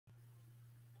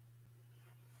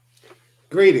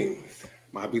Greetings,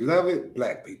 my beloved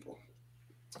Black people.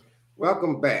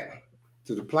 Welcome back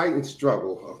to the plight and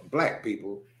struggle of Black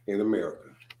people in America.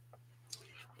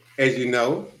 As you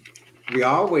know, we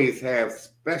always have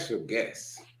special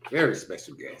guests, very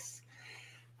special guests,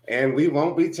 and we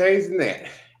won't be changing that.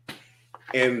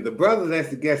 And the brother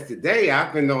that's the guest today,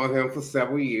 I've been knowing him for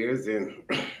several years, and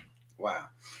wow.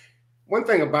 One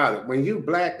thing about it, when you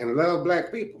Black and love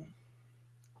Black people,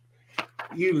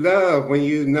 you love when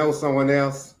you know someone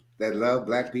else that love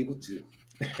Black people too.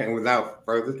 And without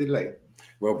further delay,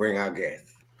 we'll bring our guest.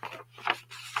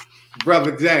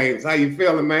 Brother James, how you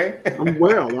feeling, man? I'm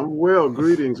well.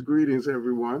 Greetings,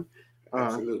 everyone.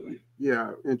 Absolutely.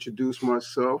 Introduce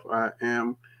myself. I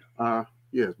am,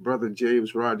 yes, Brother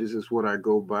James Rogers is what I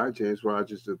go by, James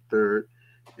Rogers III.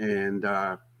 And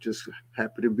just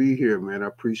happy to be here, man. I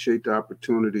appreciate the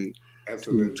opportunity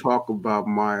Absolutely. to talk about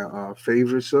my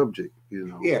favorite subject,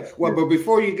 Yeah, well, but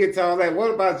before you get to all that,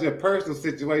 what about your personal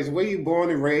situation? Were you born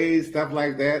and raised, stuff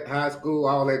like that, high school,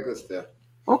 all that good stuff?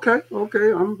 Okay.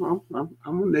 I'm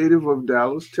a native of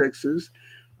Dallas, Texas.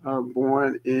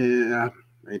 Born in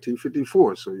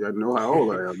 1954, so y'all know how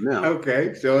old I am now.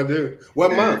 Okay, sure do.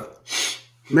 What month?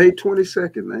 May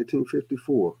 22nd,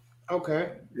 1954.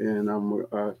 Okay. And I'm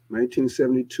a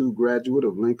 1972 graduate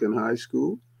of Lincoln High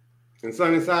School. In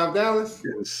sunny South Dallas?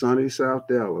 In sunny South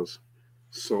Dallas.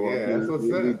 So yeah, that's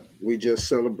what's up. We just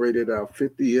celebrated our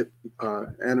 50th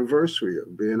anniversary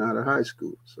of being out of high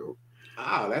school. So,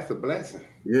 that's a blessing.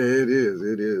 Yeah, it is.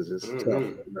 It's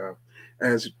tough.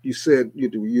 As you said,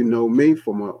 you know me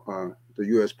from the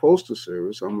U.S. Postal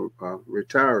Service. I'm a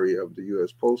retiree of the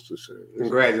U.S. Postal Service.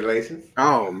 Congratulations.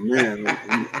 Oh, man,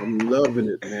 I'm loving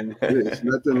it, man. It's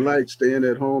nothing like staying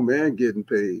at home and getting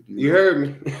paid. You heard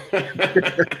me.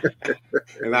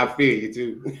 And I feel you,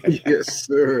 too. Yes,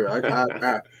 sir.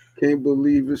 I can't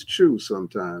believe it's true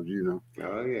sometimes,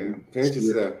 Oh, yeah. Pinch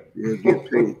yourself. Yeah,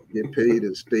 get paid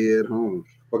and stay at home.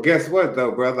 Well, guess what,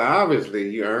 though, brother? Obviously,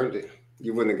 you earned it.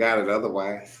 You wouldn't have got it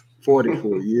otherwise.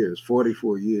 44 years.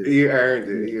 44 years. You earned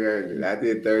it. I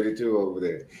did 32 over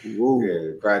there. Whoa.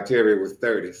 Yeah, the criteria was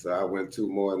 30, so I went 2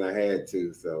 more than I had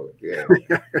to. So, yeah.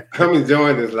 I'm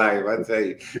enjoying this life, I tell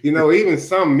you. Even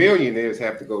some millionaires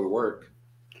have to go to work.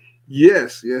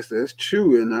 Yes, that's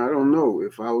true. And I don't know,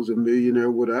 if I was a millionaire,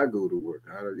 would I go to work?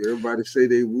 Everybody say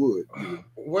they would.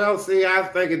 Well, see, I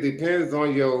think it depends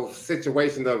on your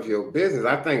situation of your business.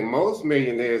 I think most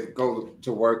millionaires go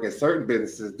to work in certain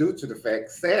businesses due to the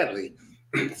fact, sadly,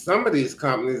 some of these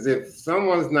companies, if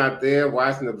someone's not there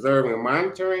watching, observing, and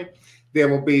monitoring, there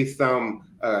will be some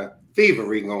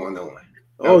thievery going on.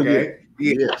 Okay? Oh, yeah.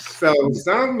 Yes. So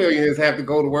some millionaires have to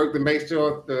go to work to make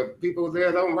sure the people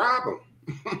there don't rob them.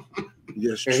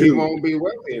 Yes, and true. he won't be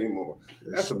wealthy anymore.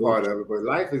 That's a part of it. But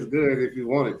life is good if you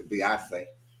want it to be, I say.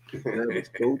 That is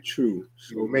so true.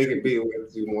 So make it be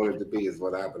what you want it to be is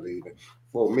what I believe in.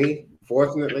 For me,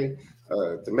 fortunately,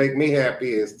 to make me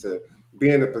happy is to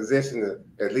be in a position to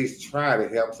at least try to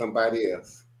help somebody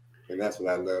else. And that's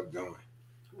what I love doing.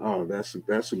 Oh, that's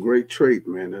a great trait,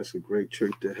 man. That's a great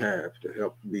trait to have,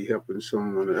 to be helping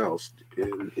someone else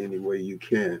in any way you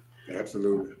can.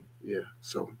 Absolutely. Yeah.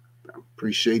 So I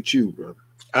appreciate you, brother.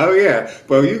 Oh, yeah.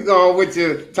 Well, you go with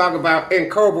your talk about in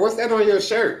Cobra. What's that on your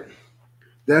shirt?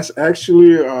 That's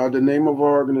actually the name of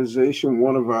our organization,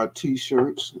 one of our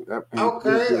T-shirts.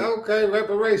 Okay.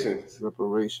 Reparations.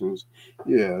 Reparations.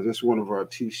 Yeah, that's one of our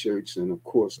T-shirts, and of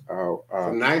course our it's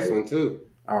a nice one too.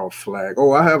 Our flag.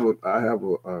 Oh, I have a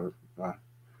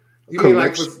you mean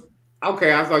like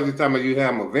okay, I thought you were talking about you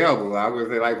have them available. I was going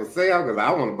to say like for sale because I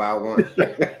want to buy one.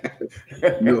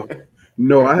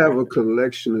 No, I have a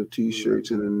collection of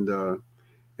T-shirts, and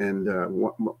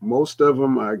most of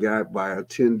them I got by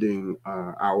attending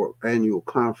our annual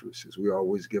conferences. We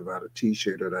always give out a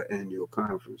T-shirt at our annual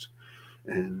conference,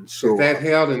 and so is that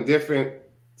held in different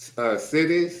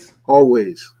cities?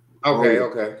 Always. Okay.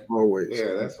 Always.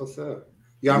 Yeah, that's what's up.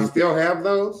 Y'all still have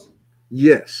those?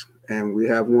 Yes, and we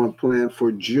have one planned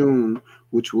for June,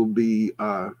 which will be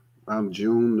around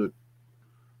June,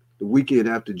 the weekend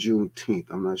after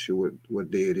Juneteenth. I'm not sure what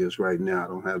day it is right now. I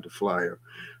don't have the flyer.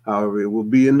 However, it will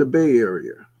be in the Bay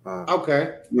Area.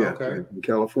 Okay. In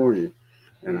California.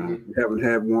 And we haven't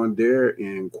had one there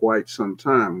in quite some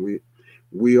time.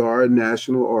 We are a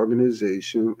national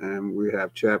organization, and we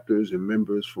have chapters and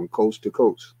members from coast to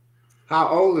coast. How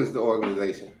old is the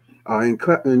organization? And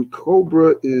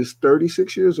Cobra is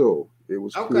 36 years old. It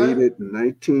was created in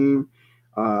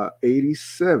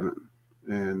 1987,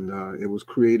 and it was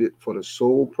created for the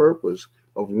sole purpose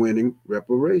of winning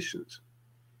reparations.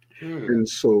 And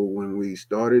so when we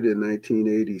started in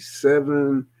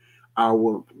 1987,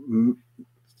 our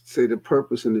say the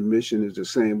purpose and the mission is the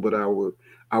same, but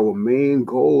our main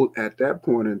goal at that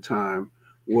point in time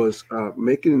was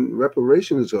making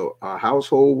reparations a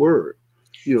household word.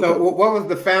 You know, So 'cause what was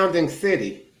the founding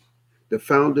city? the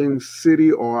founding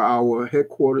city or our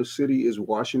headquarters city is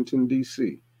Washington,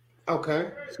 D.C.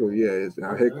 Okay. So yeah,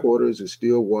 our Okay. headquarters is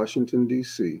still Washington,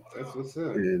 D.C. That's what's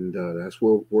up. And that's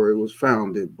where it was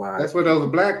founded by. That's where those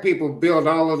black people built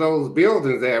all of those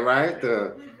buildings at, right?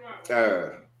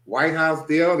 The White House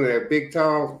deal and that big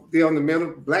tall deal in the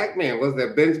middle. Black man, was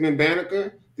that Benjamin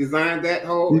Banneker designed that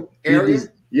whole area?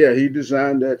 Yeah, he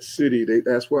designed that city.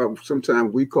 That's why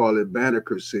sometimes we call it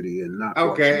Banneker City and not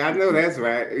Okay, I Washington. know that's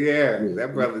right. Yeah, Yeah,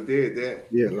 that brother did that.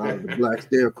 yeah, a lot of the blacks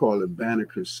there call it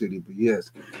Banneker City, but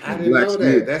yes, I didn't know blacks that.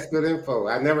 did. That's good info.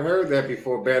 I never heard that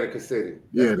before, Banneker City. That's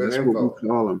Yeah, good that's what we info.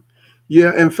 call them.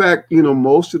 Yeah, in fact,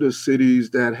 most of the cities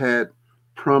that had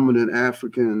prominent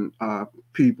African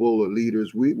people or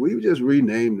leaders, we just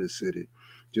renamed the city.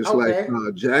 Just like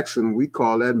Okay. Jackson, we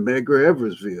call that Medgar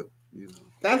Eversville.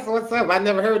 That's what's up. I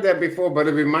never heard that before, but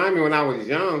it reminded me when I was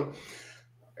young,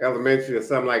 elementary or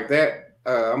something like that.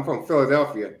 I'm from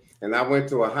Philadelphia, and I went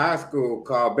to a high school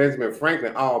called Benjamin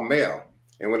Franklin, all male.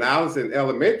 And when I was in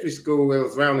elementary school, it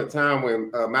was around the time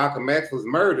when Malcolm X was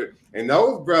murdered, and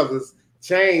those brothers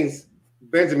changed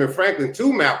Benjamin Franklin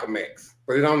to Malcolm X,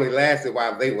 but it only lasted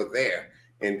while they were there,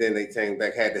 and then they changed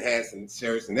back, had the hats and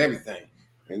shirts and everything.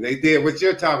 And they did what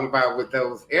you're talking about with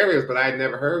those areas, but I'd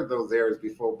never heard those areas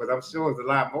before. But I'm sure it's a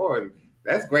lot more, and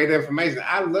that's great information.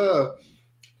 I love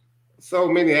so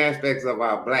many aspects of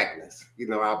our blackness,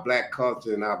 our black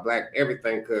culture and our black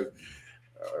everything, because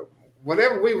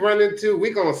whatever we run into,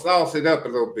 we're going to sauce it up a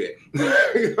little bit.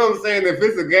 You know what I'm saying? If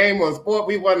it's a game or a sport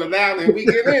we want to allow and we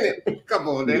get in it, come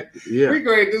on then. Yeah. We're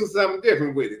going to do something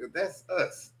different with it, because that's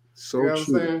us. So you know what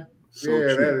true. I'm saying? So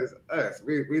yeah, true. that is us.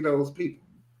 We those people.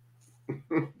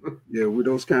 Yeah, we're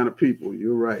those kind of people.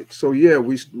 You're right. So yeah,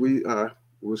 we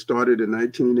started in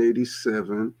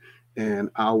 1987, and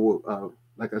our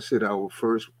like I said, our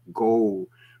first goal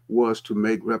was to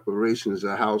make reparations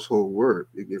a household word.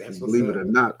 If That's you what's believe it up. or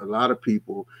not, a lot of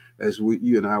people, as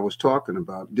you and I was talking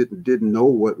about, didn't know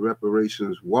what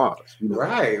reparations was.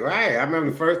 Right. I remember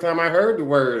the first time I heard the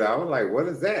word, I was like, "What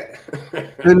is that?"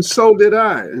 And so did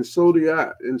I, and so did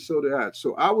I, and so did I.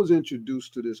 So I was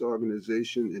introduced to this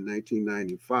organization in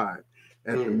 1995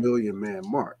 at the Million Man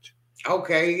March.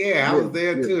 Okay, yeah, I was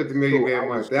there Yeah. too at the Million So Man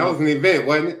March. That was an event,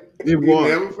 wasn't it? It You was.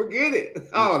 never forget it.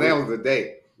 Oh, that was a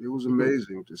day. It was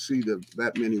amazing to see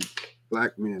that many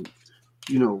black men,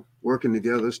 working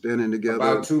together, standing together.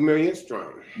 About 2 million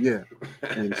strong. Yeah.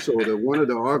 And so one of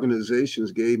the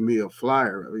organizations gave me a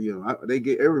flyer.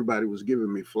 Everybody was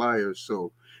giving me flyers.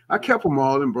 So I kept them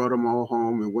all and brought them all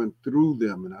home and went through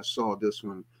them. And I saw this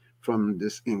one from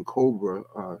this in Cobra,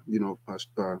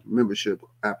 membership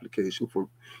application for,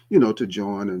 to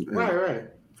join and Right.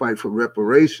 fight for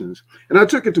reparations. And I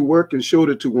took it to work and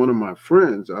showed it to one of my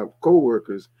friends, our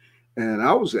coworkers. And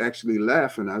I was actually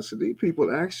laughing. I said, these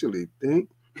people actually think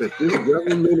that this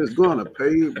government is going to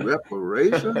pay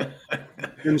reparations?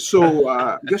 And so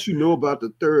I guess about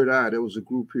the Third Eye. There was a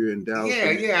group here in Dallas.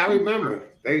 Yeah, I remember.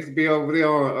 They used to be over there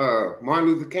on Martin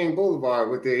Luther King Boulevard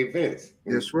with their events.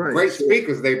 That's right. Great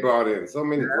speakers they brought in. So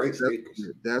many great speakers.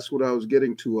 That's what I was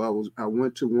getting to. I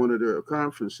went to one of their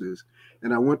conferences,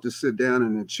 and I went to sit down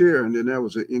in a chair, and then there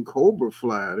was an In Cobra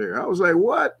flyer there. I was like,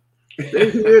 what?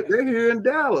 They're here in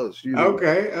Dallas.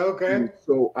 Okay. And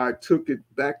so I took it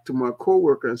back to my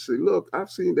coworker and said, look,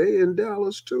 I've seen they in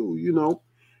Dallas too,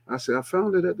 I said, I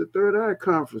found it at the Third Eye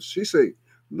Conference. She said,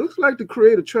 looks like the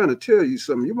creator trying to tell you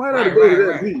something. You might have to go to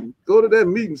that meeting. Go to that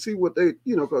meeting, see what they,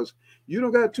 because you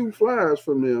don't got 2 flyers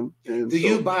from them. And do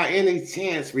you by any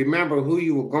chance remember who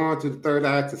you were going to the Third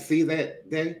Eye to see that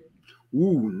day?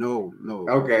 Ooh, no.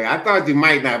 Okay, I thought you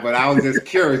might not, but I was just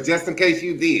curious, just in case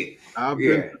you did. I've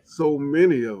been to so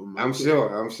many of them. I'm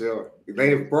sure.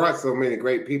 They've brought so many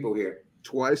great people here.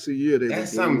 Twice a year.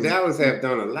 That's something Dallas have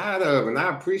done a lot of, and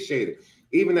I appreciate it.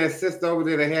 Even that sister over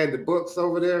there that had the books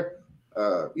over there,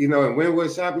 in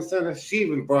Wynwood Shopping Center, she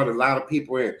even brought a lot of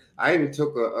people in. I even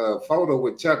took a photo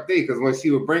with Chuck D, because when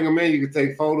she would bring them in, you could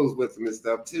take photos with them and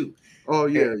stuff too. Oh,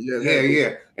 yeah.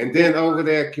 And then over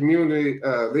there, Community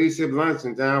Leadership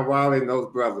Luncheon, John Wiley and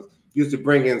those brothers used to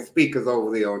bring in speakers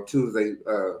over there on Tuesday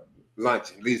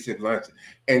leadership luncheon.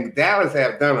 And Dallas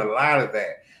have done a lot of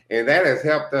that. And that has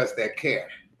helped us that care.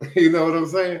 You know what I'm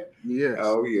saying? Yes.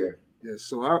 Oh, yeah. Yes.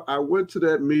 So I went to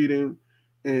that meeting,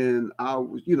 and I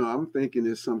was, I'm thinking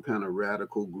it's some kind of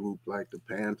radical group like the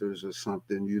Panthers or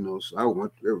something, so I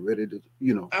went there ready to,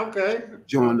 Okay.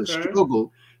 join the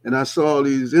struggle. and I saw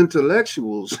these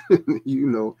intellectuals, you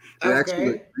know, they actually,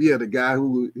 Okay. yeah, the guy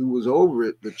who was over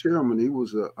it, the chairman, he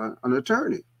was an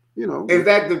attorney, you Is know.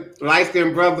 that the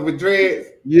light-skinned brother with dreads?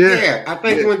 Yeah, Yeah, I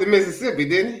think he yeah, went to Mississippi,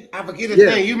 didn't he? I forget his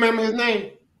yeah. name. You remember his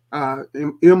name?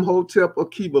 Imhotep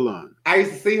Akibalon. I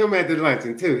used to see him at the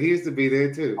luncheon too. He used to be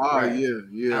there too, Oh right? yeah,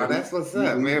 yeah. Oh, that's what's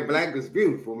up, man. Black is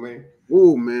beautiful, man.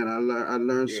 Oh man, I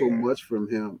learned so Yeah. much from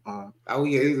him. Oh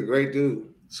yeah, he's a great dude.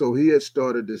 So he had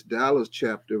started this Dallas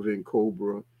chapter of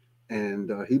Cobra, and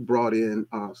he brought in,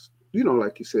 you know,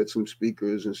 like you said, some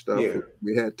speakers and stuff. Yeah. And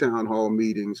we had town hall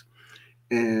meetings,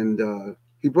 and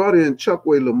he brought in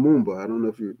Chokwe Lumumba. I don't know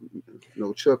if you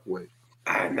know Chokwe.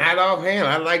 Not offhand.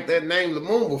 I like that name,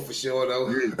 Lumumba, for sure, though.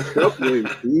 Yeah,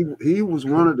 Chokwe, he was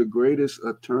one of the greatest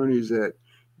attorneys that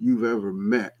you've ever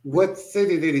met. What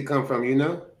city did he come from? You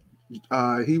know?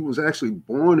 He was actually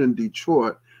born in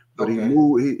Detroit, but he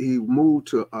Okay. moved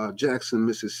to Jackson,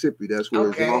 Mississippi. That's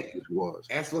where his Okay. office was.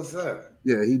 That's what's up.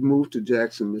 Yeah, he moved to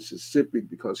Jackson, Mississippi,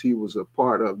 because he was a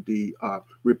part of the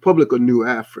Republic of New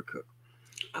Africa.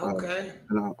 Okay.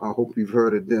 And I hope you've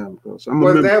heard of them, because I'm a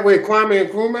Was member. that with Kwame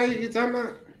Nkrumah you talking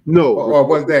about? No, Or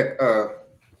was that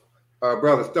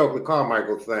Brother Stokely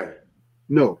Carmichael's thing?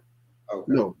 no,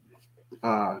 Okay. no.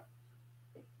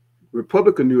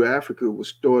 Republic of New Africa was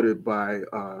started by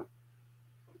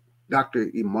Dr.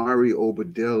 Imari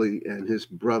Obadeli and his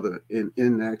brother.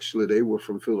 In actually, they were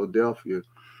from Philadelphia,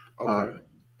 Okay.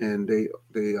 and they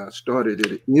started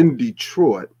it in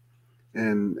Detroit,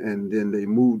 and then they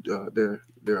moved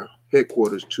their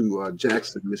headquarters to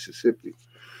Jackson, Mississippi.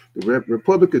 The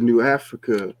Republic of New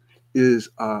Africa is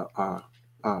a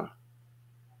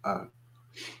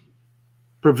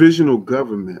provisional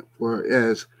government,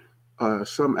 whereas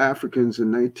some Africans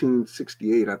in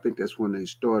 1968, I think that's when they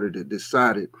started it,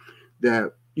 decided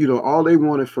that, you know, all they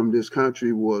wanted from this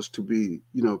country was to be,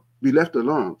 you know, be left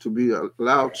alone, to be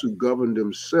allowed to govern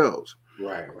themselves.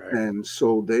 Right, right. And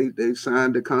so they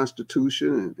signed the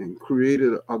Constitution and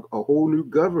created a whole new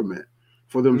government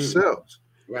for themselves.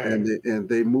 Right. And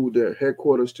they moved their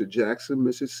headquarters to Jackson,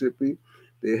 Mississippi.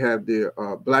 They have their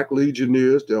Black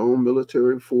Legionnaires, their own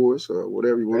military force, or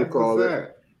whatever you want to call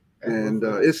it. And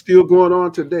it's still going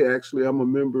on today. Actually, I'm a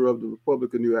member of the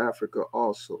Republic of New Africa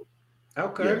also.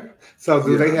 Okay. Yeah. So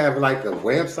do they have like a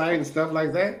website and stuff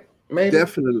like that? Maybe?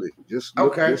 Definitely. Just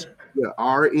look,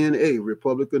 RNA,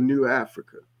 Republic of New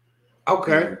Africa.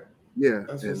 Okay. Yeah.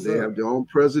 And they have their own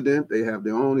president. They have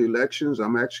their own elections.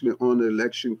 I'm actually on the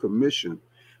election commission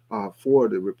for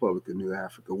the Republic of New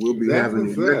Africa. We'll be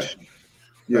having an election.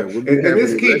 Yeah, we'll be having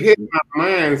this keep hitting my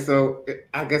mind, so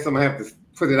I guess I'm gonna have to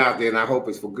put it out there, and I hope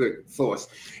it's for good source.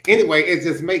 Anyway, it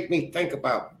just makes me think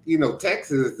about, you know,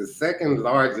 Texas is the second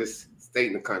largest state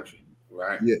in the country,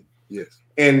 right? Yeah, yes.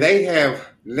 And they have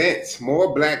lynched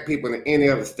more Black people than any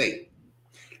other state.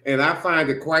 And I find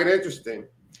it quite interesting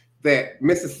that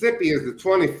Mississippi is the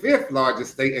 25th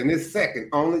largest state and is second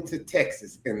only to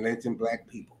Texas in lynching Black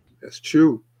people. That's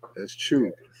true. That's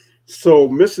true. So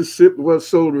Mississippi,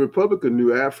 so the Republic of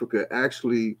New Africa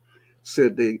actually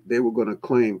said they were going to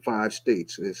claim 5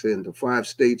 states. They said the 5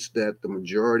 states that the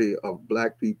majority of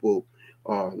Black people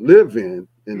live in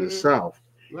the South.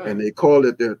 Right. And they call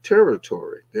it their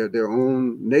territory. They're their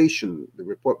own nation,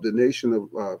 the nation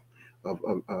of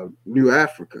New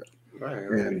Africa. Right.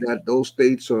 And that those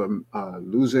states are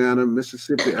Louisiana,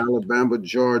 Mississippi, Alabama,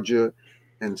 Georgia,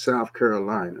 and South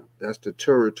Carolina. That's the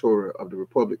territory of the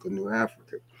Republic of New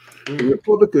Africa. The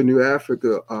Republic of New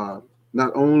Africa,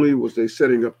 not only was they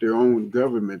setting up their own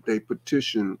government, they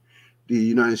petitioned the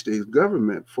United States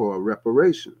government for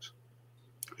reparations.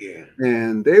 Yeah.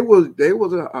 And they was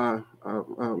a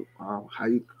how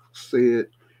you say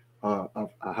it, a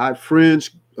high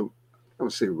fringe. I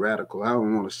would say radical. I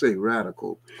don't want to say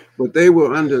radical, but they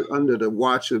were under the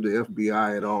watch of the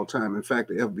FBI at all time. In fact,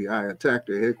 the FBI attacked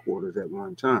their headquarters at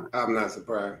one time. I'm not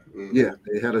surprised. Yeah,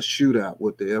 they had a shootout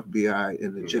with the FBI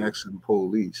and the Jackson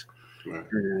police,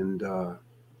 and I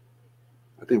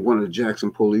think one of the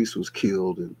Jackson police was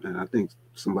killed, and I think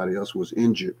somebody else was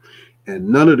injured. And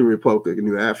none of the Republic of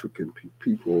New African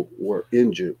people were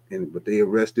injured, but they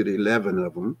arrested 11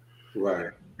 of them.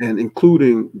 Right. And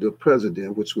including the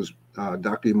president, which was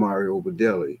Dr. Imari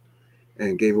Obadeli,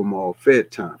 and gave them all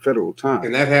federal time.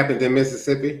 And that happened in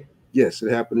Mississippi? Yes,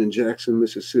 it happened in Jackson,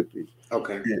 Mississippi.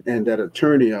 Okay. And that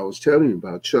attorney I was telling you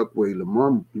about, Chokwe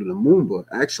Lumumba,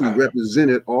 actually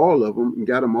represented all of them and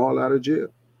got them all out of jail.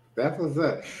 That was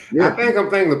that. Yeah. I think I'm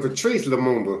thinking of Patrice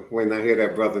Lumumba when I hear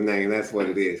that brother name. That's what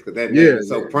it is, because that name is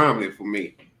so prominent for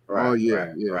me. Right,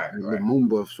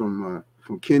 Lumumba from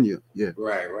Kenya. Yeah.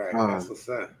 Right. That's what's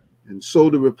up. And so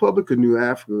the Republic of New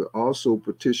Africa also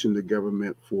petitioned the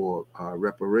government for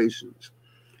reparations.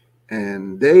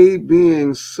 And they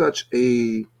being such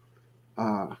a,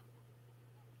 uh,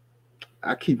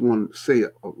 I keep wanting to say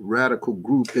a radical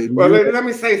group, they Well, knew that. let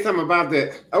me say something about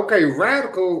that. Okay,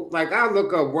 radical, like I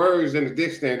look up words in the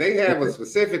dictionary, they have a Okay.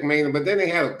 specific meaning, but then they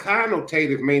have a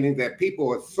connotative meaning that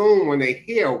people assume when they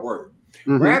hear a word.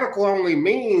 Mm-hmm. Radical only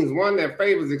means one that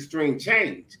favors extreme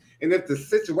change. And if the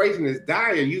situation is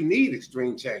dire, you need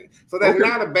extreme change. So that's Okay.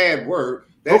 not a bad word.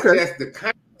 That's Okay. just the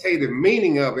connotative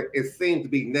meaning of it. It seems to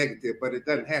be negative, but it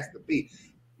doesn't have to be.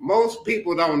 Most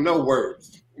people don't know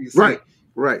words, you Right. see.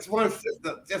 Right. One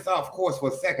sister, just off course for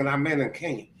a second, I met in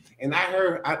Kenya. And I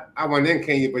heard, I wasn't in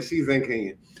Kenya, but she's in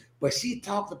Kenya. But she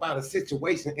talked about a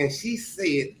situation and she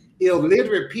said,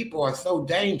 illiterate people are so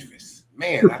dangerous.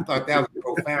 Man, I thought that was a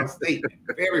profound statement.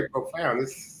 Very profound.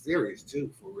 It's serious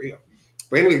too, for real.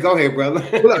 But anyway, go ahead, brother.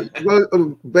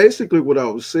 Basically, what I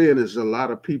was saying is a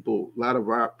lot of people, a lot of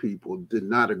our people did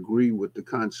not agree with the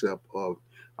concept of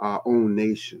our own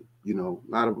nation. You know,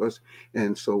 a lot of us,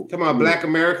 and so Talking about Black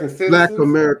American Black citizens?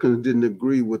 Americans didn't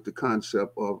agree with the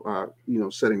concept of our,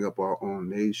 setting up our own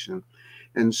nation.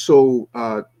 And so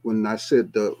when I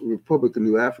said the Republic of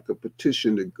New Africa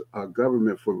petitioned the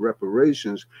government for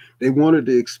reparations, they wanted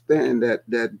to expand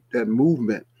that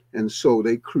movement. And so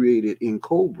they created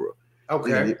Cobra.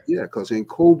 Okay. Yeah, because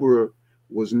Cobra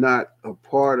was not a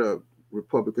part of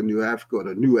Republic of New Africa or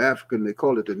the New African, they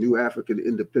call it the New African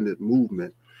Independent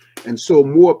Movement. And so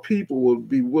more people will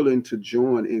be willing to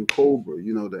join Cobra.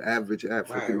 The average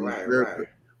African in America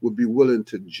would be willing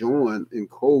to join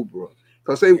Cobra.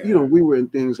 Because they, we were in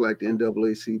things like the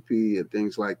NAACP and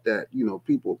things like that,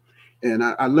 people. And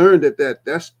I learned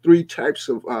that's three types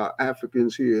of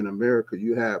Africans here in America.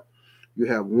 You have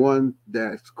one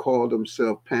that's called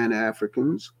themselves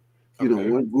Pan-Africans.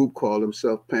 One group called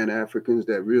themselves Pan-Africans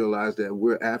that realize that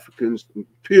we're Africans,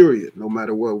 period, no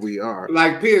matter where we are.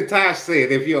 Like Peter Tosh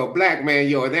said, if you're a Black man,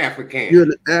 you're an African. You're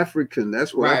an African.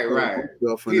 That's what I call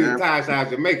myself. Peter Tosh out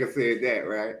of Jamaica said that,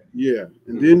 right? Yeah.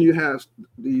 And then you have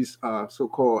these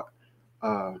so-called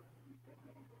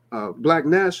Black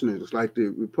nationalists, like the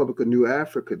Republic of New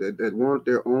Africa, that want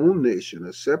their own nation,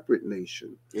 a separate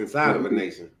nation. Inside of a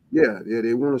nation. Yeah,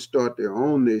 they want to start their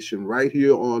own nation right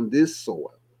here on this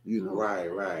soil.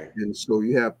 Right. And so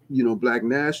you have, Black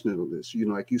nationalists,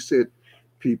 like you said,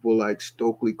 people like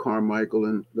Stokely Carmichael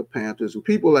and the Panthers and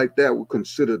people like that were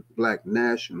considered Black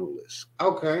nationalists.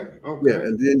 Okay. Yeah,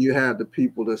 and then you have the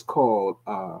people that's called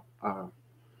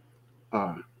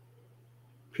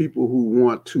people who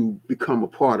want to become a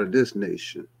part of this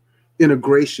nation.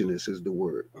 Integrationists is the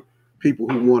word. People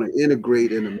who want to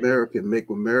integrate in America and make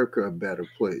America a better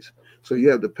place. So you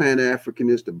have the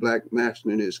Pan-Africanists, the Black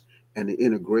nationalists, and the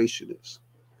integrationists.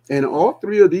 And all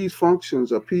three of these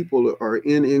functions of people are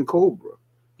in Cobra.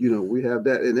 We have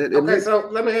that. Okay, so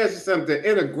let me ask you something.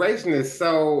 Integrationists,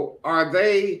 so are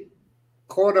they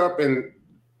caught up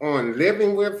on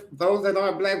living with those that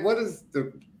aren't Black? What is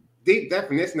the deep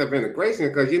definition of integration?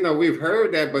 Because, we've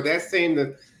heard that, but that seemed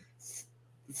to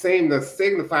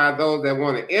signify those that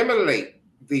want to emulate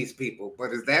these people.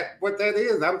 But is that what that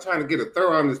is? I'm trying to get a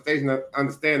thorough understanding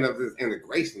of this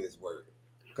integrationist word.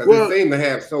 Because it seems to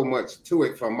have so much to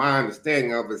it from my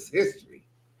understanding of its history.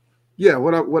 Yeah,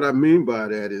 what I mean by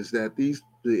that is that the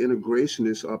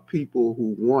integrationists are people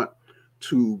who want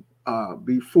to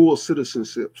be full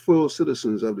citizens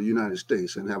of the United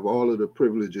States and have all of the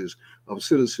privileges of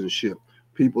citizenship.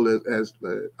 People as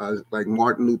like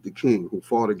Martin Luther King, who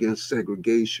fought against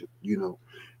segregation.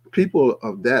 People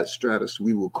of that stratus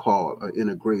we will call an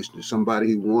integrationist.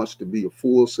 Somebody who wants to be a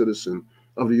full citizen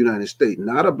of the United States,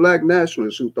 not a Black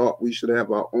nationalist who thought we should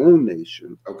have our own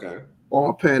nation. Okay.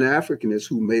 Or Pan-Africanists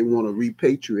who may want to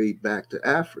repatriate back to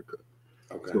Africa.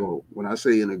 Okay. So when I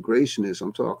say integrationist,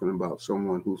 I'm talking about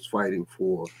someone who's fighting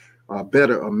for a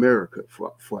better America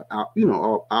for our,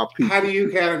 our people. How do you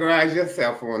categorize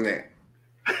yourself on that?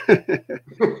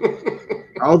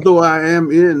 Although I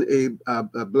am in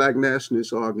a Black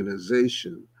nationalist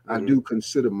organization, I do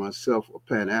consider myself a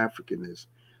Pan-Africanist,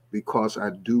 because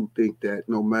I do think that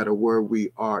no matter where we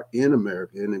are in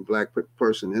America, and a Black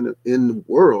person in the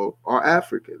world are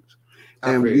Africans,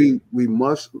 and we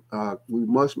must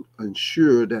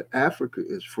ensure that Africa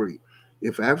is free.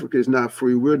 If Africa is not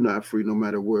free, we're not free, no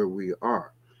matter where we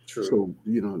are. True. So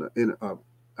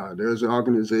there's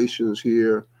organizations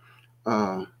here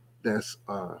that's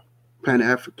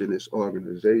Pan-Africanist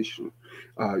organization.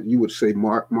 You would say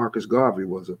Marcus Garvey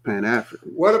was a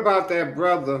Pan-African. What about that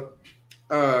brother?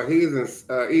 He's in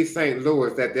East St.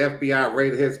 Louis that the FBI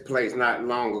raided his place not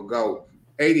long ago.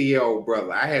 80-year-old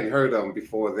brother. I hadn't heard of him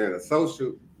before then. A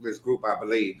socialist group, I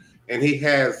believe, and he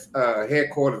has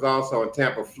headquarters also in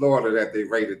Tampa, Florida, that they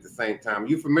raided at the same time.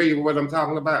 You familiar with what I'm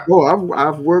talking about? Oh,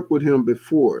 I've worked with him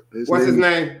before. What's his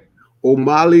name?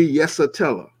 Omali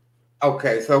Yesatella.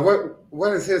 Okay, so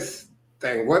what is his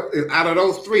thing? What is, out of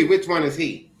those three, which one is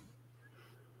he?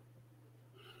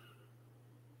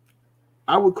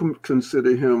 I would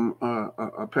consider him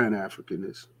a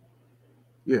Pan-Africanist.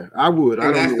 Yeah, I would.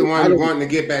 And that's the one wanting to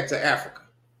get back to Africa.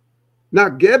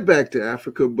 Not get back to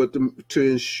Africa, but to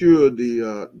ensure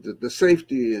the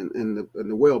safety and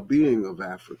the well-being of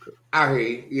Africa. I hear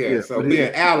you. Yeah, so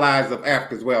being allies of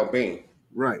Africa's well-being.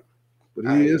 Right. But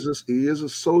he is a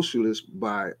socialist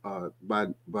for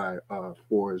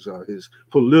his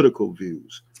political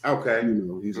views. Okay. You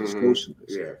know, he's a socialist.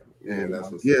 Yeah. And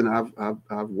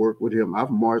I've worked with him. I've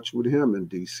marched with him in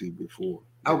DC before.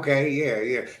 Okay,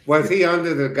 yeah. Was he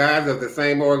under the guise of the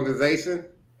same organization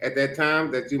at that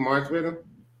time that you marched with him?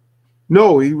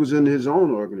 No, he was in his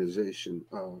own organization.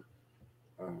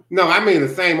 No, I mean the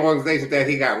same organization that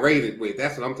he got raided with.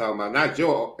 That's what I'm talking about. Not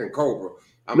Joe and Cobra.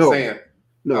 I'm saying.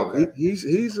 No, okay.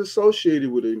 he's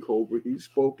associated with Cobra. He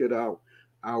spoke at our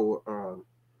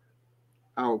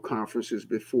conferences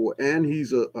before, and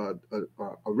he's a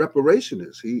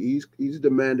reparationist. He's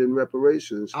demanding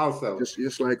reparations also,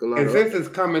 just like a lot. And since it's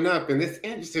coming up, and it's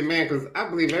interesting, man, because I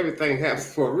believe everything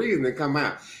happens for a reason to come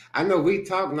out. I know we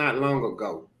talked not long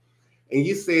ago, and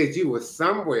you said you were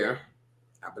somewhere.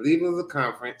 I believe it was a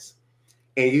conference,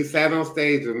 and you sat on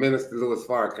stage with Minister Louis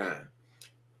Farrakhan.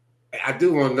 I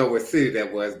do want to know what city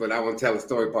that was, but I want to tell the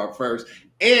story part first.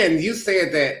 And you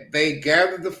said that they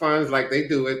gathered the funds like they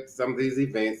do at some of these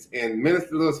events, and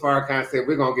Minister Louis Farrakhan said,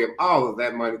 we're going to give all of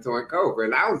that money to Cobra.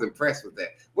 And I was impressed with that.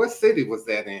 What city was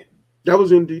that in? That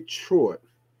was in Detroit.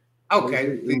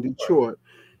 Okay. In Detroit.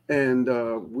 And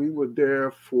we were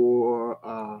there for,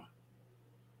 I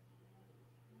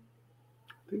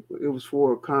think it was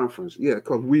for a conference. Yeah,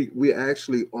 because we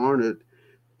actually honored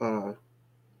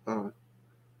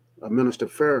Minister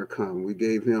Farrakhan. We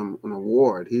gave him an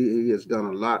award. He has done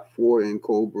a lot for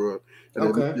Cobra,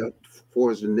 and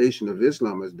for the Nation of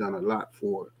Islam has done a lot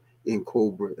for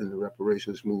Cobra and the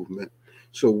reparations movement.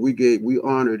 So we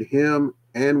honored him,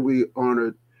 and we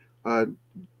honored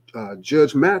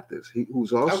Judge Mathis,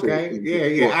 who's also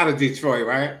out of Detroit,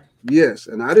 right? Yes,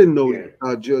 and I didn't know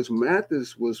Judge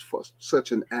Mathis was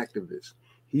such an activist.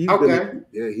 He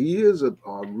is a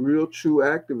real true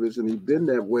activist, and he's been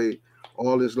that way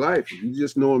all his life. If you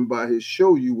just know him by his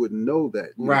show, you wouldn't know that.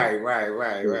 Right.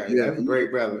 Yeah, that's a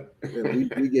great brother.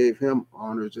 we gave him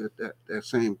honors at that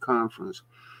same conference.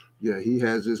 Yeah, he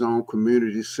has his own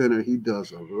community center. He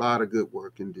does a lot of good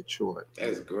work in Detroit. That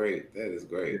is great.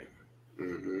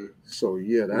 Mm-hmm. So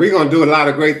yeah, we're gonna do a lot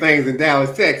of great things in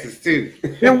Dallas, Texas too.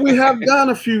 And we have done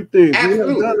a few things.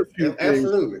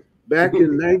 Absolutely. Back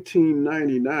in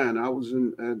 1999, I was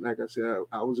in, like I said,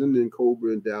 I was in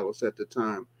Cobra in Dallas at the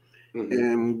time. Mm-hmm.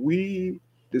 And we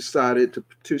decided to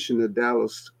petition the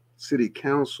Dallas City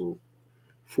Council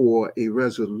for a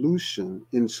resolution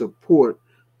in support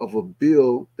of a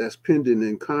bill that's pending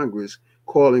in Congress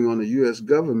calling on the U.S.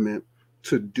 government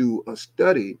to do a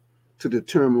study to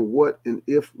determine what and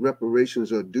if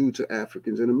reparations are due to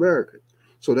Africans in America.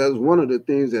 So that's one of the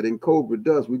things that Cobra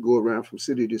does. We go around from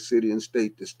city to city and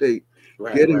state to state,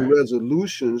 getting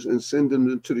resolutions and sending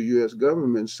them to the U.S.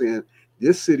 government saying,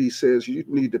 this city says you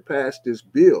need to pass this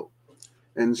bill.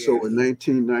 And so in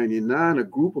 1999, a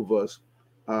group of us,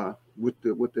 with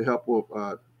the help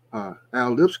of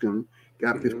Al Lipscomb,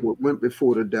 went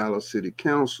before the Dallas City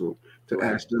Council to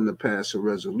ask them to pass a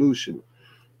resolution.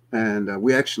 And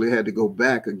we actually had to go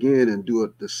back again and do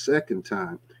it the second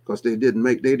time because they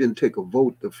didn't take a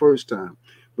vote the first time.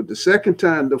 But the second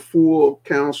time, the full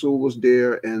council was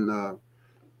there, and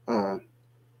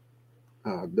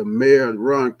the mayor,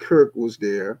 Ron Kirk, was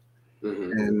there,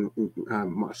 and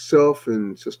myself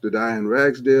and Sister Diane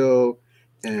Ragsdale.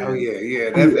 And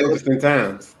that's interesting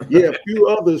times. A few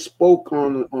others spoke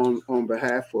on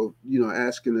behalf of,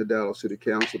 asking the Dallas City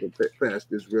Council to pass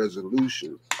this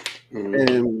resolution.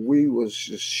 And we was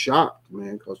just shocked,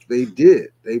 man, because they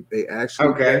did. They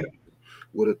actually passed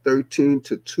with a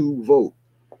 13-2 vote.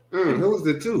 Who was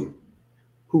the two?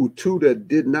 Two that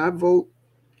did not vote?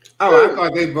 Oh, I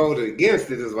thought they voted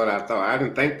against it, is what I thought. I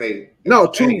didn't think they... No,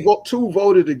 two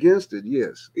voted against it,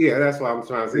 yes. Yeah, that's what I'm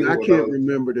trying to say. I can't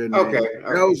remember their name. Okay.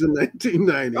 That was in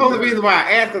 1990. The only reason why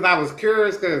I asked is I was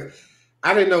curious because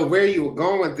I didn't know where you were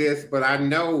going with this, but I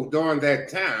know during that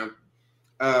time,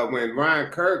 when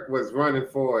Ron Kirk was running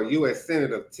for U.S.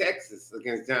 Senate of Texas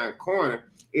against John Cornyn,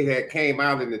 it had came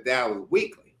out in the Dallas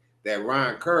Weekly that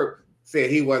Ron Kirk said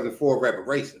he wasn't for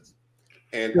reparations.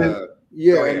 And And go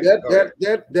yeah, and ahead, that go ahead.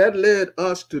 that that that led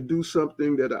us to do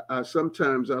something that I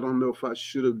sometimes I don't know if I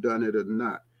should have done it or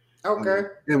not. Okay.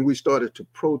 And we started to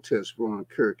protest Ron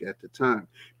Kirk at the time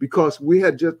because we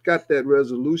had just got that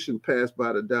resolution passed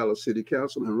by the Dallas City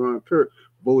Council, and Ron Kirk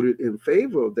voted in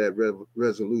favor of that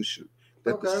resolution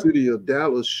that the Okay. city of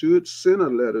Dallas should send a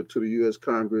letter to the U.S.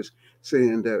 Congress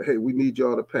saying that, hey, we need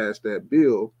y'all to pass that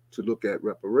bill to look at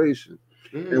reparations.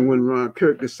 And Mm-hmm. when Ron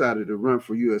Kirk decided to run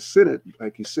for U.S. Senate,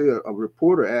 like he said, a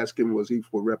reporter asked him, was he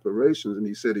for reparations? And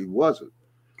he said he wasn't.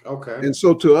 Okay. And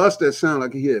so to us, that sounded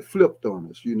like he had flipped on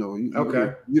us. You know,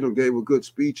 Okay. you gave a good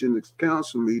speech in the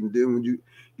council meeting. Then when you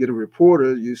get a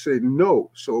reporter, you say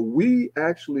no. So we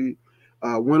actually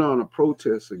went on a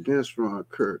protest against Ron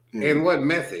Kirk. In And what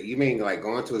method? You mean like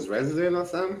going to his residence or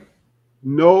something?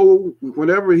 no,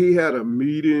 whenever he had a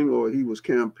meeting or he was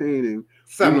campaigning,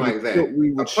 Something like that.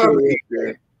 we A would show public up there.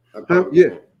 event. A Huh? public Yeah.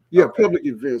 event. Yeah, Okay. public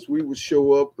events. We would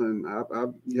show up, and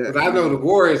yeah. Because I know the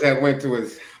Warriors had went to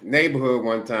his neighborhood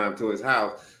one time, to his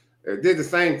house. They did the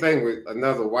same thing with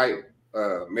another white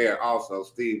mayor also,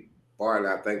 Steve Bartley,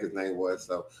 I think his name was.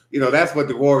 So, that's what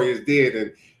the Warriors did.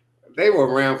 And they were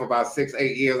around for about 6,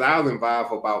 8 years. I was involved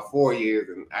for about 4 years.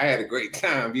 And I had a great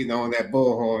time, on that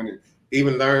bullhorn and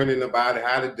even learning about it,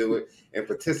 how to do it and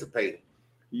participating.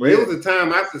 But it Yeah. was a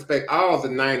time, I suspect, all the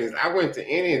 90s. I went to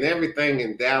any and everything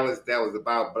in Dallas that was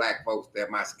about Black folks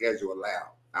that my schedule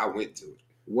allowed. I went to it.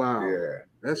 Wow. Yeah.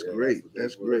 That's Yeah, great. a big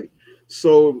That's word. great.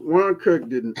 So Warren Kirk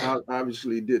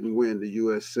obviously didn't win the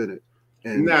U.S. Senate,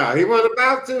 and No, he wasn't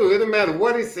about to. It didn't matter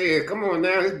what he said. Come on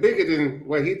now, it's bigger than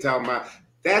what he talking about.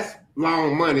 That's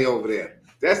long money over there.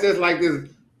 That's just like this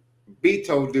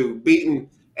Beto dude beating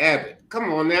Abbott.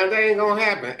 Come on now, that ain't gonna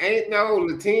happen. Ain't no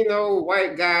Latino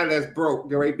white guy that's broke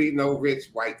that ain't beating no rich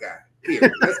white guy.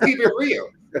 Period. Let's keep it real.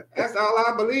 That's all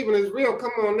I believe in is real.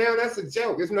 Come on now, that's a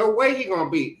joke. There's no way he gonna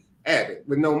beat Abbott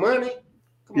with no money.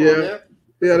 Come on yeah, now.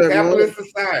 yeah, It's a that capitalist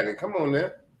society. Come on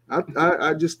now.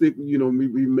 I just think we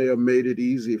may have made it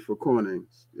easy for Corning,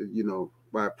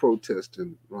 by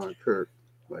protesting Ron Kirk.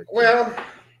 Like, Well,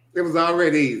 it was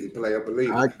already easy, player, believe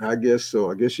me. I guess so.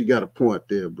 I guess you got a point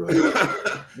there, brother.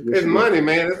 It's money,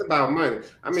 man. It's about money.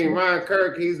 I mean, So, Ryan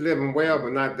Kirk, he's living well,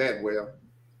 but not that well.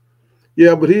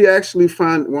 yeah, but he actually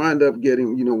wind up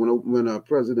getting, when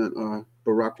President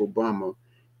Barack Obama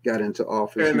got into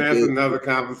office, And that's another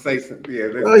conversation. Yeah,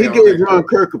 let's he get on gave that. Ron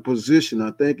Kirk a position.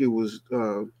 I think it was.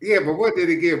 Yeah, but what did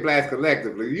he give blacks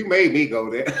collectively? You made me go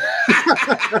there.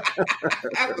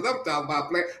 That's what I'm talking about,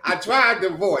 player. I tried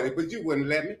to avoid it, but you wouldn't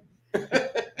let me.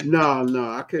 No,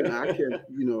 I can't, I can't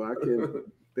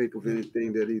think of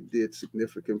anything that he did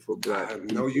significant for black people.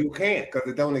 No, you can't, because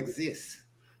it don't exist.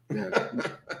 Yeah,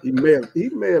 he may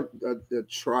have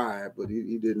tried, but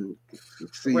he didn't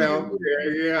succeed. Well,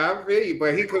 yeah, I feel you,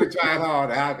 but he could have tried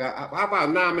harder. How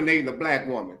about nominating a black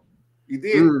woman? You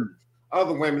did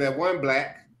other women that weren't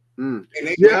black. And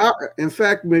they in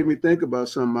fact, made me think about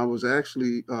something. I was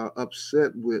actually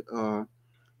upset with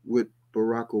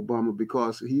Barack Obama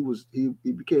because he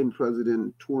became president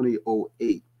in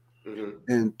 2008.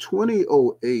 In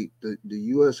 2008, the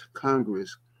U.S.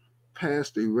 Congress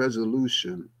passed a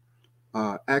resolution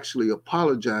actually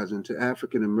apologizing to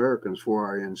African Americans for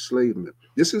our enslavement.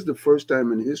 This is the first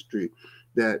time in history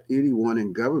that anyone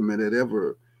in government had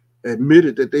ever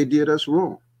admitted that they did us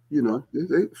wrong.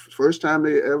 First time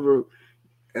they ever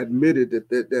admitted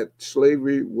that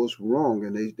slavery was wrong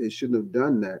and they shouldn't have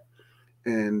done that.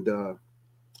 And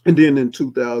then in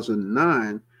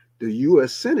 2009, the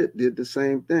U.S. Senate did the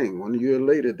same thing. 1 year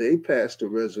later, they passed a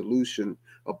resolution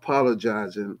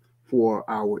apologizing for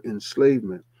our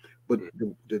enslavement. But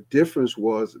the difference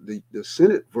was the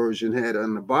Senate version had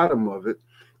on the bottom of it,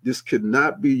 this could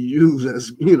not be used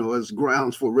as as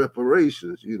grounds for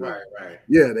reparations. Right.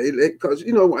 Yeah, they because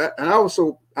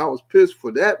I was pissed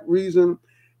for that reason,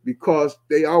 because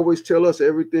they always tell us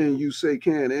everything you say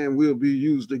can and will be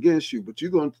used against you. But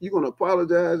you're gonna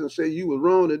apologize and say you were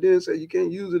wrong, and then say you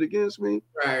can't use it against me.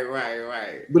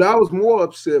 Right. But I was more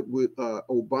upset with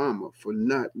Obama for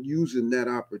not using that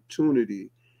opportunity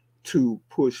to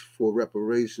push for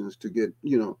reparations to get,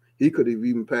 he could have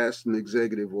even passed an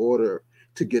executive order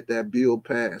to get that bill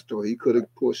passed, or he could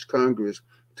have pushed Congress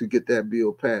to get that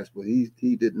bill passed, but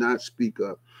he did not speak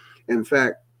up. In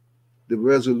fact, the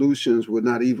resolutions were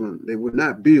they were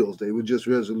not bills, they were just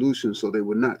resolutions, so they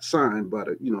were not signed by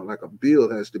like a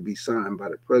bill has to be signed by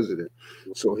the president.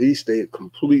 So he stayed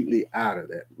completely out of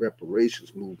that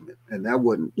reparations movement. And that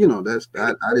wasn't, I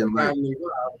didn't like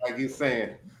you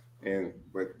saying.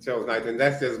 but chose not to. And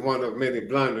that's just one of many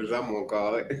blunders, I'm gonna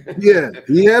call it. Yeah,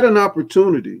 he had an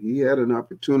opportunity. He had an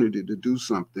opportunity to do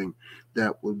something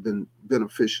that would have been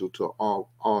beneficial to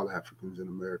all Africans in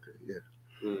America. Yeah,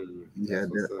 he That's had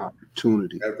that what's up.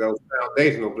 opportunity. That's those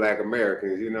foundational Black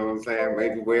Americans, you know what I'm saying?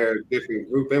 Maybe we're a different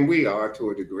group than we are to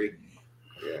a degree.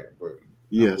 Yeah, but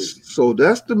I'm with Yes, you. so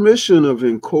that's the mission of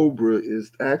Cobra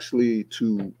is actually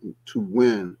to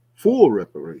win full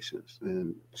reparations,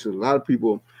 and so a lot of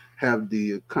people have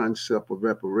the concept of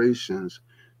reparations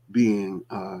being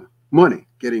money,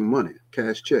 getting money,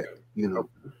 cash check, you know,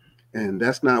 and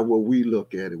that's not what we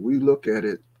look at it. We look at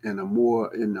it in a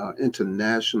more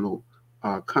international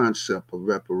concept of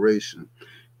reparation.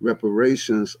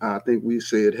 Reparations, I think we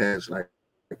say it has like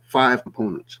five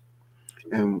components.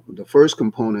 And the first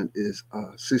component is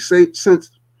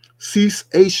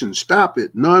cessation, stop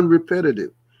it,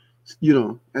 non-repetitive, you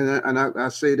know, and I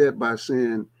say that by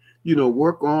saying, you know,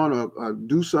 work on or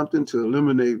do something to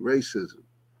eliminate racism.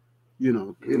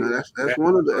 That's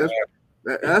one of the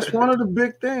that's one of the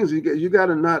big things. You got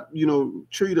to not, you know,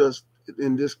 treat us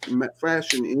in this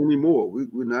fashion anymore.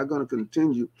 We're not going to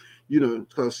continue, you know,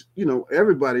 because you know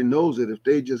everybody knows that if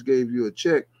they just gave you a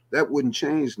check, that wouldn't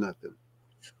change nothing.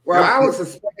 Well, That, I would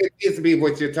suspect it needs to be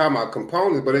what you're talking about,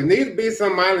 components, but it needs to be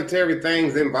some monetary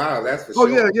things involved. That's for oh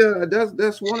yeah, sure. yeah,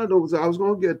 that's one of those I was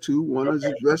going to get to. One is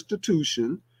Okay.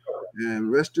 restitution,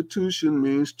 and restitution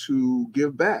means to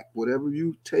give back whatever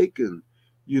you've taken,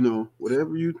 you know,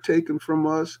 whatever you've taken from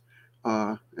us,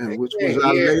 and which was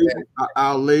Amen. Yeah,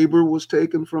 our labor was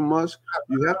taken from us.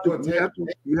 You have I to, would you take have to,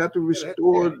 you have to that.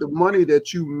 restore the money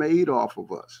that you made off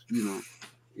of us. You know,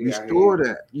 Yeah, I hear restore you.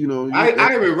 that. You know,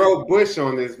 I even wrote Bush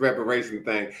on this reparation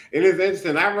thing. And it's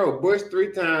interesting. I wrote Bush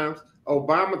 3 times,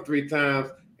 Obama 3 times,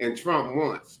 and Trump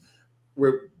once.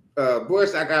 With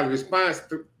Bush, I got a response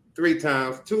 3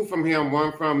 times, 2 from him,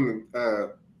 1 from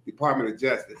Department of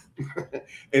Justice.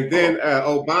 And oh, then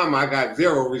Obama, I got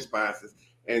 0 responses.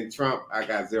 And Trump, I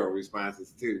got 0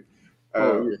 responses too.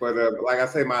 oh yeah. But like I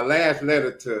say, my last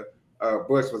letter to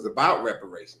Bush was about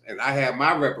reparations, and I have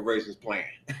my reparations plan.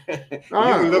 You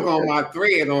can look on Okay, my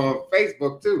thread on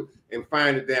Facebook too and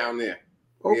find it down there.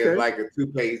 Yeah, it's okay, like a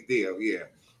 2-page deal. Yeah,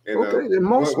 and okay. Then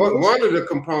one of the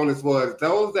components was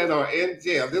those that are in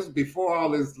jail. This was before all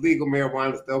this legal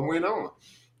marijuana stuff went on.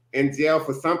 In jail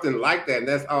for something like that, and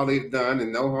that's all they've done,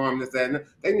 and no harm, this, that, and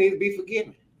they need to be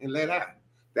forgiven and let out.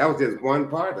 That was just one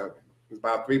part of it. It's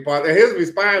about 3 parts. And his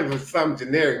response was something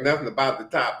generic, nothing about the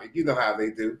topic. You know how they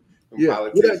do from yeah, well,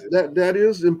 politicians. that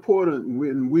is important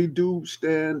when we do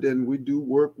stand and we do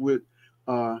work with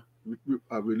uh,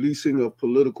 releasing of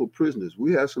political prisoners.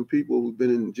 We have some people who've been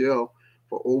in jail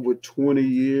for over 20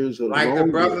 years or Like the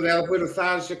longer. brother that was with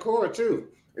Asad Shakur too.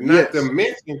 And not to Yes,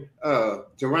 mention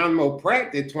Geronimo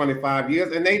Pratt did 25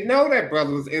 years, and they know that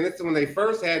brother was innocent when they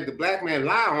first had the black man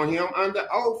lie on him under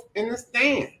oath in the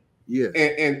stand. yes,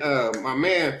 And my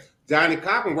man Johnny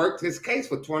Cochran worked his case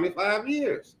for 25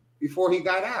 years before he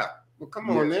got out. Well, come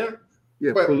on yes, now.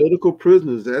 yeah. But Political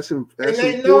prisoners. and That's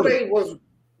they know important.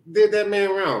 they did that man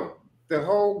wrong. The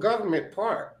whole government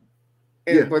part.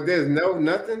 Yeah, But there's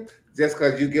nothing just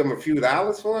because you give him a few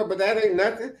dollars for it, but that ain't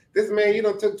nothing. This man, you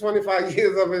don't took 25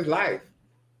 years of his life.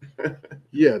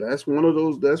 yeah. That's one of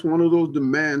those. That's one of those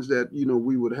demands that you know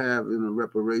we would have in a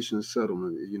reparations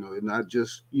settlement. You know, and not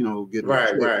just you know getting a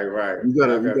Right, check. right, right. You Y'all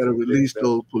got gotta some good release stuff.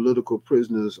 those political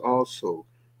prisoners also.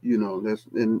 You know, that's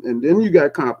and then you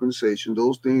got compensation,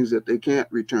 those things that they can't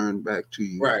return back to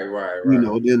you. Right, right, You right.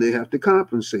 know, then they have to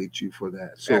compensate you for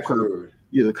that. So Absolutely.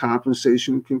 you know,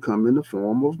 compensation can come in the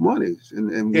form of monies.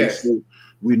 And we Yes. say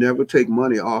we never take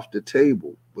money off the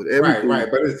table. But Right, everything right.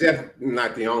 But it's just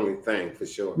not the only thing for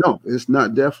sure. no, it's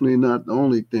not definitely not the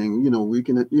only thing. You know, we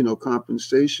can, you know,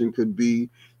 compensation could be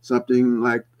something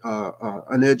like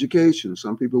an education.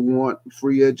 Some people want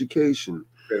free education,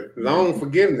 The loan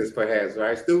forgiveness, perhaps,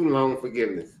 right? Student loan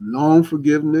forgiveness. loan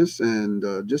forgiveness, and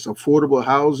just affordable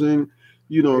housing.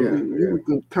 You know, Yeah, yeah. you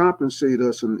can compensate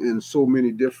us in so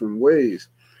many different ways.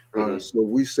 Hmm. So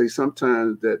we say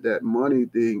sometimes that money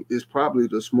thing is probably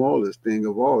the smallest thing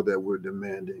of all that we're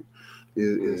demanding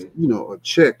is Hmm. you know a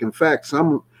check. In fact,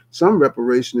 some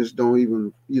reparationists don't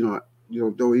even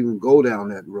don't even go down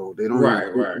that road. They don't even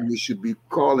Right, think right. we should be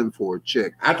calling for a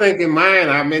check. I think in mine,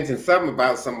 I mentioned something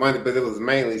about some money, but it was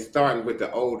mainly starting with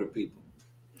the older people.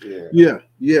 Yeah. Yeah,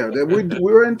 yeah, that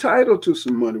we're entitled to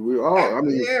some money. We are. I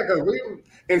mean, Yeah, because we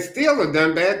and still are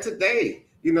done bad today.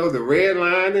 You know, the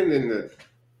redlining and the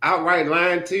outright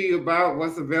lying to you about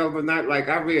what's available. Not like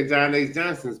I read John H.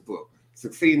 Johnson's book,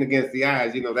 Succeeding Against the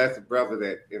Odds. You know, that's the brother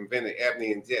that invented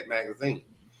Ebony and Jet magazine.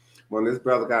 when this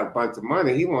brother got a bunch of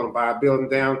money, he wanted to buy a building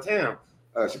downtown,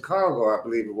 Chicago, I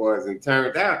believe it was. And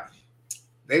turned out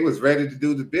they was ready to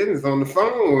do the business on the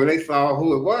phone. When they saw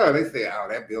who it was, they said, "Oh,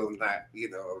 that building's not,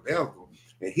 available."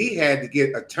 And he had to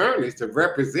get attorneys to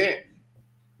represent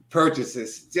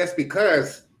purchases just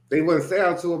because they wouldn't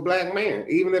sell to a black man,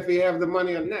 even if he has the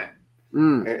money or not.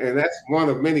 And that's one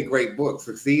of many great books,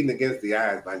 Succeeding Against the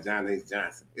Odds by John H.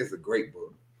 Johnson. It's a great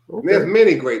book. Okay. And there's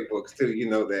many great books too,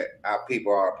 that our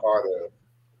people are a part of.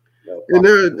 And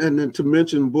then to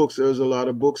mention books, there's a lot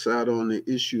of books out on the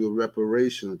issue of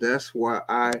reparations. That's why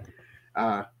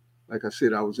like I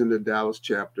said, I was in the Dallas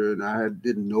chapter and I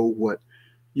didn't know what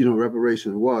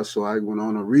reparations was. So I went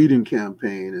on a reading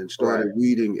campaign and started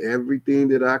reading everything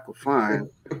that I could find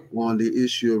on the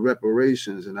issue of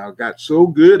reparations. And I got so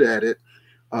good at it.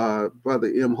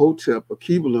 Brother M. Hotep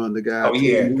Akibalon, the guy. Oh,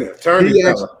 yeah, the attorney.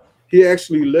 He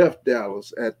actually left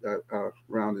Dallas at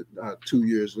around 2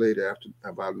 years later, after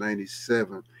about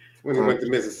 97. When he went to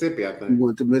Mississippi, I think. He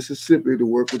went to Mississippi to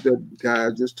work with that guy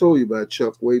I just told you about,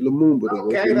 Chuck Wade Lumumba.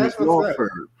 Okay, that's law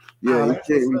firm. Yeah,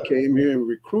 he came here and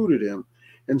recruited him.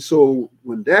 And so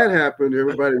when that happened,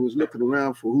 everybody was looking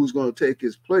around for who's going to take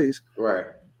his place. Right.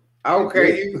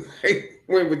 Okay, you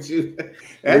went with you.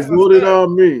 They voted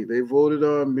on me. They voted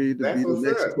on me to be the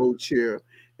next co-chair.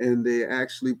 And they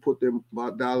actually put them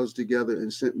about dollars together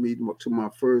and sent me to my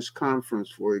first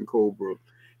conference for Cobra,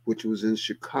 which was in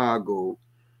Chicago.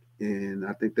 And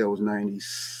I think that was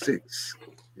 96.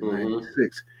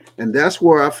 And that's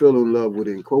where I fell in love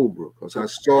with Cobra, because I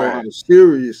saw how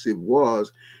serious it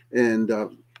was. And I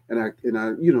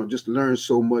just learned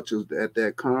so much at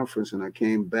that conference. And I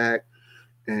came back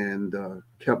and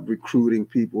kept recruiting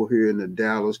people here in the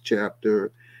Dallas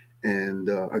chapter. And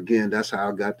again, that's how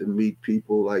I got to meet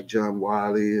people like John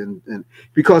Wiley, and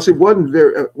because it wasn't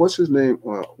very, what's his name,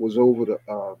 was over the,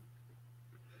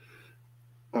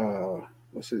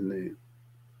 what's his name?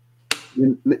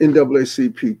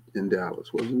 NAACP in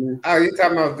Dallas, wasn't his name? Oh, you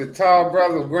talking about the tall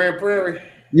brother of Grand Prairie?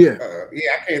 Yeah.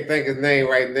 I can't think his name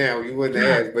right now. You wouldn't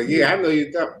ask, but I know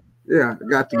you talking. Yeah, I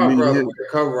got to meet him. With the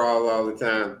coverall all the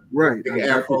time. Right.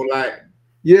 Afro light.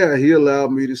 Yeah, he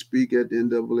allowed me to speak at the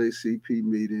NAACP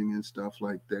meeting and stuff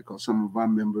like that, because some of our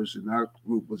members in our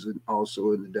group was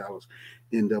also in the Dallas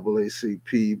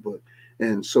NAACP.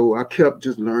 And so I kept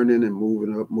just learning and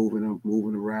moving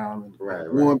around, and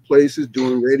going places,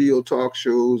 doing radio talk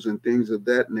shows and things of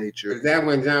that nature. Is that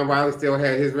when John Wiley still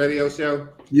had his radio show?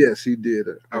 Yes, he did.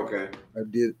 Okay.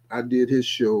 I did his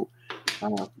show.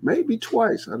 Maybe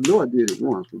twice. I know I did it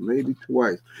once, but maybe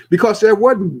twice, because there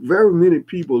wasn't very many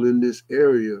people in this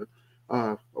area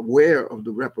aware of the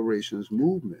reparations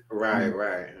movement. Right.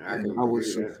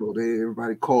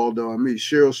 Everybody called on me.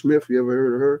 Cheryl Smith, you ever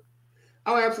heard of her?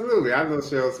 Oh, absolutely. I know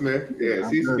Cheryl Smith. Yeah,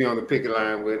 she used to be on the picket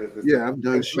line with us. Yeah, I've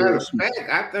done Cheryl Smith.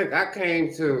 I think I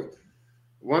came to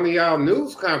one of y'all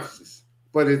news conferences,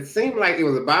 but it seemed like it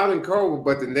was about Cobra,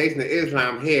 but the Nation of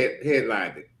Islam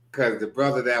headlined it. Because the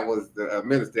brother that was the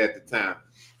minister at the time,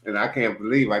 and I can't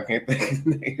think his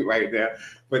name right now,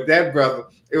 but that brother,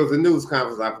 it was a news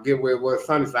conference. I forget where it was,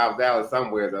 Sunny South Dallas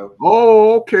somewhere though.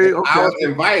 Oh, okay. I was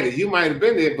invited. You might have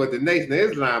been there, but the Nation of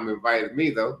Islam invited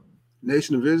me though.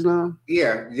 Nation of Islam?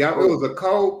 Yeah. It was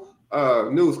a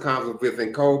news conference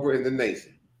with Cobra and the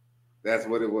Nation. That's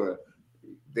what it was.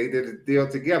 They did a deal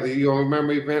together. You don't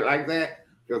remember an event like that?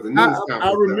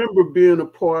 I remember being a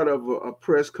part of a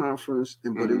press conference,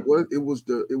 but it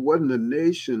wasn't a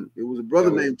Nation. It was a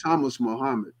brother named Thomas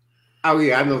Muhammad. Oh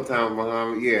yeah, I know Thomas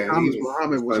Muhammad. Yeah, Thomas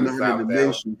Muhammad was not in the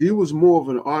Nation. He was more of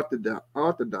an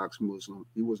Orthodox Muslim.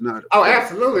 He was not. Oh,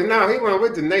 absolutely. No, he went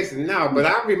with the Nation now. But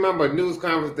I remember a news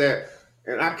conference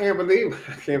and I can't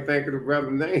think of the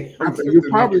brother's name. You're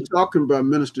probably talking about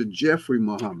Minister Jeffrey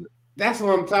Muhammad. That's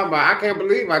what I'm talking about. I can't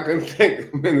believe I couldn't think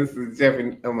of Minister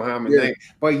Jeffrey Muhammad's name.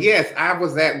 But yes, I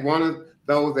was at one of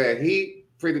those that he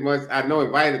pretty much, I know,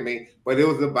 invited me, but it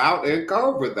was about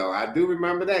Cobra though. I do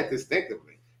remember that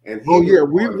distinctively. And we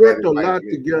worked a lot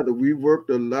together. We worked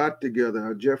a lot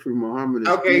together. Jeffrey Muhammad.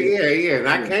 Okay, and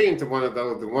I came to one of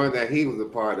those, the one that he was a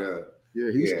part of.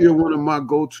 Yeah, he's still one of my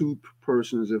go-to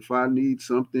persons if I need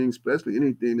something, especially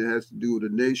anything that has to do with the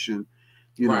Nation.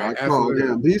 I call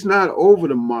him. He's not over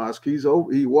the mosque. He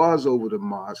was over the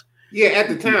mosque. Yeah, at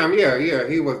the time,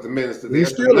 he was the minister there. He's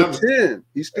still attend.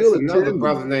 He's still another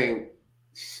brother named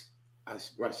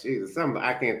Rashid or something.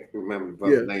 I can't remember the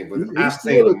brother's name, but he's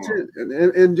still attend.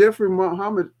 And Jeffrey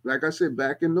Muhammad, like I said,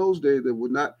 back in those days, there were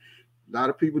not a lot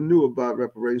of people knew about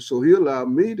reparations, so he allowed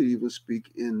me to even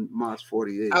speak in Mosque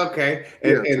 48. Okay,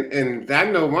 and I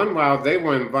know one while they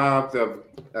were involved of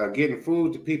getting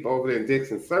food to people over there in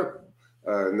Dixon Circle.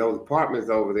 no departments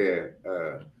over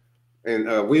there.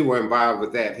 And we were involved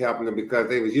with that, helping them because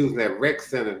they was using that rec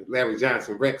center, Larry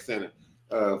Johnson Rec Center,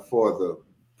 for the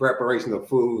preparation of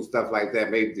food, stuff like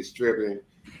that, maybe distributing.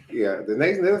 Yeah, the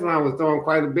Nation of Islam was doing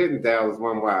quite a bit in Dallas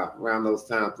one while around those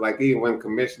times. Like even when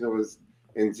Commissioner was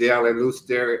in jail at Loose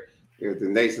Sterrett, the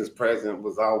nation's president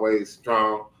was always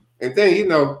strong. And then,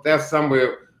 that's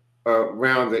somewhere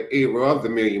around the era of the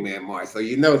Million Man March. So,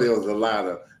 there was a lot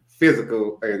of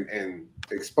physical and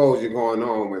exposure going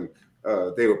on when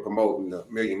they were promoting the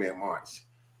Million Man March,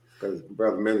 because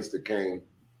Brother Minister came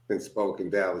and spoke in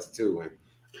Dallas too. And,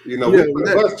 we put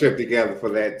a bus trip together for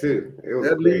that too.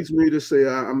 That leads me to say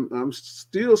I'm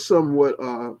still somewhat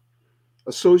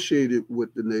associated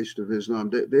with the Nation of Islam.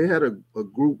 They had a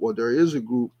group, or there is a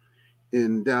group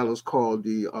in Dallas called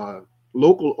the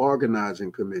Local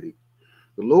Organizing Committee.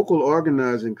 The Local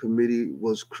Organizing Committee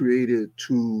was created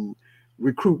to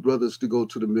recruit brothers to go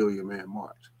to the Million Man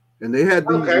March. And they had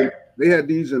these. They had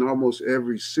these in almost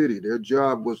every city. Their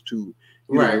job was to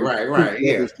right.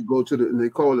 Yeah. To go to and they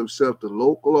call themselves the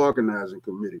Local Organizing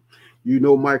Committee.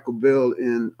 Michael Bell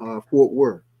in Fort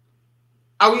Worth.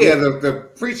 Oh yeah, the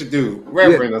preacher dude,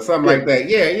 Reverend or something like that.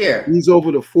 Yeah. He's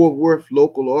over the Fort Worth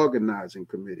Local Organizing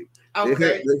Committee.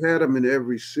 Okay. They had them in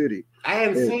every city. I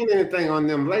hadn't seen anything on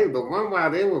them lately, but one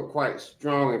while they were quite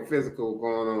strong and physical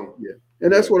going on. Yeah.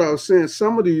 And that's what I was saying.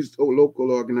 Some of these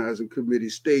local organizing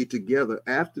committees stayed together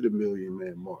after the Million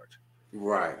Man March.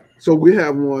 Right. So we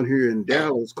have one here in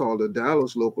Dallas called the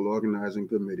Dallas Local Organizing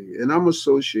Committee, and I'm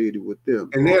associated with them.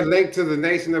 And they're linked to the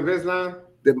Nation of Islam?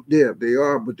 Yeah, they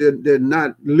are, but they're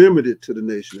not limited to the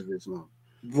Nation of Islam.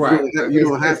 Right. You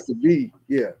don't have to be,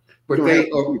 yeah. But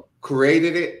they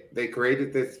created it? They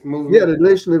created this movement? Yeah, the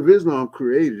Nation of Islam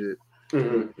created it.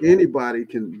 Mm-hmm. Anybody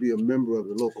can be a member of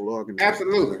the local organization.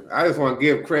 Absolutely. I just want to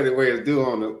give credit where it's due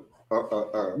on the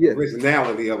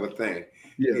originality of a thing.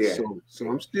 Yeah. So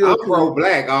I'm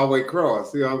pro-black all the way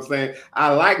across. You know what I'm saying?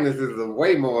 Our likenesses are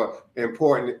way more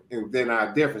important than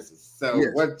our differences. So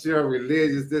what your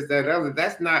religious, this, that, other,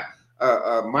 that's not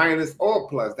a minus or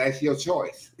plus. That's your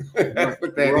choice. That's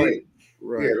what that is.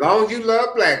 Right. Yeah, as long as you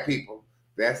love black people,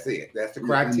 that's it. That's the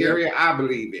criteria I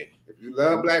believe in. If you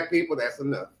love black people, that's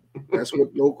enough. That's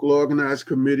what local organized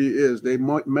committee is. They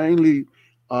mainly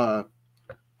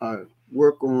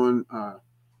work on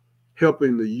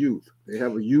helping the youth. They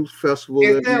have a youth festival.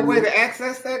 Is there a way to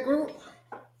access that group?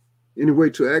 Any way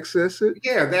to access it?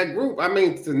 Yeah, that group. I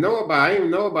mean, to know about it, I didn't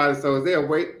even know about it. So is there a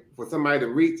way for somebody to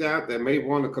reach out that may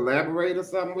want to collaborate or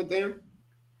something with them?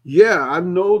 Yeah, I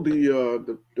know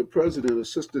the president, a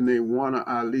sister named Wana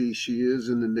Ali. She is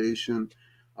in the nation.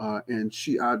 And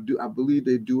I believe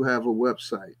they do have a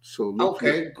website. So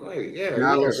great, yeah.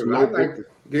 Dallas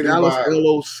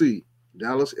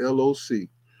LOC.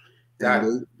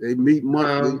 And they meet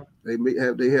monthly.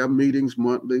 They have meetings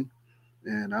monthly,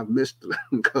 and I've missed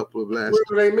a couple of last. Where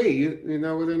do they meet? You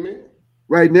know what they mean?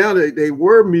 Right now, they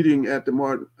were meeting at the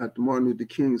Martin Luther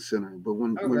King Center, but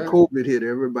when COVID hit,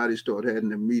 everybody started having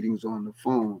their meetings on the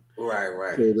phone.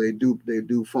 Right. So they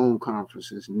do phone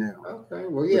conferences now. Okay,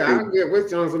 well, yeah, I'll get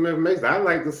with you on some information. I'd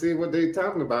like to see what they're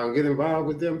talking about and get involved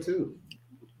with them too.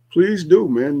 Please do,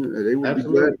 man. They would be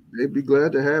glad. They'd be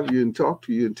glad to have you and talk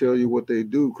to you and tell you what they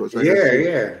do. Because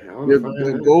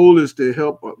the goal is to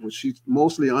help. She's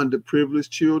mostly underprivileged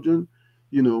children.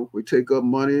 We take up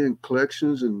money and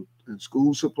collections and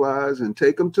school supplies and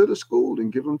take them to the school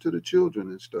and give them to the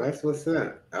children and stuff. That's what's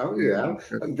up. Oh yeah,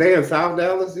 they in South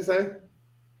Dallas, you say?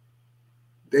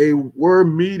 They were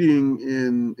meeting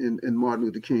in Martin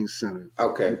Luther King Center.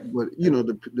 Okay, but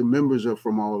the members are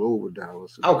from all over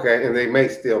Dallas. Okay, and they may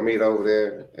still meet over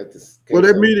there at the. Well,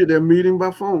 they're meeting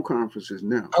by phone conferences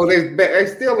now. Oh, they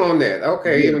still on that.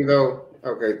 Okay, even though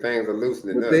things are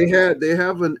loosening up. But they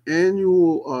have an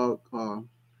annual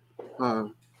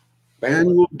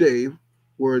annual day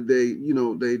where they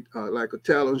like a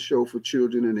talent show for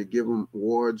children, and they give them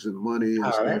awards and money and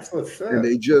stuff. That's what's up. And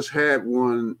they just had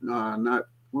one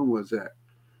when was that?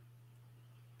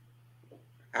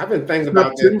 I've been thinking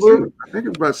about that too. I think it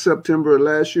was about September of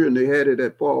last year, and they had it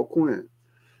at Paul Quinn.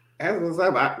 That's what's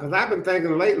up. Because I've been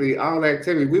thinking lately, all the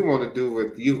activity we want to do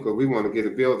with youth, because we want to get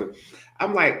a building.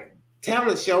 I'm like,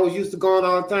 talent shows used to go on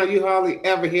all the time. You hardly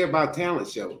ever hear about talent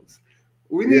shows.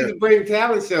 We need to bring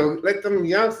talent shows. Let them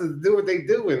youngsters do what they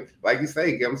do, and like you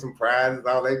say, give them some prizes,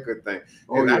 all that good thing.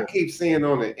 I keep seeing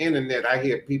on the internet, I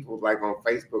hear people like on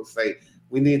Facebook say,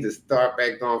 we need to start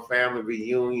back on family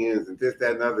reunions and this,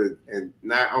 that, and other, and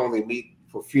not only meet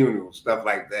for funerals, stuff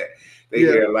like that. They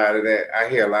hear a lot of that. I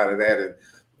hear a lot of that, and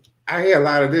I hear a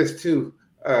lot of this too.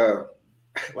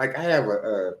 Like I have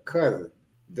a cousin,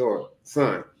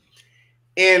 son.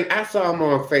 And I saw him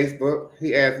on Facebook.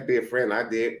 He asked to be a friend. I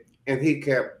did. And he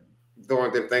kept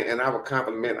doing them thing. And I would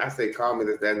compliment. I say, call me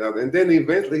this, that, and other. And then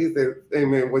eventually he said, hey,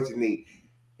 man, what you need?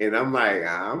 And I'm like,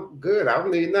 I'm good. I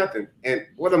don't need nothing. And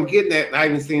what I'm getting at, I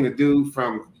even seen a dude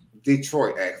from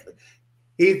Detroit, actually.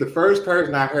 He's the first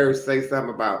person I heard say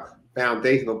something about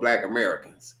foundational Black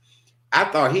Americans. I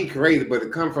thought he crazy, but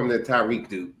it come from the Tariq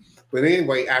dude. But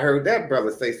anyway, I heard that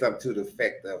brother say something to the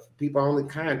effect of people only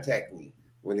contact me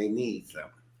when they need something.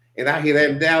 And I hear that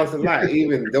in Dallas a lot,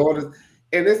 even daughters.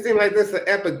 And it seems like there's an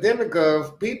epidemic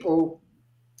of people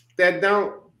that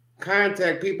don't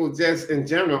contact people just in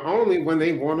general, only when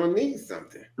they want or need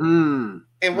something.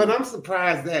 And what I'm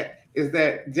surprised at is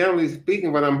that, generally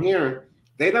speaking, what I'm hearing,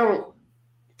 they don't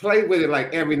play with it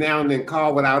like every now and then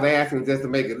call without asking just to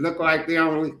make it look like they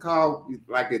only call,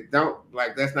 like it don't,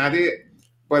 like that's not it.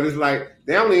 But it's like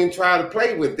they don't even try to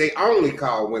play with it. They only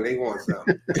call when they want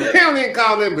something. They don't even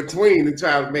call in between to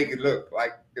try to make it look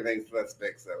like it ain't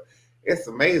suspect. So it's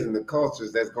amazing the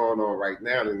cultures that's going on right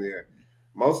now in there.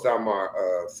 Most of them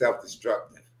are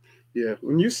self-destructive. Yeah.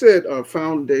 When you said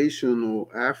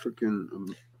foundational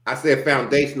African, I said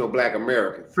foundational Black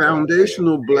Americans.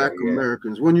 Foundational Black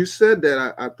Americans. When you said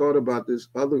that, I thought about this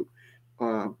other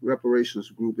reparations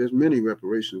group. There's many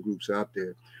reparations groups out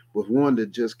there, but one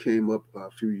that just came up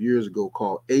a few years ago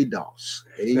called ADOS.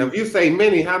 Now, if you say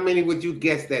many, how many would you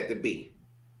guess that to be?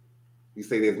 You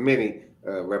say there's many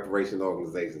reparation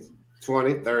organizations.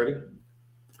 20, 30?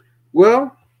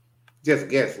 Well, just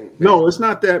guessing. No, it's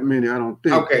not that many, I don't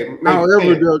think. Okay.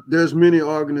 However, there's many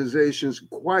organizations,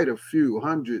 quite a few,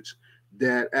 hundreds,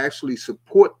 that actually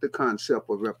support the concept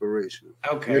of reparation.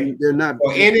 Okay. They're not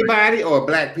for anybody or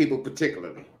Black people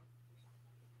particularly?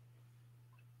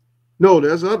 No,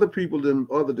 there's other people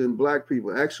other than Black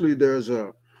people. Actually, there's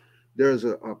a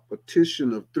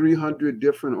petition of 300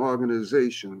 different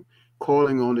organizations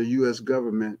calling on the U.S.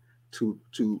 government to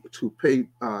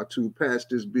pass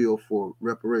this bill for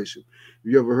reparation.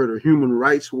 Have you ever heard of Human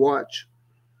Rights Watch?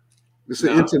 It's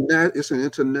an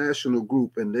international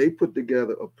group, and they put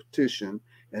together a petition,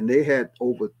 and they had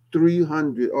over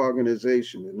 300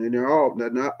 organizations, and they're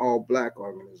not all Black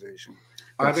organizations.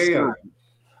 Are they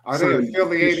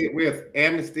affiliated with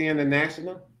Amnesty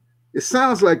International? It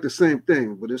sounds like the same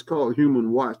thing, but it's called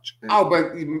Human Watch. Oh,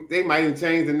 but they might have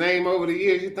changed the name over the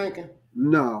years, you thinking?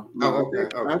 No. Okay.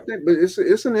 I think, but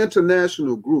it's an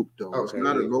international group, though. Okay. It's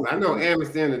not a local. I know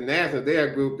Amnesty International,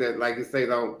 they're a group that, like you say,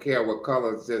 don't care what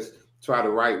colors, just try to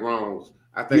right wrongs.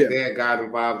 I think they had got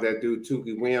involved, that dude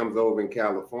Tukey Williams over in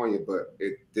California, but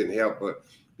it didn't help. But,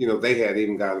 they had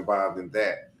even got involved in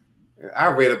that. I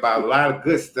read about a lot of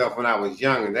good stuff when I was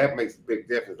young, and that makes a big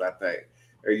difference, I think.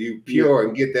 Are you pure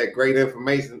and get that great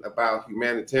information about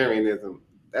humanitarianism?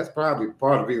 That's probably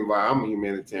part of the reason why I'm a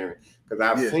humanitarian, because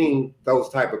I've seen those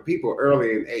type of people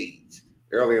early in age,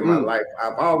 early in my life.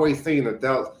 I've always seen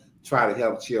adults try to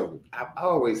help children. I've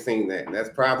always seen that, and that's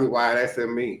probably why that's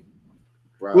in me.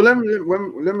 Well,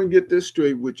 let me get this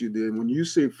straight with you then. When you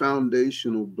say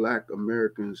foundational Black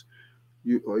Americans,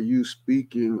 are you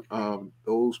speaking of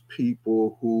those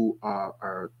people who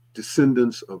are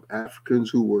descendants of Africans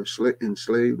who were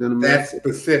enslaved in America? That's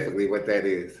specifically what that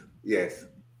is. Yes.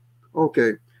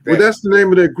 Okay. Well, that's the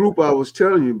name of that group I was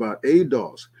telling you about,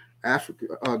 ADOS,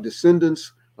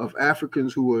 descendants of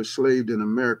Africans who were enslaved in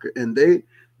America, and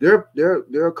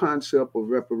their concept of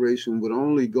reparation would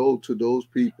only go to those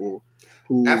people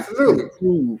who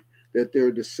prove that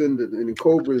they're descendant. And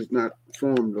COBRA is not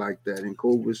formed like that. And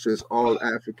COBRA says all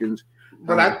Africans.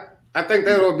 But I think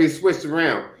that will be switched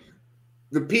around.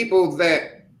 The people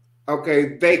that,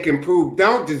 they can prove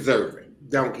don't deserve it,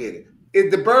 don't get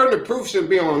it. The burden of proof should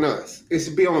be on us. It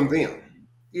should be on them.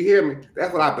 You hear me?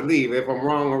 That's what I believe. If I'm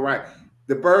wrong or right,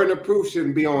 the burden of proof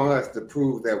shouldn't be on us to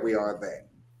prove that we are that.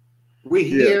 We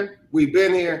here, we've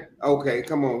been here. Okay,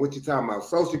 come on, what you talking about?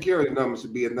 Social Security number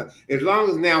should be enough. As long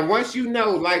as now, once you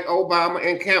know, like Obama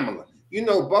and Kamala,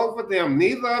 both of them,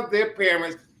 neither of their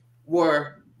parents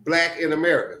were Black in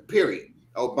America, period.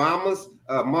 Obama's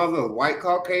mother, white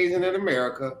Caucasian in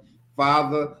America,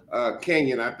 father,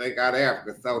 Kenyan, I think, out of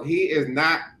Africa. So he is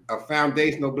not a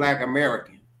foundational Black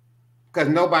American, because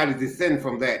nobody's descended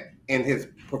from that in his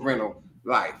parental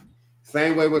life.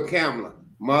 Same way with Kamala.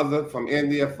 Mother from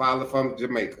India, father from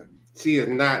Jamaica. She is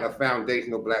not a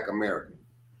foundational Black American.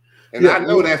 And I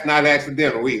know that's not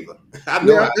accidental either. I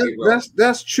know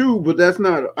that's true, but that's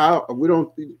not, we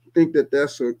don't think that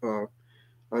that's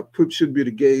should be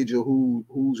the gauge of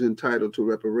who's entitled to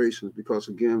reparations, because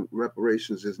again,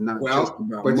 reparations is not just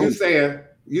about but money.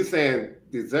 you saying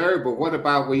deserve, but what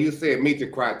about when you said meet the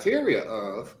criteria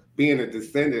of being a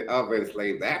descendant of an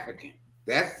enslaved African?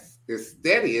 That's It's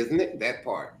steady, isn't it? That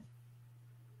part.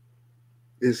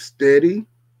 It's steady.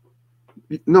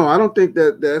 No, I don't think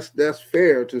that's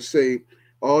fair to say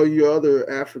all your other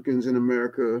Africans in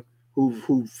America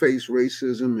who faced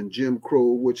racism and Jim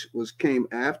Crow, which came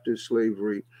after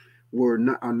slavery, are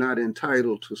not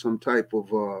entitled to some type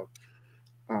of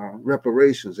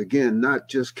reparations. Again, not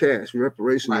just cash.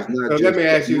 Reparation is Right. not So let just me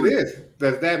ask you money. this.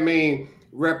 Does that mean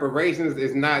reparations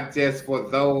is not just for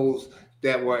those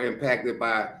that were impacted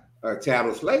by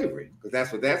chattel slavery? Because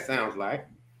that's what that sounds like.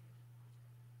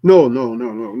 No, no,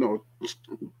 no, no, no.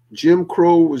 Jim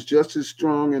Crow was just as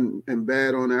strong and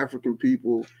bad on African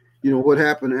people. You know what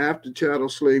happened after chattel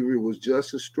slavery was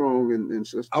just as strong and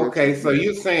just as Okay, so bad.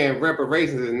 you're saying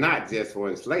reparations is not just for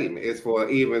enslavement, it's for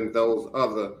even those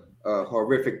other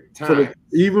horrific times.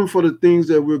 Even for the things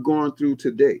that we're going through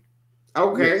today.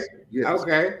 Okay, Yes, yes,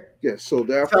 okay. yes. So So,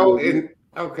 therefore,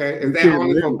 okay, is we that can't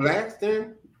only for limit. blacks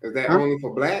then? Is that Huh? only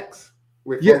for blacks?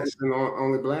 We're Yes, focusing on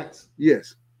only blacks?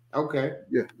 yes, Okay.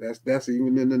 yeah. That's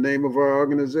even in the name of our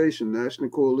organization, National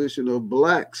Coalition of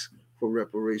Blacks for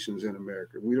Reparations in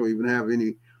America. We don't even have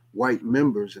any white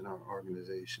members in our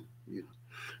organization. You know.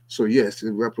 So yes,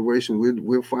 in reparation,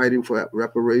 we're fighting for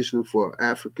reparation for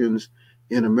Africans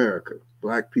in America,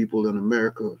 Black people in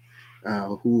America,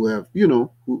 who have,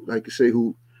 who, like you say,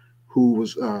 who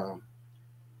was uh,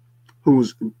 who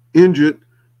was injured,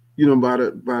 by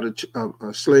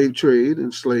the slave trade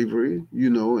and slavery,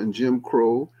 and Jim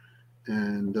Crow,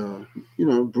 and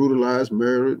brutalized,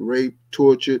 murdered, raped,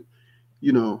 tortured,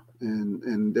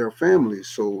 and their families.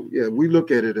 So yeah, we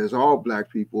look at it as all Black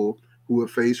people who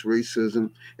have faced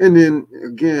racism. And then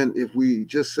again, if we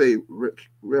just say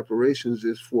reparations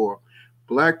is for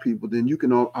Black people, then you can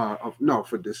no,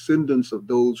 for descendants of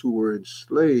those who were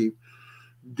enslaved,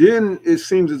 then it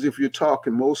seems as if you're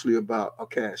talking mostly about a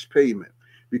cash payment.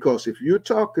 Because if you're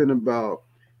talking about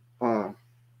uh,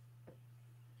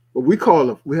 what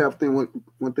we have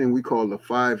one thing we call the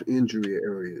 5 injury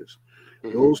areas.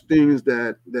 Hmm. Those things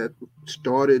that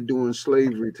started during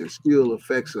slavery that still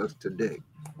affects us today,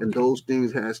 and those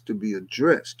things has to be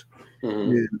addressed.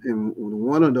 Hmm. And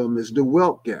one of them is the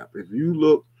wealth gap. If you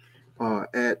look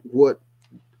at what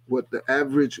the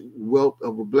average wealth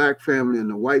of a Black family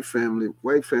and a white family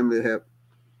have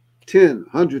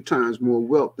 100 times more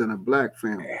wealth than a Black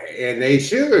family. And they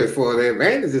should for the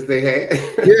advantages they had.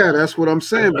 Yeah, that's what I'm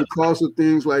saying. Because of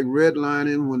things like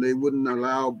redlining, when they wouldn't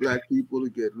allow Black people to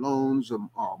get loans or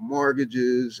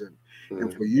mortgages, and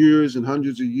Mhm. for years and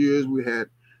hundreds of years, we had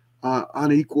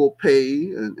unequal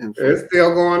pay, and for It's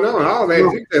still going on. All that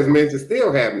no, you just mentioned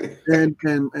still happening.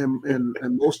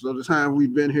 and most of the time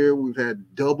we've been here, we've had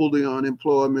double the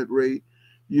unemployment rate.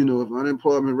 If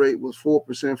unemployment rate was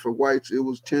 4% for whites, it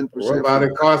was What 10% for about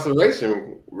Blacks.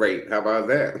 incarceration rate? How about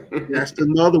that?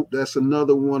 That's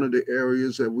another one of the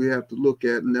areas that we have to look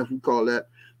at, and we call that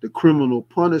the criminal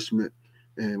punishment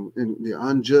and the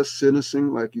unjust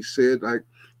sentencing, like you said, like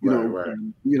you Right, know, right.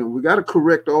 we got to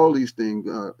correct all these things.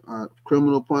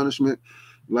 Criminal punishment,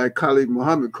 like Khalid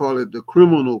Muhammad called it, the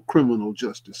criminal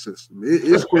justice system.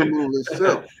 It's criminal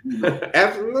itself.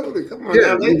 Absolutely. Come on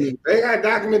Yeah, now. They got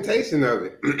documentation of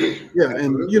it. yeah,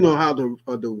 and you Absolutely. know how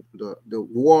the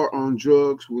war on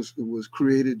drugs was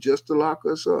created just to lock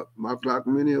us up, lock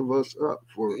many of us up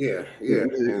for Yeah, yeah.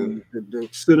 And the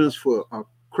sentence for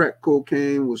crack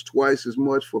cocaine was twice as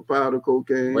much for powder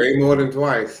cocaine. way more than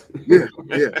twice. Yeah,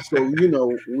 yeah. So we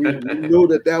know we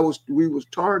was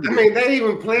I targeted mean, they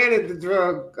even planted the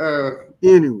drug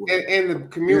anyway in the in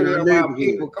community our of our neighborhood.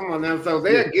 people. Come on now. So Yeah,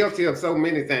 they're guilty of so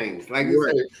many things. Like you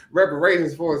say, right.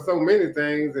 reparations for so many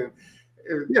things. And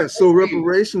Yeah. So let's see.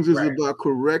 reparations is Right. about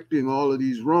correcting all of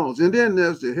these wrongs, and then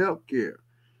there's the healthcare.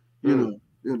 You Mm.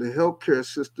 know, the healthcare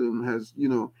system has,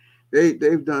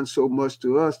 they've done so much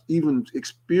to us, even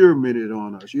experimented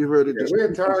on us. You heard of Yeah, this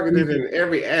we're targeted in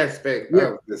every aspect yeah,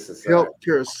 of the society.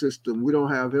 healthcare system. We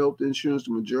don't have health insurance.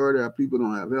 The majority of our people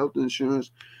don't have health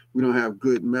insurance. We don't have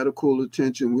good medical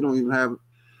attention. We don't even have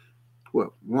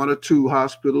one or two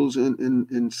hospitals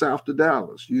in south of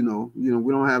Dallas. We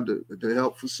don't have the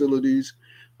health facilities.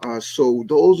 So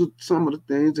those are some of the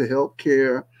things, the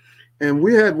healthcare. And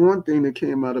we had one thing that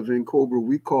came out of Vancouver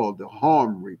we called the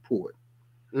harm report.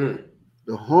 Mm.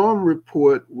 The harm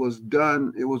report was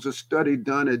done, it was a study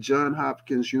done at Johns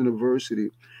Hopkins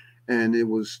University. And it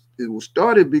was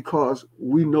started because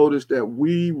we noticed that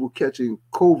we were catching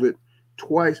COVID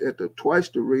twice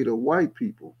the rate of white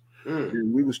people. Mm.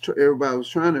 And everybody was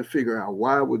trying to figure out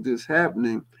why was this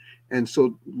happening. And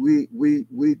so we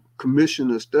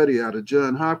commissioned a study out of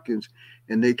Johns Hopkins,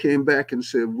 and they came back and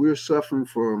said we're suffering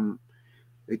from,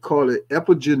 they call it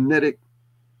epigenetic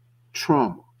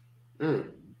trauma.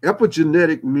 Mm.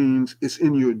 Epigenetic means it's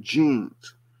in your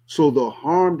genes. So the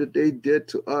harm that they did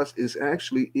to us is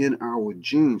actually in our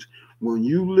genes. When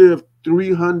you live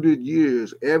 300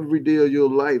 years every day of your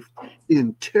life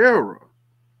in terror,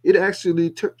 it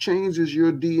actually changes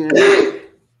your DNA,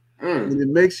 and it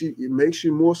makes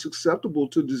you more susceptible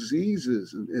to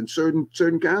diseases and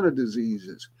certain kind of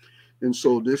diseases. And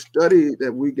so this study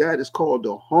that we got is called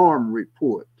the harm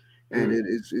report, and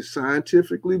it's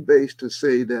scientifically based to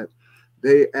say that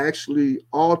they actually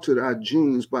altered our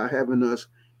genes by having us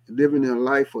living a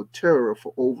life of terror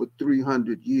for over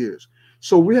 300 years.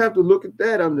 So we have to look at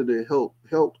that under the health,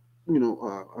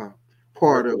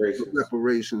 part of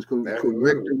reparations,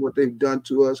 correcting what they've done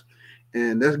to us,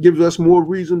 and that gives us more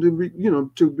reason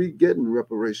to be getting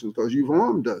reparations, because you've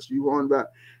harmed us. You've harmed our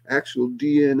actual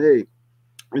DNA.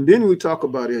 And then we talk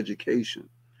about education,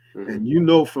 and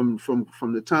from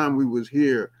the time we was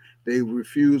here, they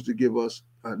refused to give us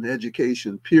an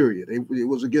education. Period. It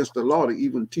was against the law to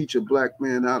even teach a black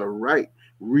man how to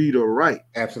read or write.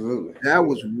 Absolutely, that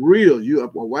was real. A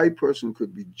white person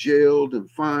could be jailed and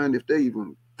fined if they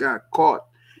even got caught,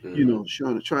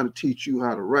 trying to teach you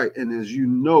how to write. And as you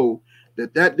know,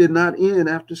 that did not end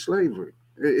after slavery.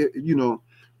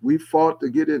 We fought to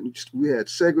get it. We had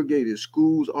segregated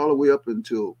schools all the way up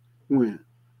until when?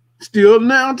 Still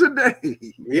now today.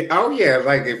 Yeah. Oh yeah.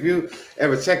 Like if you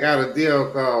ever check out a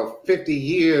deal called 50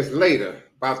 Years Later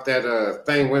about that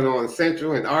thing went on in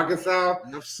Central in Arkansas.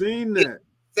 I've seen that.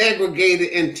 Segregated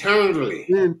internally.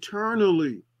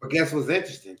 But guess what's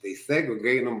interesting? They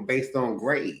segregated them based on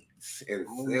grades. And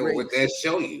what that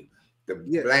show you, the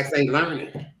blacks ain't learning.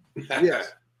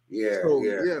 Yes. Yeah.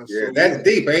 That's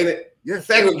deep, ain't it? Yes.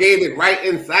 Segregated right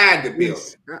inside the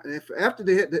building. After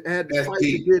they had to fight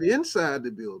to get inside the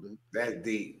building. That's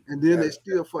deep. And then they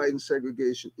still fighting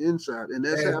segregation inside. And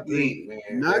that's happening deep,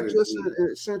 not just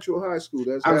in Central High School.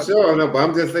 I'm sure, no, but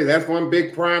I'm just saying that's one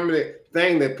big prominent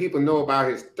thing that people know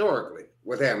about historically.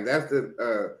 What happened? That's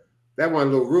that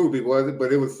one little Ruby, was it?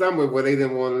 But it was somewhere where they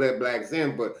didn't want to let blacks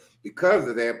in. But because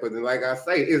of that, but then, like I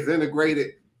say, it's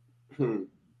integrated.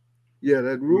 Yeah,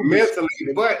 that Ruby mentally,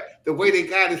 but the way they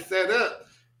got it set up,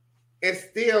 it's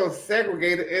still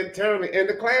segregated internally in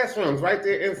the classrooms, right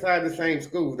there inside the same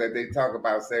schools that they talk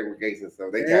about segregation.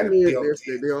 So they got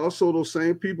it. They also, those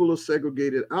same people are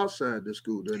segregated outside the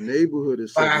school. The neighborhood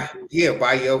is segregated.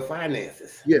 By your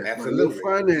finances. Yeah, absolutely. By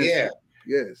your finances. Yeah.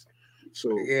 Yes. So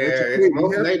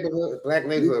most neighborhoods, black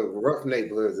neighborhoods are rough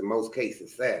neighborhoods in most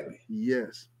cases, sadly.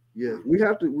 Yes. Yeah,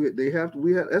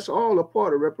 that's all a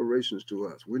part of reparations to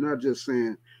us. We're not just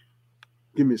saying,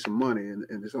 give me some money and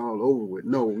it's all over with.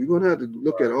 No, we're going to have to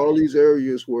look at all these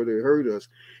areas where they hurt us.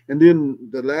 And then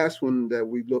the last one that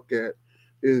we look at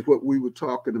is what we were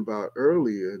talking about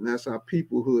earlier, and that's our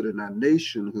peoplehood and our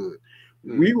nationhood.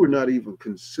 We were not even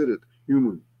considered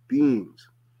human beings.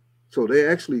 So they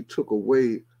actually took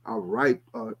away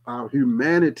our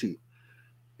humanity.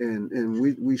 And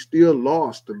we still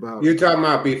lost about. You're talking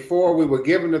about before we were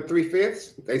given the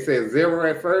 3/5? They said 0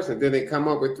 at first, and then they come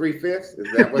up with 3/5.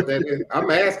 Is that what that is?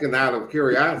 I'm asking out of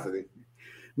curiosity.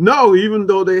 No, even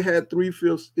though they had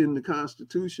 3/5 in the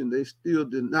Constitution, they still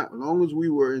did not. As long as we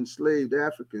were enslaved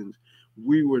Africans,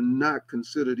 we were not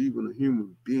considered even a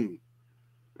human being.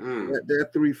 That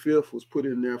 3/5 was put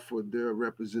in there for their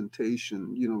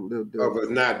representation. Of us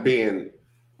not being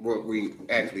what we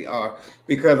actually are,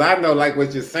 because I know, like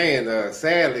what you're saying,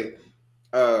 sadly,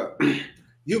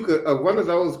 you could one of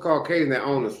those Caucasians that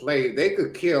own a slave, they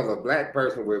could kill a black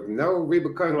person with no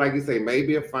repercussion, like you say,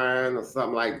 maybe a fine or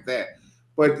something like that.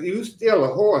 But you steal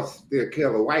a horse, they'll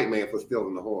kill a white man for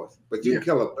stealing a horse. But you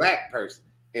kill a black person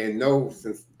and no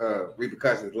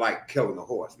repercussions like killing a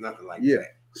horse, nothing like that.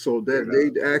 So that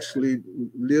they actually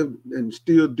live and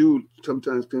still do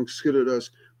sometimes consider us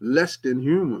less than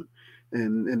human.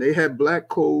 And they had black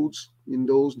codes in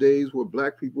those days where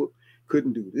black people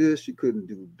couldn't do this, you couldn't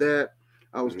do that.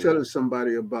 I was telling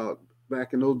somebody about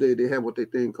back in those days, they had what they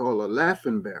think called a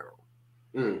laughing barrel.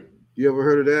 You ever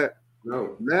heard of that?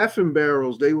 No. Laughing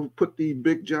barrels, they would put these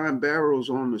big giant barrels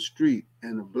on the street,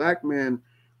 and a black man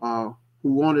who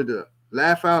wanted to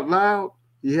laugh out loud,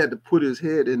 he had to put his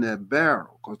head in that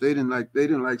barrel because they didn't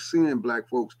like seeing black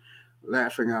folks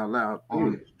laughing out loud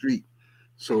on the street.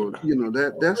 So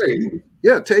that's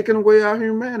taking away our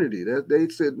humanity. That they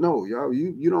said, no, y'all,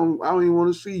 you don't. I don't even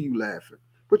want to see you laughing.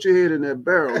 Put your head in that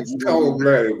barrel. That's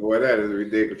cold-blooded, boy. That is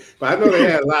ridiculous. But I know they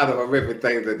had a lot of horrific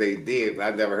things that they did,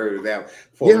 but I never heard of that.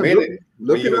 For a minute,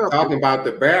 when you were talking about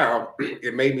the barrel,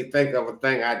 it made me think of a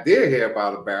thing I did hear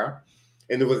about a barrel,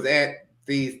 and it was at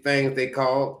these things they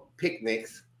called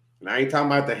picnics. And I ain't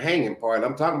talking about the hanging part.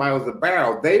 I'm talking about it was a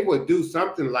barrel. They would do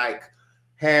something like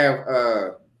have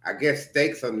I guess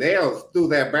stakes or nails through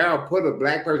that barrel, put a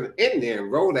black person in there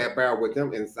and roll that barrel with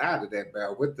them inside of that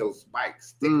barrel with those spikes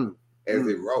sticking as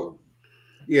it rolls.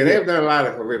 Yeah, they've done a lot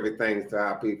of horrific things to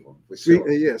our people, for sure.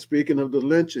 Yeah, speaking of the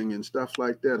lynching and stuff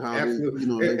like that, how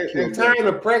absolutely, they and tying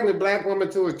a pregnant black woman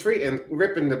to a tree and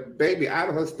ripping the baby out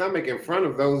of her stomach in front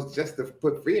of those just to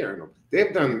put fear in them.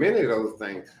 They've done many of those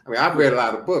things. I mean, I've read a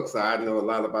lot of books, so I know a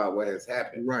lot about what has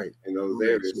happened in those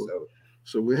areas.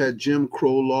 So we had Jim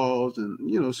Crow laws,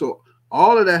 and so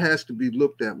all of that has to be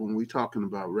looked at when we're talking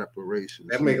about reparations.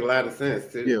 That makes a lot of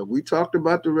sense too. Yeah, we talked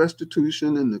about the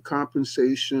restitution and the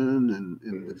compensation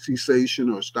and the cessation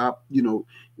or stop,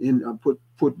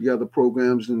 put together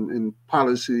programs and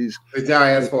policies. Did y'all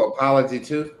ask for apology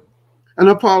too? An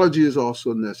apology is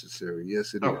also necessary.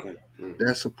 Yes, it is. Okay.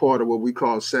 That's a part of what we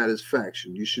call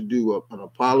satisfaction. You should do an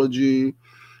apology.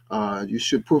 You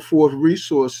should put forth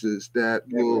resources that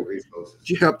will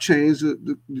help change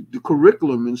the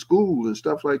curriculum in school and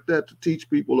stuff like that to teach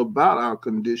people about our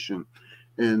condition.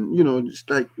 And, it's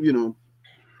like,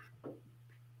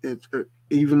 it's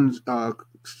even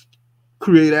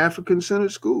create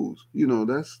African-centered schools.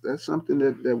 That's something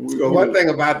that we. So one thing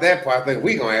about that part, I think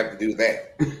we're going to have to do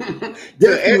that.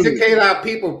 To educate our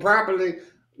people properly,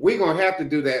 we're going to have to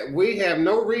do that. We have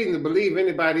no reason to believe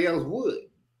anybody else would.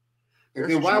 And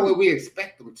then why would we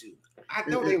expect them to? I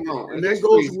know they won't. And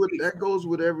that goes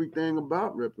with everything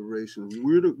about reparations.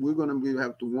 We're going to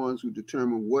have the ones who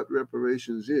determine what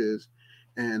reparations is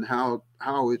and how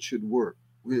it should work.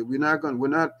 We're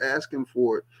not asking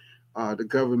for the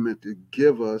government to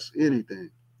give us anything.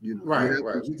 Right.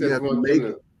 You have to make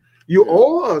it. You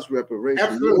owe us reparations.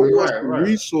 Absolutely, you owe us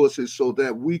resources so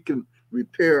that we can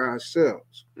repair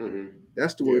ourselves.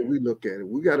 That's the way we look at it.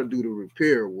 We got to do the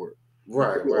repair work.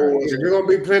 Right. There's gonna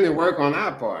be plenty of work on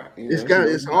our part.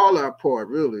 It's all our part,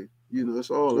 really. It's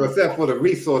all except for the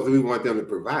resources we want them to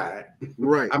provide.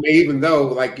 Right. I mean, even though,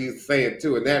 like you're saying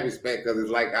too, in that respect, because it's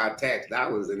like our tax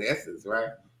dollars in essence, right?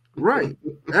 Right.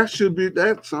 That should be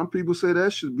that. Some people say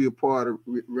that should be a part of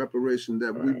reparation,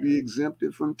 that we be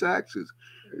exempted from taxes.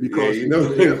 Because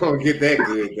they're gonna get that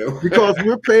good though. Because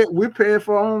we're paying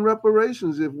for our own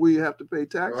reparations if we have to pay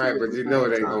taxes. Right, but it ain't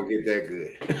gonna get that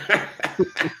good.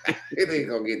 It ain't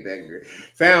gonna get that good.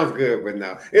 Sounds good, but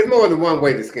no, it's more than one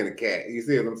way to skin a cat. You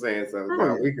see what I'm saying? So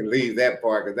no, we can leave that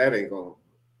part because that ain't gonna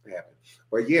happen.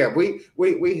 But yeah,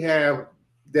 we have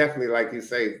definitely, like you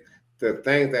say, the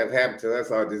things that have happened to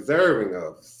us are deserving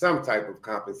of some type of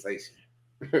compensation.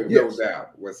 No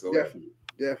doubt whatsoever.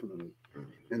 Definitely.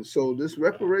 And so this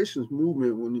reparations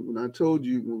movement, when I told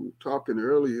you, when we were talking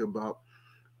earlier about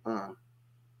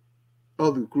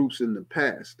other groups in the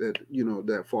past that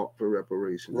fought for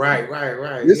reparations. Right.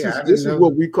 This is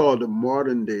what we call the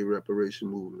modern day reparation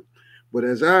movement. But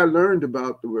as I learned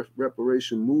about the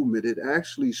reparation movement, it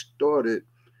actually started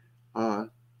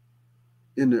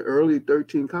in the early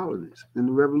 13 colonies, in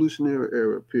the Revolutionary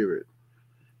era period.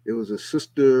 It was a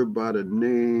sister by the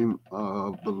name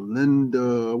of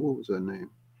Belinda, what was her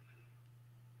name?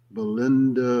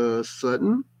 Belinda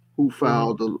Sutton, who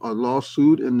filed a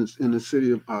lawsuit in the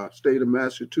state of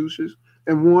Massachusetts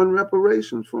and won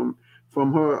reparations from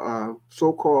her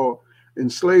so-called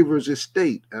enslaver's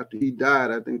estate. After he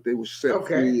died, I think they were set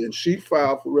free, and she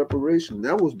filed for reparations.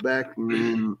 That was back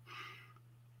in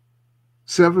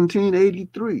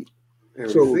 1783.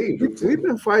 So we've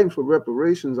been fighting for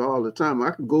reparations all the time.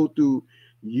 I could go through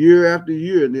year after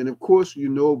year, and then of course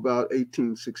about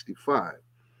 1865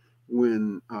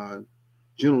 when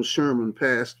General Sherman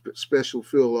passed Special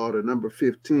Field Order number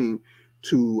 15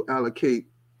 to allocate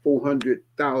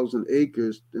 400,000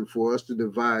 acres and for us to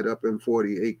divide up in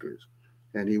 40 acres,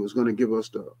 and he was going to give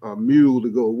us a mule to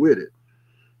go with it.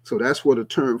 So that's what the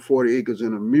term 40 acres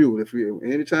and a mule.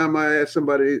 Anytime I ask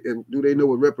somebody, do they know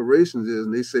what reparations is?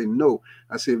 And they say no.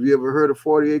 I say, have you ever heard of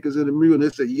 40 acres and a mule? And they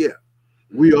say, yeah.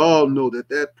 We all know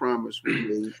that promise was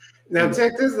made. Now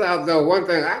check this out though. One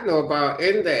thing I know about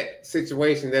in that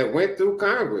situation that went through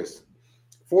Congress,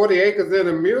 40 acres and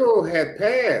a mule had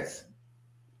passed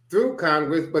through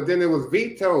Congress, but then it was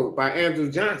vetoed by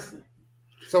Andrew Johnson.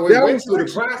 So it went through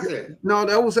the process. No,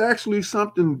 that was actually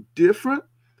something different.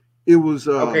 It was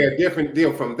a different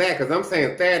deal from that, because I'm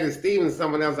saying Thaddeus Stevens,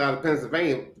 someone else out of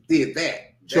Pennsylvania, did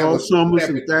that. Charles Summers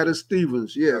and Thaddeus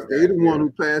Stevens, yes, they're the one who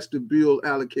passed the bill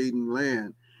allocating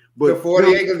land. But the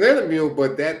 40 acres and a mule,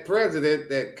 but that president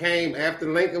that came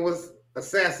after Lincoln was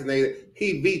assassinated,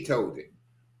 he vetoed it.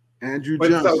 Andrew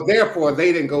Johnson. So therefore,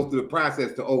 they didn't go through the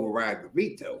process to override the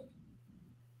veto.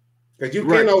 Because you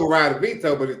can override a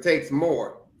veto, but it takes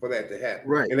more for that to happen.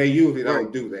 Right. And they usually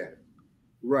don't do that.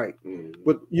 Right. Mhm.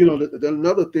 But you know,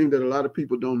 another thing that a lot of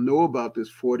people don't know about this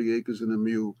 40 acres and a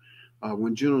mule,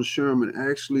 when General Sherman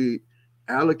actually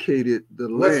allocated the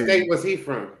What state land, was he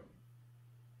from?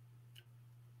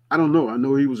 I don't know. I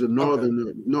know he was a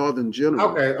Okay. northern general.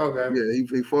 Okay. Okay. Yeah, he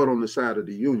fought on the side of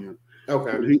the Union.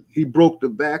 Okay. But he broke the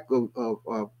back of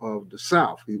the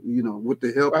South, you know, with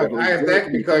the help of But those I asked black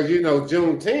that people. because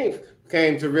Juneteenth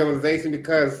came to realization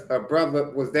because a brother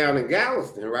was down in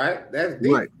Galveston, right? That's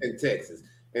Right, deep in Texas.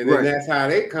 And then right. that's how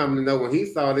they come to know when he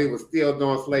saw they were still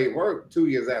doing slave work 2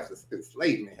 years after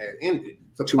enslavement had ended.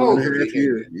 2.5 Supposedly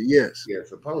years. ended. Yes. Yeah,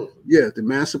 supposedly. Yes. The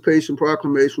Emancipation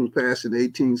Proclamation was passed in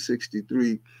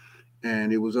 1863,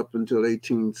 and it was up until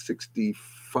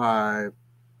 1865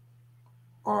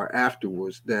 or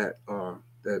afterwards that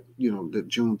the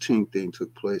Juneteenth thing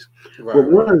took place. But Right,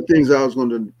 one right. of the things I was going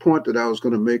to point that I was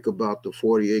going to make about the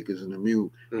 40 acres and a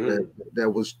mule that Mm-hmm. that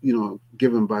was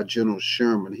given by General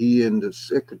Sherman. He and the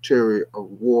Secretary of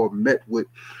War met with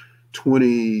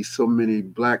 20 so many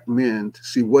black men to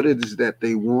see what it is that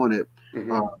they wanted. Uh,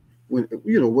 Mm-hmm. when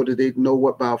what did they know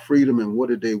about freedom and what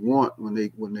did they want when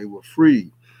they were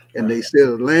free? And Right. they said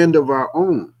a land of our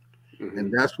own. And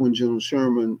Mm-hmm. that's when General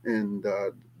Sherman and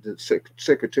the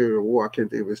Secretary of War, I can't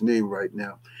think of his name right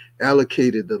now,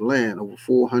 allocated the land over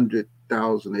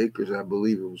 400,000 acres, I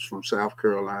believe it was, from South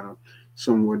Carolina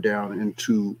somewhere down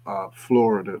into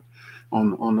Florida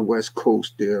on the west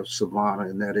coast there of Savannah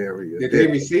in that area Did they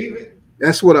there. receive it?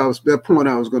 That's that point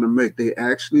I was going to make. They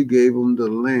actually gave them the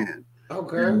land,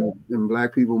 Okay. and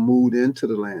black people moved into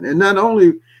the land. And not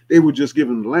only they were just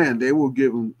given the land, they were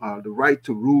given the right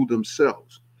to rule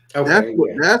themselves. That's Okay,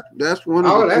 what yeah. that's one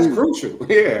of the Oh, that's things. crucial.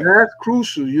 Yeah. That's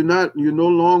crucial. You're no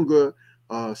longer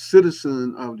a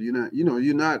citizen of the United.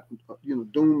 You're not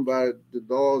doomed by the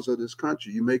laws of this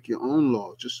country. You make your own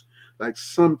laws. Just like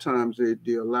sometimes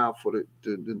they allow for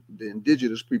the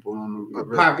indigenous people on the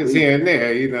Pockets reservation. here and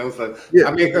there. So Yeah.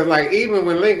 I mean, because like even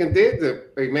when Lincoln did the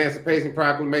Emancipation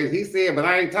Proclamation, he said, "But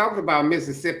I ain't talking about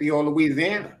Mississippi or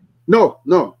Louisiana." No,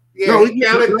 no, Yeah, no, he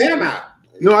counted them out.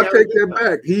 He no. I counted take them that out.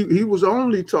 back. He was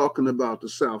only talking about the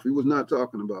South. He was not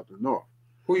talking about the North.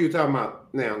 Who you talking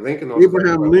about now, Lincoln or the first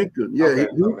Abraham president? Lincoln. Yeah, Okay,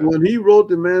 okay. when he wrote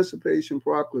the Emancipation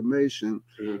Proclamation,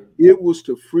 Mhm. it was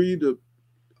to free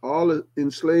all the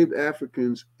enslaved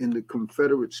Africans in the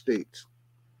Confederate States,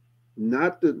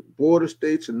 not the border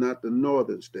states and not the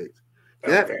northern states.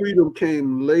 That Okay. freedom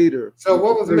came later So with the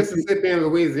what was 13th. Mississippi and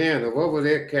Louisiana? What were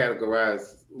they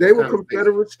categorized? They What were kind of states?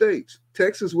 Confederate states.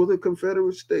 Texas was a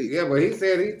Confederate state. Yeah, but he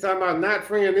said he's talking about not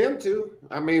freeing them too.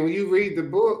 I mean, when you read the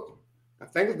book, I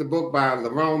think it's the book by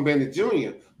Lerone Bennett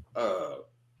Jr., uh,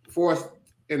 Forced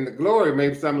in the Glory,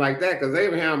 maybe something like that, because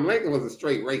Abraham Lincoln was a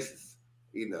straight racist.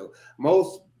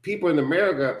 Most people in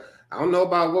America, I don't know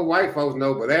about what white folks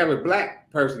know, but every black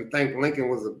person think Lincoln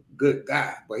was a good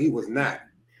guy, but he was not.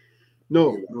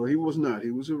 No, no, he was not.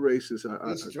 He was a racist.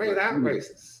 He's straight out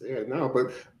racist. Yeah, no,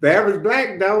 but the average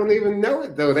black don't even know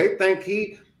it though. They think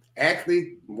he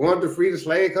actually wanted to free the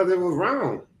slave because it was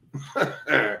wrong.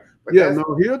 But Yeah, that's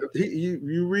no,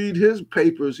 you read his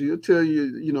papers, he'll tell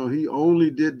you, he only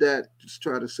did that to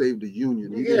try to save the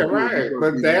Union. He yeah, didn't do it right. because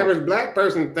But he the loved. average black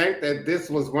person think that this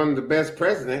was one of the best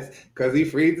presidents because he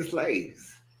freed the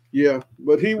slaves. Yeah,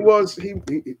 but he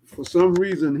for some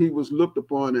reason he was looked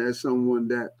upon as someone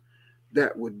that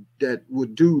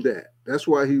would do that. That's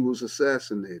why he was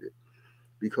assassinated,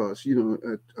 because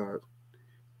a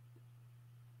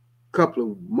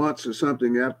couple of months or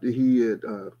something after he had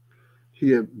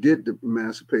did the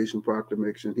Emancipation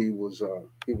Proclamation, he was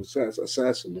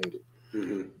assassinated.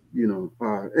 Mm-hmm.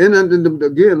 And then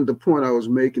again, the point I was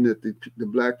making, that the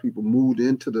black people moved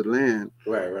into the land,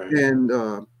 Right, right.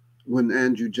 and when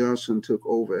Andrew Johnson took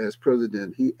over as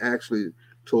president, he actually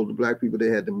told the black people they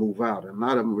had to move out, and a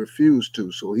lot of them refused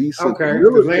to. So he sent the Okay, the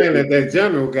land military. that that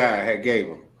general guy had gave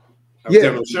him, of Yeah,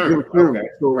 General Jim Sherman. Okay, Sherman.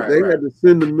 So right, they right. had to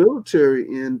send the military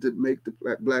in to make the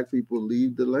black people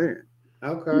leave the land,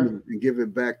 Okay. and give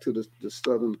it back to the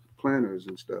southern planters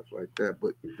and stuff like that.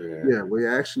 But Yeah. yeah, we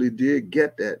actually did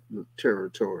get that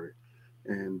territory,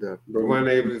 and But weren't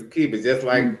able to keep it. Just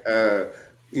like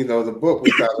the book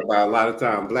we talk about a lot of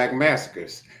time, Black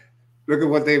Massacres. Look at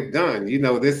what they've done.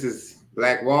 This is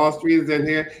Black Wall Street is in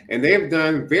here, and they've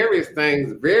done various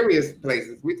things, various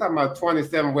places. We talking about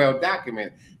 27 well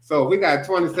documented. So if we got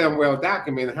 27 well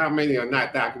documented, how many are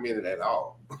not documented at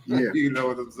all? yeah, You know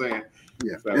what I'm saying?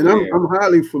 yeah. So And I'm yeah. I'm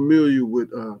highly familiar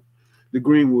with the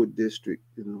Greenwood district.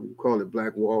 We call it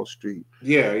Black Wall Street.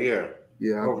 Yeah, yeah.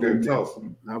 Yeah, I've Over in been there. Tulsa.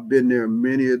 I've been there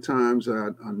many a times.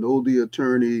 I know the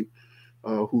attorney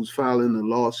who's filing the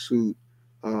lawsuit.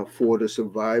 for the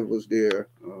survivors there,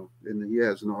 and he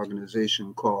has an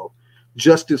organization called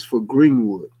Justice for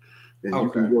Greenwood. And you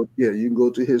can Okay. go, yeah, you can go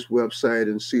to his website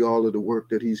and see all of the work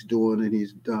that he's doing and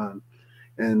he's done.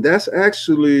 And that's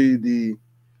actually the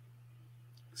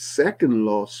second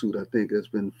lawsuit I think has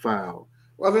been filed.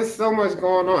 Well, there's so much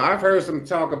going on. I've heard some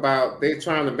talk about they're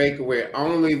trying to make it where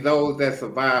only those that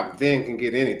survive then can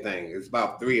get anything. It's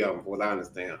about three of them, from what I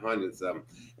understand, hundreds of them.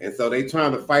 And so they're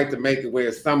trying to fight to make it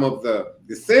where some of the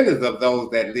descendants of those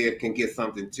that live can get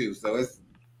something too. So it's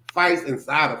fights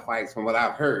inside of fights, from what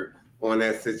I've heard on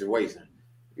that situation.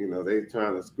 You know, they're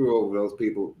trying to screw over those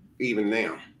people even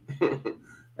now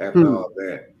after Hmm. all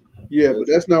that. Yeah, So but it's,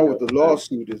 that's not what the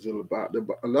lawsuit is all about.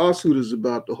 A lawsuit is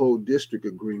about the whole district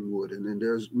of Greenwood, and then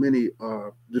there's many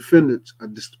defendants,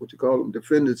 what you call them,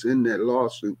 defendants in that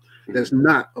lawsuit. That's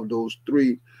not of those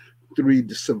three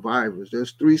survivors.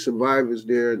 There's three survivors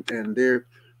there, and they're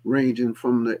ranging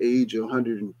from the age of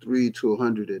 103 to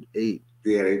 108.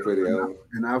 yeah, they pretty old.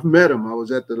 And I've met them. I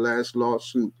was at the last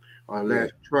lawsuit or Yeah.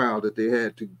 last trial that they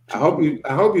had to I hope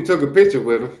you took a picture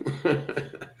with them.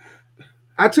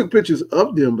 I took pictures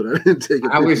of them, but I didn't take a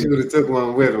I wish picture. you would have took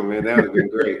one with them, man. That would have been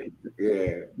great.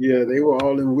 Yeah, Yeah, they were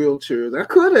all in wheelchairs. I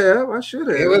could have. I should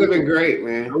have. it would have been great,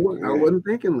 man. I Yeah. wasn't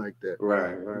thinking like that.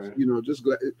 Right, right. You know, just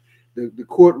glad the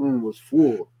courtroom was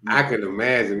full. I can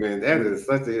imagine, man. That is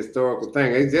such a historical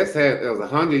thing. It just had it was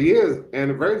 100 years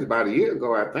anniversary about a year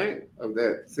ago, I think, of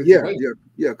that Yeah, situation.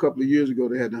 yeah. A couple of years ago,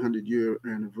 they had the 100-year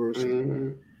anniversary. Mm-hmm.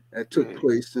 That took Man.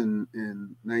 place in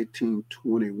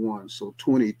 1921. So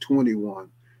 2021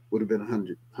 would have been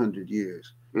 100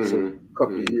 years. So Mm-hmm. a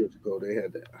couple of years ago, they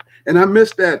had that. And I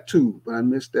missed that too, but I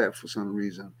missed that for some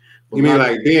reason. But You mean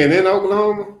like being in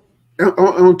Oklahoma?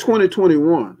 on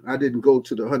 2021, I didn't go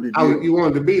to the 100 Oh, year you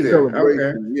wanted to be there. Okay.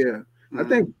 celebration. Yeah. I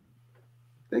think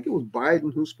it was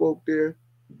Biden who spoke there.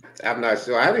 I'm not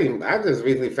sure. I just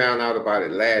recently found out about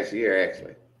it last year,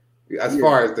 actually. As Yeah.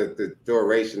 far as the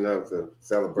duration of the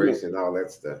celebration and all that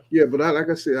stuff. Yeah, but like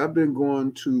I said, I've been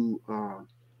going to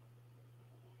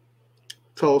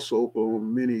Tulsa, Oklahoma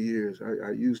many years.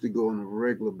 I used to go on a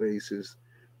regular basis,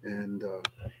 and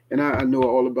I know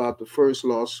all about the first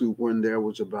lawsuit when there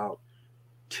was about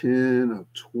 10 or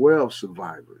 12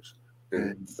 survivors.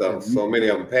 And so many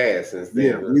of them passed since then.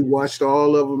 Yeah, we watched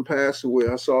all of them pass away.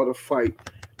 I saw the fight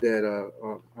that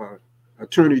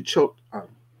attorney Charles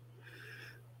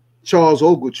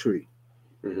Ogletree.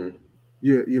 Mm-hmm.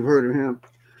 You've heard of him?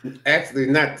 Actually,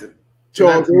 not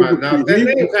Charles now, Ogletree. that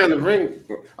name kind of ring.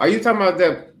 Are you talking about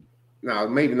that? No,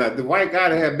 maybe not. The white guy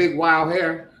that had big wild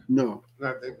hair. No,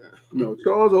 Not that guy. no.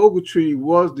 Charles Ogletree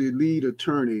was the lead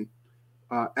attorney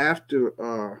after.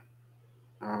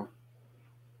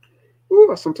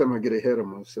 Sometimes I get ahead of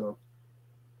myself.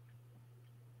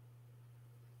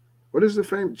 What is the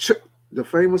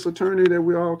famous attorney that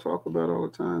we all talk about all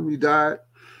the time? He died.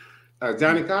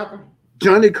 Johnny Cochran.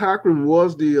 Johnny Cochran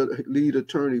was the lead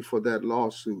attorney for that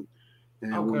lawsuit.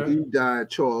 And when Okay. he died,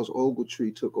 Charles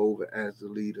Ogletree took over as the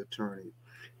lead attorney.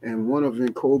 And one of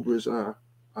Incobra's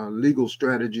legal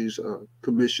strategies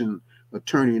commission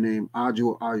attorney named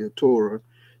Ajo Ayatora,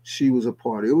 she was a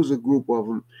part. It was a group of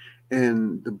them.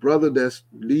 And the brother that's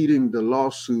leading the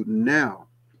lawsuit now,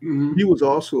 Mm-hmm. he was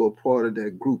also a part of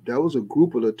that group. That was a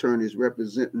group of attorneys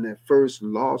representing that first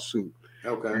lawsuit.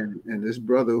 Okay. And this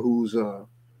brother who's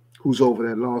over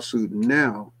that lawsuit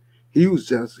now, he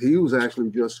was actually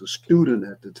just a student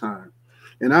at the time.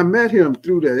 And I met him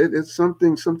through that. It's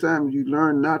something sometimes you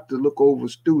learn not to look over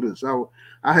students.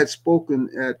 I had spoken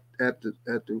at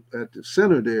the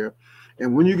center there,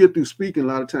 and when you get through speaking, a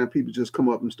lot of times people just come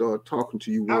up and start talking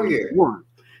to you one-on-one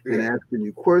and asking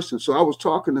you questions. So I was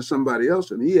talking to somebody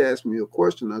else, and he asked me a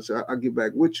question. I said, "I'll get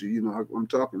back with you. You know, I'm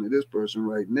talking to this person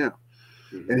right now."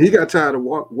 Mm-hmm. And he got tired of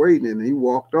waiting, and he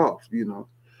walked off. You know.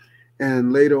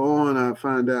 And later on, I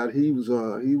found out he was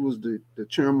the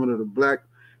chairman of the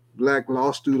Black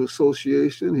Law Student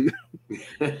Association.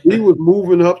 He was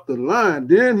moving up the line.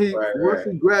 Then once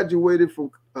he graduated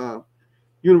from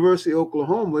University of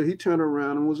Oklahoma, he turned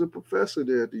around and was a professor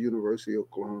there at the University of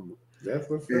Oklahoma. That's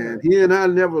what's And up. he and I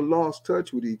never lost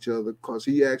touch with each other because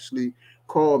he actually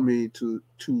called me to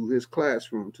his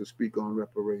classroom to speak on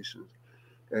reparations.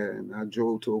 And I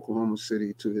drove to Oklahoma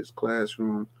City to his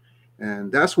classroom.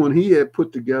 And that's when he had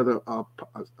put together I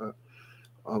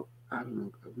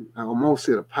almost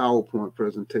said a PowerPoint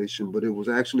presentation, but it was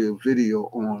actually a video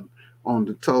on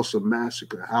the Tulsa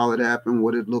massacre, how it happened,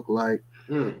 what it looked like.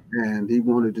 And he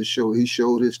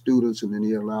showed his students, and then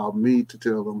he allowed me to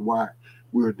tell them why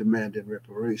we were demanding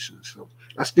reparations. So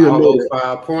I still All know those that.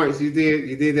 5 points you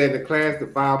did that in the class, the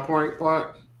 5 point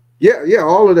part. Yeah,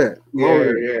 all of that. All of Yeah,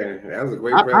 that. yeah. That was a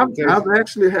great I've presentation.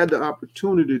 actually had the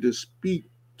opportunity to speak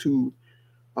to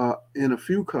in a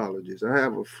few colleges. I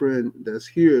have a friend that's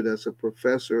here that's a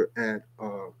professor at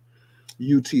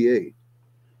UTA.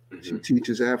 She Hmm.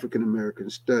 teaches African American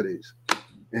studies,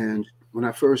 and when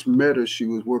I first met her, she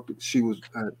was working. She was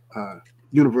at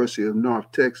University of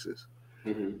North Texas,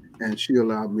 Hmm. and she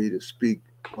allowed me to speak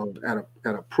at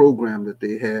a program that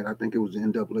they had. I think it was the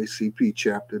NAACP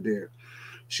chapter there.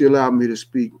 She allowed me to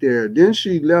speak there. Then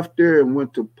she left there and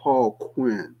went to Paul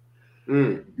Quinn,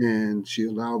 Mm. and she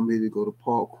allowed me to go to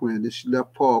Paul Quinn. Then she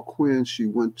left Paul Quinn. She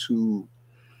went to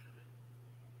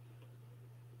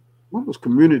what was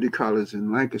community college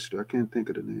in Lancaster. I can't think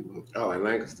of the name of it. Oh, in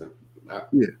Lancaster.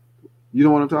 Yeah, you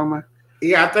know what I'm talking about?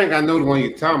 Yeah, I think I know the one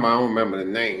you're talking about. I don't remember the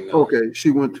name though. Okay,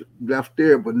 she left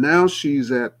there, but now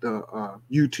she's at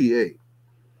UTA,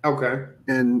 Okay.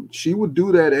 and she would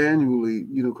do that annually,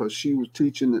 because she was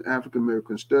teaching African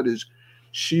American studies.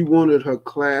 She wanted her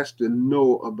class to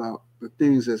know about the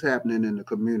things that's happening in the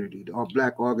community, our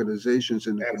black organizations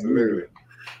in the community. Absolutely.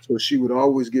 So she would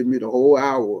always give me the whole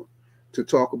hour to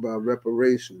talk about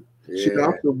reparations. She'd Yeah.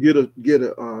 also get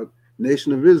a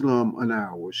Nation of Islam an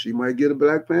hour. She might get a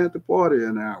Black Panther Party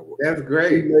an hour. That's She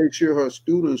great. made sure her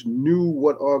students knew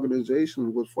what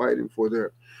organization was fighting for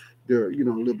their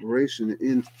liberation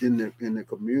in the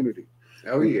community.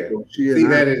 Oh And yeah. so she and See I,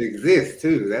 that it exists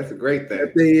too. That's a great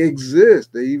that thing. they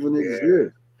exist. They even Yeah.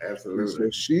 exist. And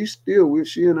Absolutely. so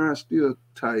she and I are still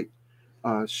tight.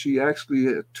 She actually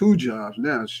had two jobs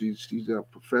now. She's a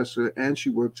professor and she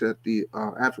works at the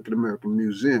African American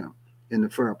Museum in the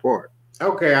Fair Park.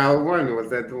 Okay, I was wondering,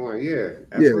 was that the one? Yeah.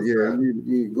 That's Yeah, what's yeah. up.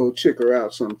 You go check her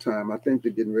out sometime. I think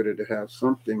they're getting ready to have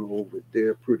something over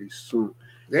there pretty soon.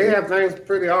 They But have things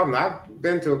pretty often. I've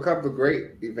been to a couple of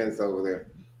great events over there.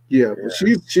 yeah, but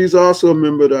Yeah. she's also a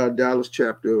member of the Dallas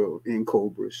chapter in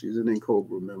Cobra. She's an in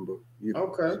Cobra member.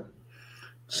 Okay.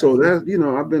 So That's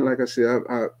that I've been, like I said,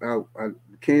 I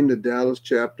came to Dallas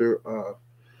chapter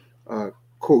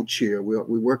co-chair.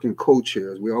 We work in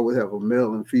co-chairs. We always have a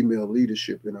male and female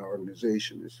leadership in our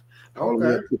organization. It's all the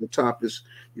way okay. up to the top. Is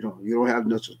you don't have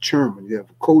just a chairman. You have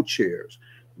co-chairs,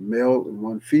 male and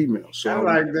one female. So I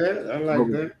like that. I I like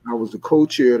was, that. I was the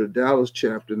co-chair of the Dallas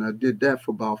chapter, and I did that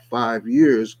for about 5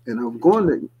 years. And I'm going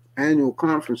to annual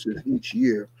conferences each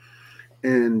year.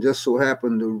 And just so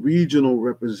happened the regional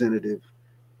representative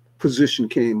position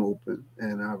came open,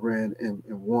 and I ran and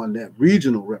won that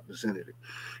regional representative.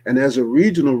 And as a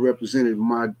regional representative,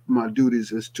 my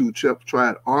duties is to try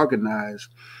and organize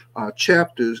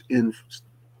chapters in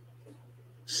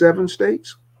 7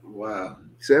 states, Wow.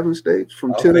 7 states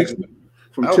from Okay. Tennessee,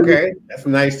 from Tennessee. Okay. That's a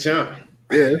nice chunk.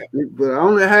 Yeah, but I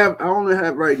only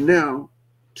have right now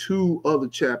two other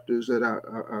chapters that I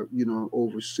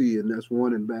oversee, and that's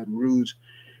one in Baton Rouge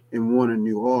and one in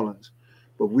New Orleans.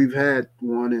 But we've had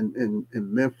one in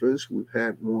Memphis. We've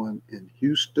had one in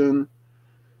Houston.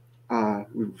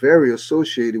 We're very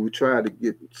associated. We tried to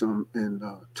get some in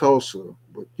Tulsa,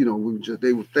 but they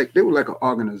were like an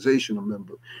organizational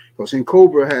member, because in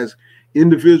Cobra has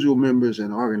individual members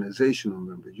and organizational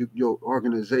members. Your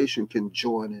organization can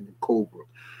join in Cobra.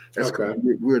 That's 'cause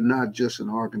Okay. we're not just an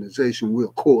organization; we're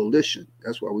a coalition.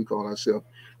 That's why we call ourselves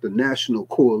the National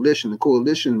Coalition. The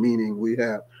coalition meaning we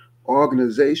have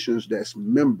organizations that's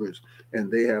members, and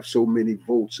they have so many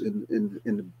votes in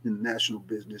the national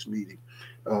business meeting,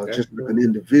 That's just like good. an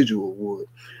individual would.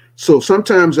 So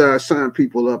sometimes I assign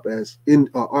people up as in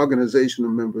organizational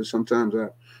members. Sometimes I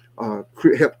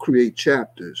help create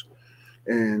chapters,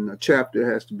 and a chapter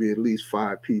has to be at least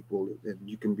 5 people, and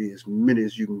you can be as many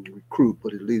as you can recruit,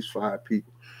 but at least 5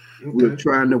 people. We're Okay.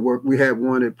 trying to work. We have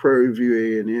one at Prairie View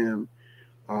A&M.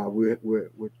 We're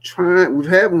trying. We've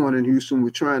had one in Houston. We're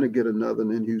trying to get another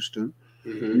in Houston.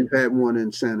 Hmm. We've had one in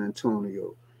San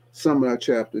Antonio. Some of our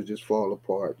chapters just fall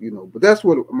apart. But that's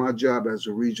what my job as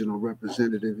a regional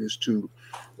representative is, to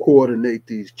coordinate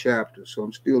these chapters. So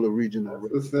I'm still a regional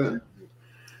That's what's up. representative.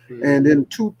 And Hmm. in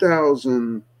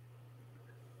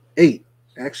 2008,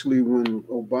 actually, when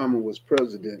Obama was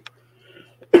president,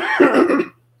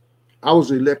 I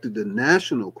was elected the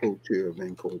national co-chair of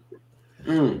NCOPA.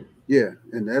 Mm. Yeah,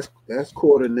 and that's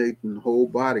coordinating the whole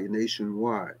body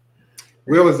nationwide.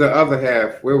 Where was the other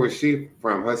half? Where was she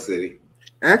from? Her city.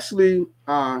 Actually,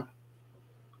 the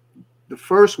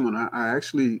first one, I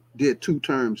actually did 2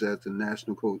 terms as the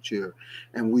national co-chair,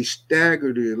 and we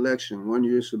staggered the election. One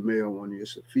year it's a male, one year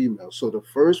it's a female. So the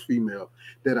first female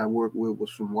that I worked with was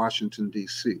from Washington,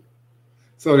 D.C.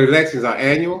 So the elections are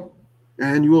annual.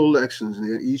 annual elections,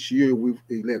 and each year we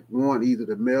elect one, either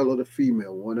the male or the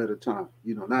female, one at a time.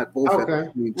 You know, not both at the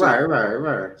Okay. same Right, time. right,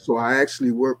 right. So I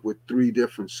actually worked with three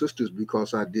different sisters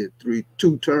because I did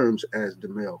two terms as the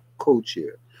male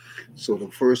co-chair. So the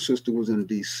first sister was in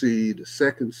D.C., the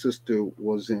second sister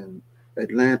was in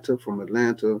Atlanta, from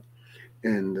Atlanta,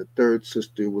 and the third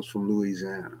sister was from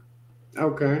Louisiana.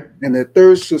 Okay. And that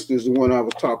third sister is the one I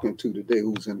was talking to today,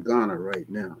 who's in Ghana right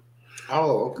now.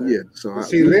 Oh, okay. Yeah, so Does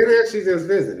she live there? She just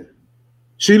visited.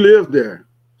 she lived there.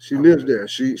 She Okay. lives there.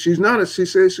 She's not a. She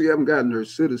says she haven't gotten her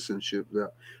citizenship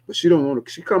yet, but she don't want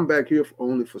to. She come back here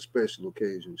only for special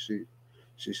occasions.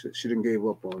 She said she didn't gave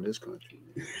up on this country.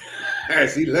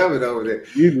 She love it over there.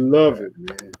 You love it,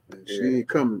 man. And Yeah. she ain't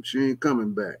coming. She ain't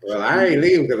coming back. Well, So I ain't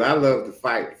leaving because I love to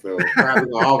fight. So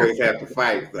probably gonna always have to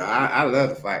fight. So I love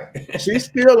to fight.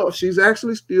 she's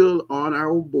actually still on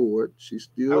our board. She's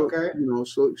still, Okay.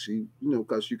 so she,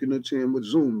 because you can attend with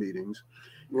Zoom meetings.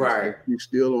 Right. So she's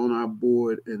still on our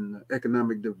board in the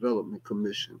Economic Development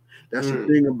Commission. That's the Mm.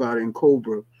 thing about in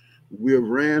Cobra. We're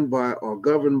ran by or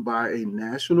governed by a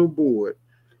national board,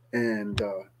 and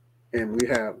we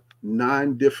have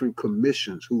 9 different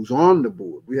commissions who's on the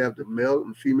board. We have the male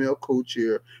and female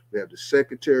co-chair, we have the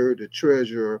secretary, the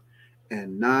treasurer,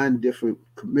 and 9 different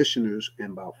commissioners,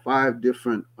 and about 5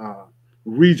 different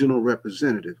regional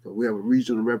representatives. So we have a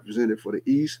regional representative for the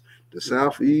East, the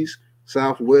Southeast,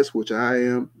 Southwest, which I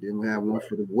am. Then we have one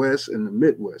for the West and the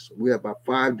Midwest. So we have about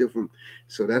 5 different.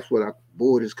 So that's what our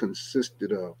board is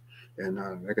consisted of. And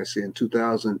like I said, in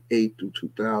 2008 through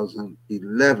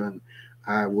 2011,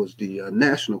 I was the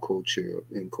national co-chair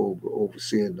in Cobra,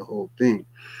 overseeing the whole thing.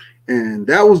 And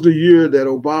that was the year that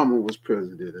Obama was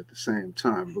president at the same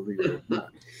time, believe it or not.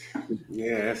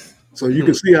 Yes. So you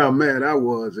can see how mad I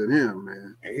was at him,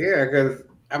 man. Yeah, because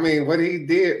I mean, what he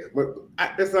did,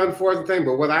 it's an unfortunate thing,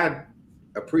 but what I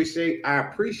appreciate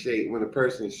when a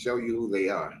person show you who they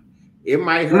are. It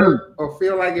might hurt or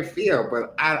feel like it feel,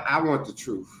 but I want the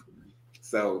truth.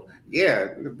 So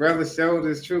yeah, the brother showed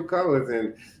his true colors,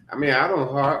 and I mean, I don't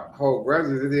hold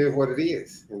grudges. It is what it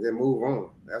is, and then move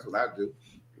on. That's what I do.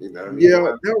 Yeah,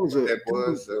 that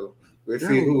was so we'll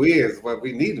see who is what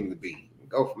we need him to be.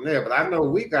 Go from there. But I know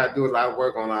we got to do a lot of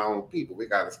work on our own people. We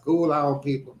got to school our own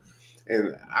people,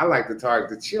 and I like to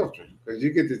target the children, because you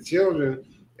get the children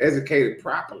educated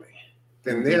properly,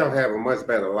 then they'll have a much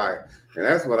better life. And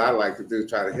that's what I like to do,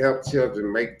 try to help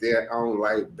children make their own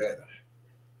life better.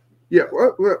 Yeah,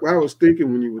 what I was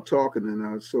thinking when you were talking, and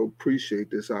I so appreciate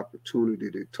this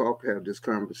opportunity to have this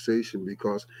conversation,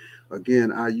 because,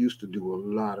 again, I used to do a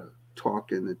lot of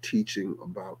talking and teaching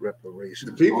about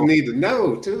reparations. The people need to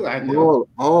know, too. I know.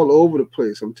 All over the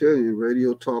place. I'm telling you,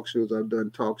 radio talk shows. I've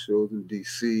done talk shows in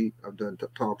D.C. I've done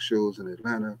talk shows in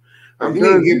Atlanta. You need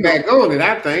to get back on it,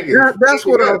 I think. Yeah, that's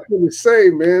what I was going to say,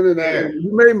 man. And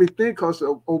you made me think, because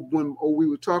when we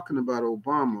were talking about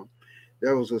Obama,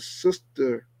 there was a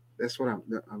sister. That's what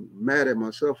I'm mad at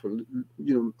myself for,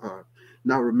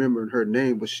 not remembering her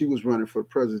name, but she was running for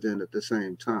president at the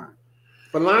same time.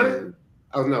 Falana?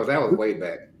 Oh no, that was way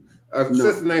back.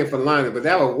 Sister named Falana, but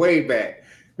that was way back.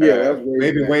 Yeah, that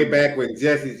was way back when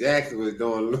Jesse Jackson was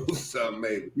doing loose something,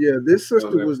 maybe. Yeah, this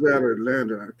sister was out of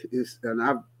Atlanta, and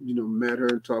I, met her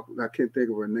and talked. I can't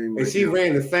think of her name. And she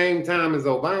ran the same time as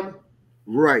Obama.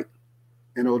 Right,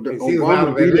 and she Obama was out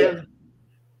of Atlanta.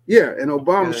 Yeah, and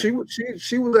Obama,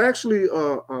 she was actually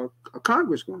a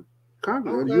congresswoman,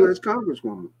 a U.S.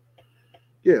 congresswoman.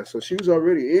 Yeah, so she was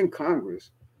already in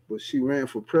Congress, but she ran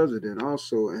for president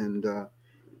also, and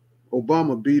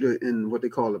Obama beat her in what they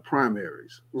call the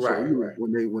primaries. Right, so,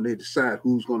 when they decide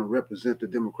who's going to represent the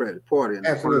Democratic Party in the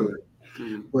Absolutely.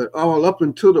 primary. But all up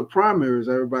until the primaries,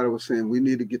 everybody was saying we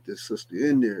need to get this sister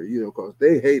in there, because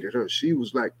they hated her. She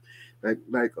was like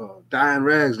Diane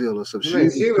Ragsdale or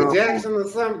something. Sheila Jackson or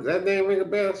something. That name ring a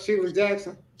bell. Sheila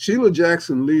Jackson. Sheila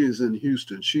Jackson Lee is in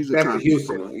Houston. She's a That's the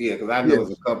Houston one. Yeah, because I know there's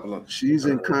a couple of. She's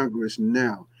in Congress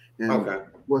now. And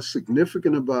what's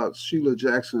significant about Sheila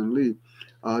Jackson Lee,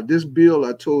 this bill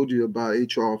I told you about,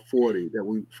 HR 40, that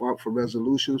we fought for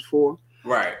resolutions for.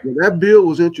 Right. Well, that bill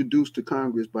was introduced to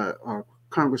Congress by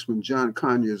Congressman John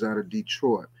Conyers out of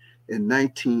Detroit in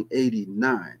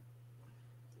 1989.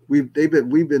 We've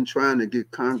been trying to get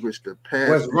Congress to pass.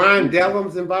 Was Ron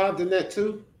Dellums involved in that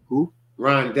too? Who?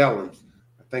 Ron Dellums.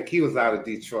 I think he was out of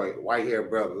Detroit. White-haired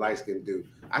brother, light-skinned dude.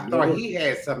 I thought he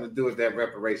had something to do with that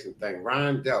reparation thing.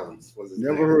 Ron Dellums was his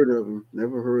name. Heard of him.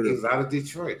 Never heard of him. He was out of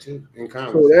Detroit too, in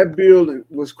Congress. So that bill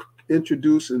was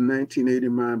introduced in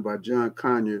 1989 by John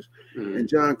Conyers, and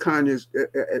John Conyers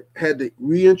had to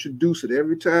reintroduce it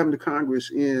every time the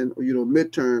Congress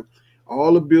midterm.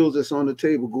 All the bills that's on the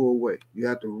table go away. You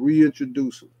have to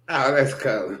reintroduce them. Oh, that's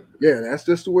cool. Yeah, that's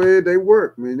just the way they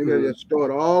work, man. They got to Mm.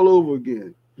 start all over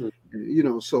again. Mm. You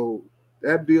know, so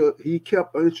that bill, he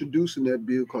kept introducing that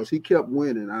bill because he kept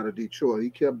winning out of Detroit. He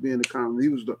kept being the Congress.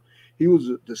 He was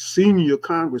the senior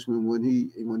congressman when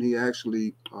he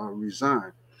actually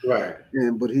resigned. Right.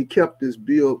 But he kept this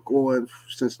bill going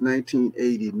since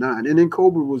 1989. And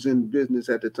Cobra was in business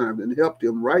at the time and helped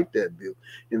him write that bill.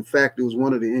 In fact, it was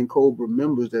one of the Cobra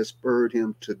members that spurred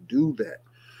him to do that.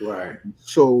 Right.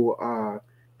 So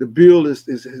the bill is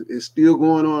still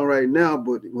going on right now.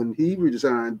 But when he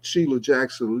resigned, Sheila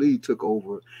Jackson Lee took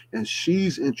over, and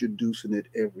she's introducing it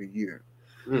every year.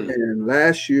 And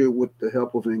last year, with the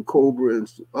help of Cobra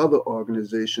and other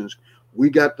organizations, we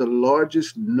got the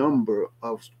largest number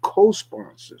of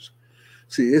co-sponsors.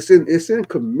 See, it's in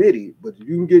committee, but if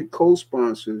you can get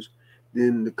co-sponsors,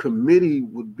 then the committee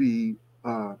would be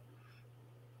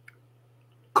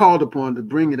called upon to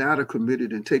bring it out of committee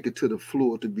and take it to the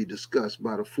floor to be discussed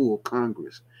by the full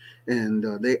Congress. And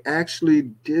they actually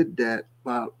did that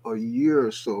about a year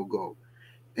or so ago,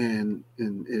 and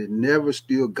it never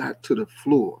still got to the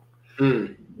floor.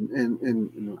 And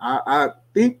I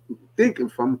think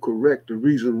if I'm correct, the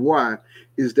reason why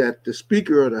is that the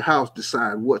Speaker of the House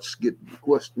decide what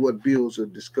bills are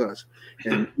discussed.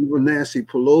 And even Nancy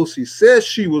Pelosi says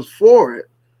she was for it.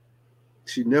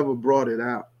 She never brought it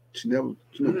out. She never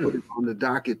put it on the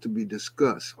docket to be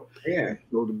discussed. Yeah.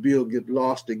 So the bill get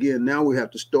lost again. Now we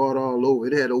have to start all over.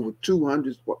 It had over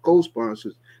 200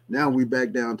 co-sponsors. Now we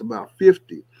back down to about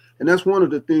 50. And that's one of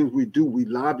the things we do. We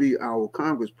lobby our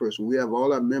congressperson. We have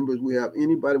all our members. We have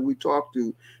anybody we talk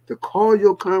to call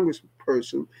your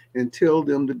congressperson and tell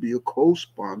them to be a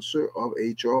co-sponsor of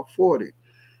HR 40.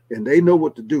 And they know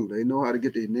what to do. They know how to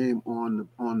get their name on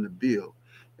the bill.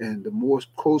 And the more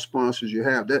co-sponsors you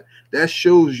have, that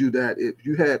shows you that if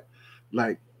you had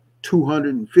like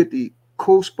 250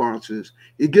 co-sponsors,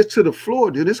 it gets to the floor,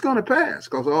 then it's going to pass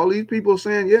because all these people are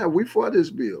saying, yeah, we for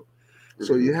this bill.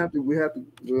 So we have to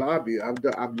lobby.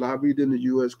 I've lobbied in the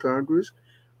U.S. Congress.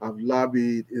 I've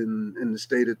lobbied in the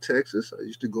state of Texas. I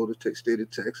used to go to the state of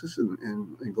Texas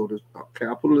and go to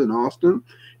Capitol in Austin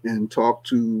and talk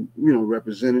to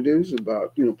representatives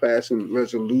about passing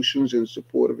resolutions in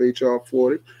support of HR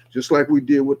 40, just like we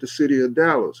did with the city of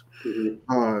Dallas.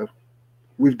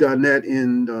 We've done that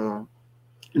in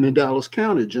the Dallas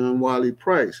County. John Wiley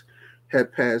Price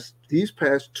he's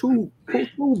passed two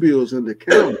bills in the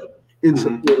county in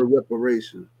support of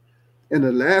reparations. And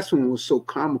the last one was so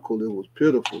comical, it was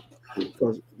pitiful,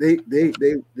 because they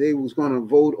was going to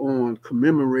vote on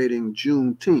commemorating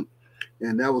Juneteenth,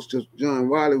 and that was just John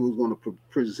Wiley was going to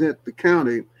present the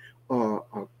county a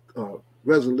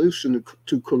resolution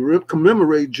to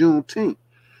commemorate Juneteenth,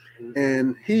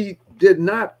 and he did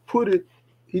not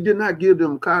give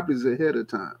them copies ahead of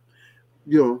time.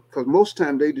 Because most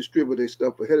time they distribute their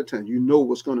stuff ahead of time. You know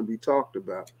what's going to be talked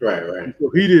about. Right.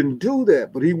 So he didn't do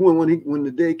that, but when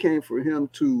the day came for him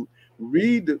to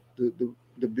read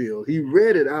the bill, he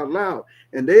read it out loud,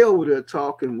 and they over there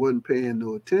talking, wasn't paying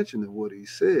no attention to what he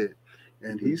said.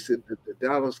 And he said that the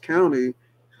Dallas County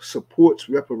supports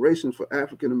reparations for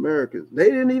African Americans.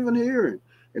 They didn't even hear him.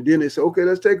 And then they said, okay,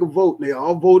 let's take a vote. And they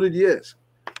all voted yes.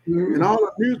 And all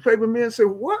the newspaper men said,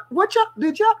 what y'all,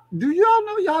 do y'all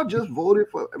know y'all just voted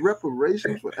for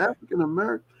reparations for African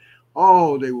Americans?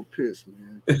 Oh, they were pissed,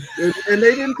 man. And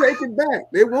they didn't take it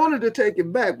back. They wanted to take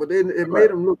it back, but it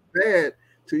made them look bad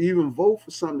to even vote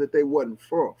for something that they wasn't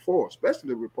for, especially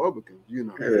the Republicans, They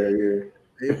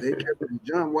kept it.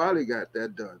 John Wiley got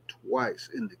that done twice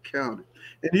in the county.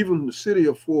 And even the city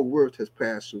of Fort Worth has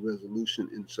passed a resolution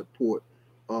in support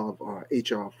of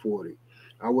HR 40.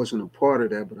 I wasn't a part of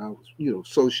that, but I was,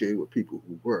 associated with people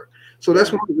who were. So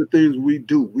that's one of the things we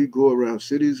do. We go around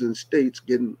cities and states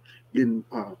getting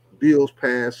bills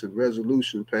passed and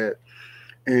resolutions passed,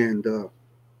 and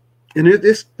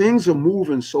things are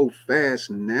moving so fast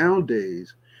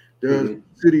nowadays. There's a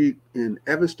city in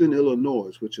Evanston,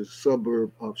 Illinois, which is a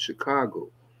suburb of Chicago,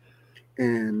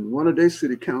 and one of their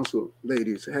city council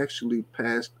ladies actually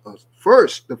passed the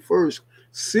first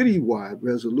citywide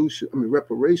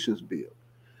reparations bill.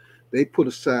 They put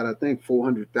aside, I think,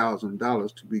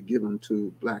 $400,000 to be given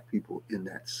to Black people in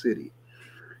that city.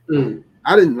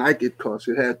 I didn't like it because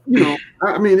it had,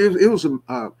 it was a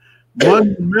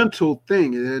monumental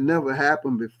thing. It had never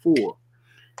happened before,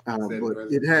 but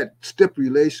it had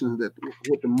stipulations that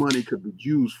what the money could be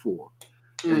used for,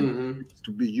 and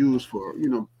to be used for,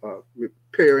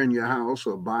 repairing your house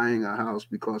or buying a house,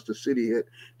 because the city had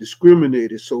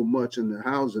discriminated so much in the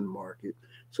housing market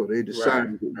So they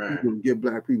decided to give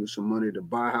black people some money to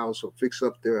buy a house or fix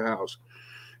up their house.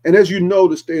 And as you know,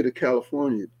 the state of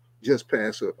California just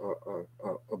passed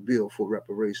a bill for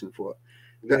reparation for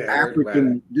the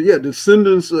African,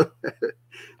 descendants of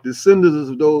descendants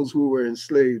of those who were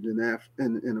enslaved in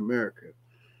America.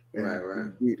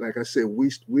 And we, like I said,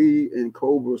 we in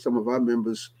Cobra, some of our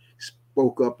members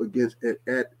spoke up against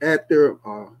at their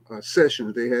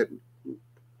sessions. They had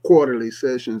quarterly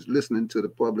sessions listening to the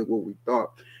public what we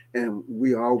thought, and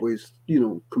we always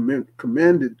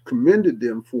commended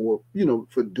them for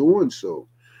for doing so,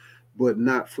 but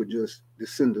not for just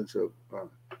descendants of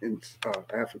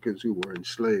Africans who were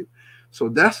enslaved. So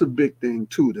that's a big thing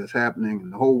too that's happening,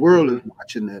 and the whole world is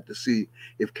watching that to see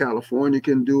if California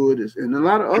can do it, and a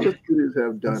lot of other cities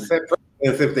have done it.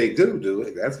 If they do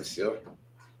it, that's for sure.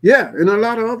 Yeah, and a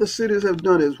lot of other cities have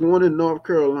done it. One in North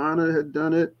Carolina had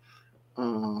done it.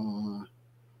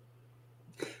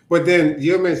 But then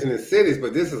you're mentioning cities,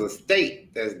 but this is a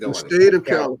state that's doing it. The state of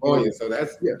California. So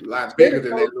that's a lot bigger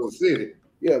than that little city.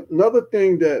 Yeah, another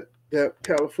thing that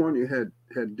California had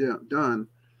done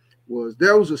was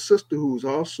there was a sister who was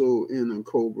also in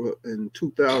Cobra in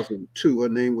 2002. Her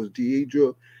name was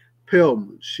Deidre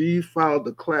Pellman. She filed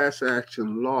a class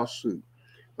action lawsuit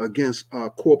against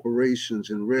corporations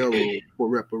and railroads for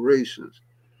reparations.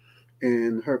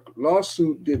 And her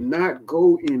lawsuit did not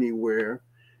go anywhere.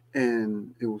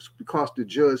 And it was because the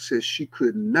judge said she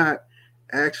could not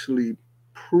actually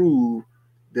prove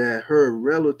that her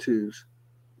relatives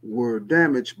were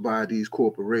damaged by these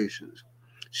corporations.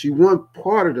 She won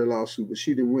part of the lawsuit, but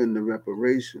she didn't win the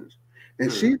reparations.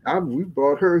 And we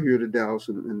brought her here to Dallas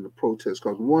in the protest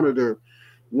because one of the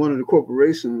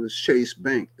corporations was Chase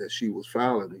Bank that she was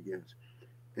filing against.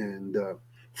 And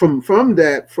from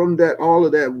that all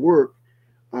of that work,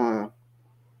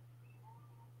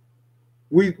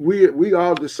 we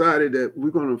all decided that we're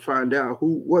going to find out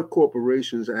what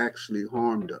corporations actually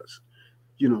harmed us.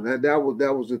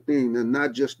 That was the thing, and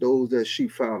not just those that she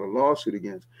filed a lawsuit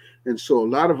against. And so a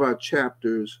lot of our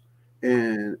chapters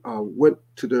went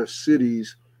to their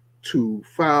cities to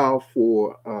file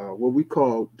for what we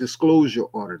call disclosure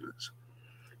ordinance.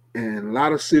 And a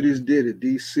lot of cities did it: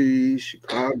 DC,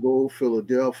 Chicago,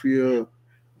 Philadelphia,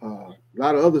 a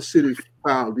lot of other cities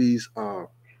filed these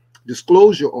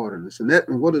disclosure ordinance.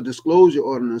 And what a disclosure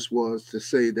ordinance was to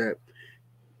say that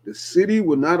the city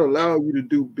would not allow you to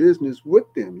do business with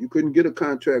them. You couldn't get a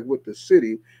contract with the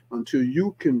city until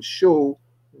you can show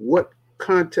what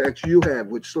contacts you have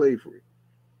with slavery.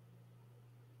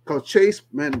 Because Chase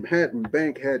Manhattan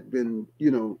Bank had been,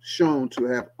 shown to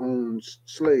have owned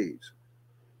slaves.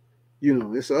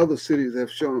 It's other cities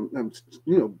have shown,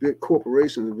 big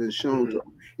corporations have been shown to,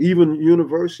 even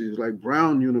universities like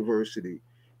Brown University,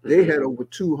 they had over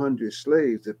 200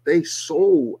 slaves that they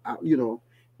sold out,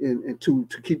 and to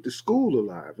keep the school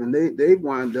alive. And they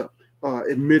wind up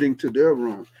admitting to their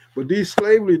wrong. But these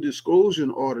slavery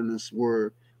disclosure ordinances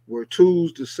were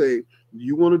tools to say,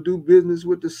 you want to do business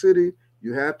with the city,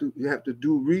 you have to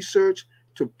do research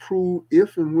to prove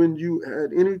if and when you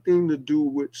had anything to do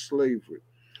with slavery.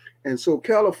 And so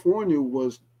California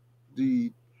was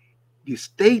the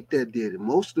state that did it.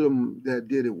 Most of them that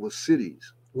did it was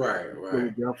cities. Right.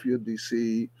 Philadelphia,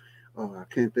 DC. I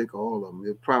can't think of all of them.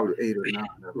 There's probably 8 or 9.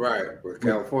 Right. But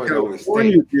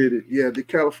California did it. Yeah,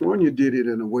 California did it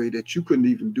in a way that you couldn't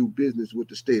even do business with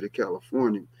the state of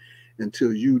California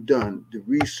until you done the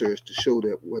research to show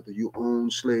that whether you own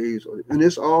slaves and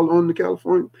it's all on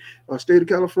the state of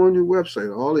California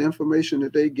website, all the information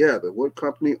that they gather, what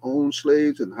company owns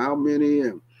slaves and how many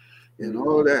and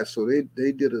all of that. So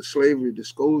they did a slavery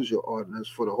disclosure ordinance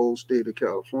for the whole state of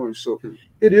California. So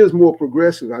it is more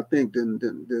progressive, I think, than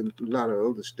a lot of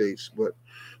other states. But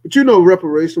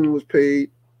reparation was paid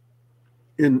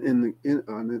in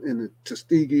the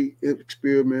Tuskegee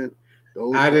experiment.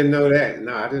 I didn't know that.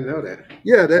 No, I didn't know that.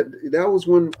 Yeah, that was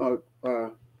when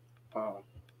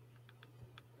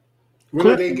when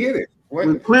did they get it?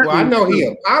 Well, I know he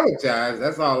apologized.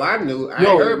 That's all I knew. I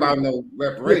ain't heard about no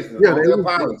reparations. Yeah, only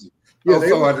apology. So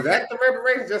is that the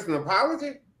reparations? Just an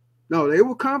apology? No, they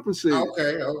were compensated.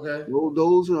 Okay. Well,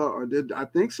 those are. I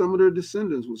think some of their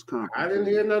descendants was compensated. I didn't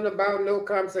hear nothing about no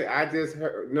compensation. I just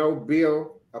heard no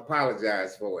bill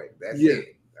apologized for it. That's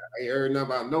it. I ain't heard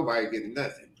nothing about nobody getting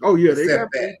nothing. Oh yeah,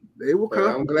 they were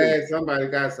compensated. I'm glad somebody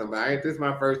got something. This is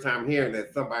my first time hearing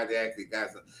that somebody actually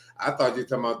got something. I thought you were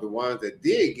talking about the ones that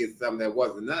did get something that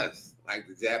wasn't us, like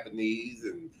the Japanese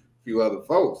and a few other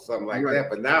folks, something like that.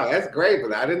 But now that's great.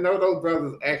 But I didn't know those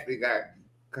brothers actually got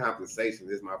compensation.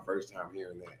 This is my first time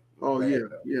hearing that.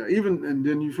 Yeah. Even and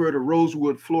then you've heard of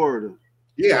Rosewood, Florida.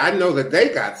 Yeah, I know that they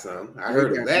got some. I They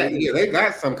heard of got, they that. got, Yeah, they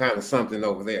got some kind of something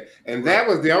over there. And right. that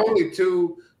was the only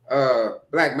two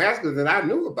black massacres that I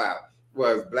knew about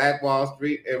was Black Wall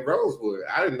Street and Rosewood.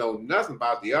 I didn't know nothing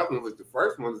about the other one. Was the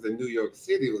first one was in New York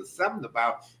City. It was something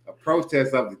about a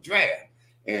protest of the draft.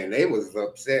 And they was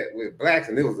upset with blacks,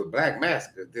 and it was a black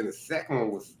massacre. Then the second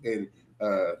one was in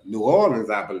New Orleans,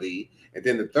 I believe. And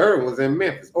then the third one was in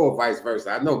Memphis, or vice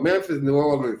versa. I know Memphis, New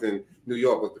Orleans, and New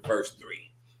York was the first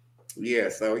three. Yeah,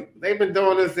 so they've been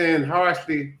doing this in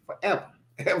Harshly forever,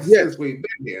 ever Yeah, since we've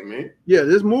been here, man. yeah.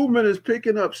 This movement is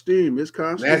picking up steam. It's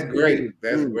That's constantly picking up great.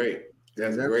 That's steam. great. And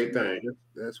That's a great thing.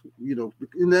 that's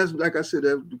and that's like I said,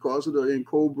 that because of the in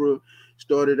Cobra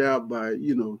started out by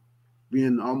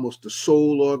being almost the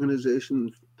sole organization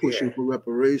Yeah, pushing for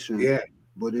reparations, yeah,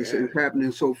 but yeah. it's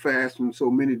happening so fast and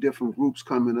so many different groups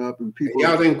coming up and And people.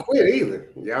 y'all didn't quit either.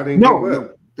 Y'all didn't give No,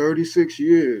 up. 36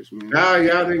 years, man. No,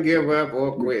 y'all didn't give up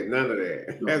or No, quit. None of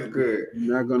that. no, That's good.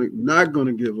 not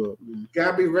gonna give up, man.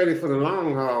 Gotta be ready for the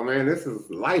long haul, man. This is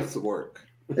life's work.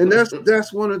 And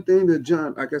that's one of the things that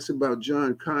John, like I said about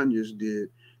John Conyers did.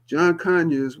 John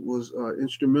Conyers was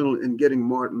instrumental in getting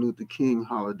Martin Luther King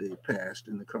holiday passed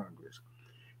in the Congress,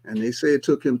 and they say it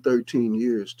took him 13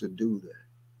 years to do that.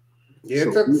 Yeah,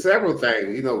 it So took several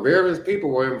things. Various people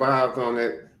were involved on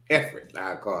that effort,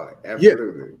 I call it. yeah,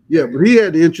 Absolutely. yeah, but he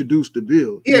had to introduce the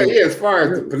bill. Yeah, yeah. As far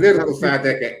as the political Yeah, side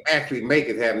that can actually make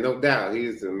it happen, no doubt,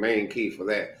 he's the main key for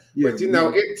that. yeah, But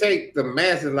it takes the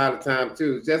masses a lot of time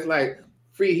too. Just like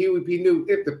Free Huey P. Newton,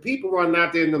 if the people weren't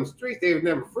out there in them streets, they would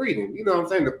never free them. You know what I'm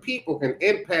saying? The people can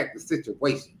impact the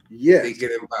situation. yes, They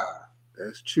get involved.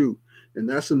 that's true. And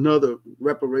that's another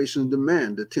reparations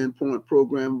demand, the 10-point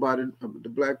program by the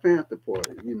Black Panther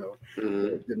Party.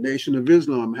 The Nation of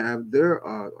Islam have their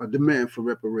a demand for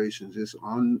reparations. It's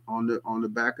on the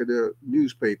back of their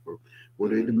newspaper, where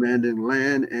they're demanding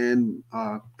land and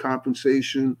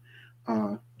compensation,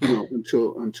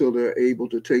 until they're able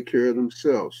to take care of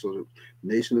themselves. So the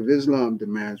Nation of Islam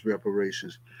demands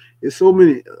reparations. There's so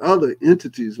many other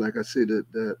entities, like I said,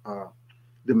 that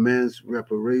demands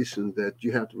reparations that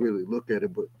you have to really look at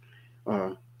it. But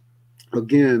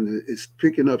again, it's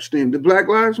picking up steam. The Black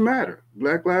Lives Matter.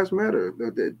 Black Lives Matter.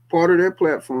 Part of their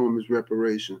platform is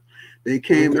reparations. They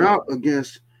came out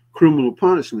against criminal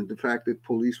punishment, the fact that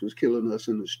police was killing us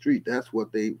in the street. That's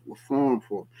what they were formed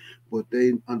for. But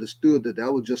they understood that that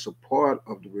was just a part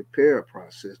of the repair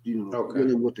process, dealing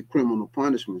with the criminal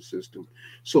punishment system.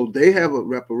 So they have a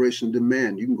reparation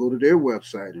demand. You can go to their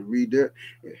website and read their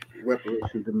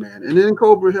reparation demand. And then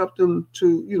Cobra helped them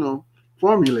to,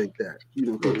 formulate that,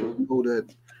 because they know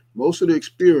that most of the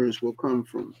experience will come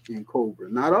from in Cobra,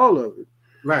 not all of it.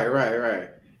 Right.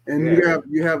 And we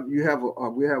have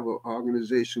an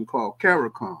organization called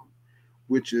CARICOM,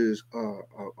 which is an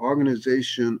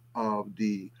organization of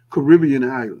the Caribbean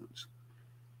islands.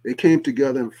 They came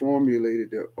together and formulated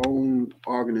their own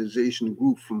organization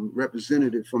group from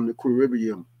representatives from the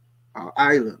Caribbean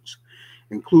islands,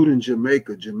 including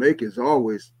Jamaica. Jamaica is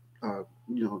always,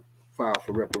 filed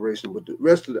for reparation, but the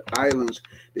rest of the islands,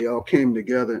 they all came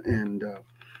together and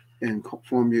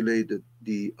formulated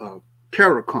the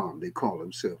CARICOM, they call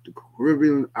themselves, the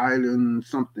Caribbean Island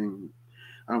something.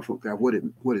 I don't forget what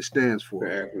it stands for.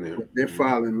 But they're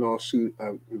filing lawsuit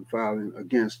and filing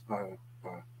against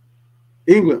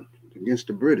England, against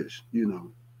the British.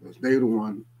 Because they're the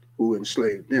one who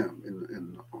enslaved them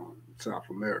in South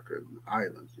America, in the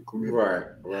islands, in Caribbean.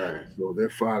 Right. So they're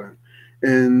filing,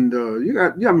 and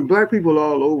black people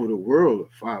all over the world are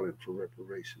filing for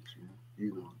reparations.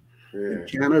 In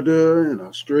Canada and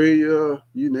Australia,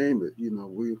 you name it.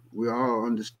 We all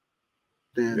understand.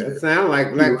 That sounds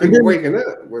like black people waking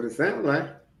up. What it sounds like.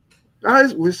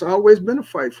 It's always been a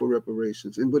fight for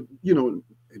reparations, but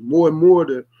more and more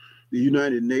the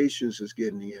United Nations is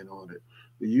getting in on it.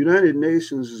 The United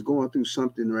Nations is going through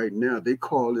something right now. They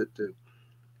call it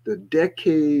the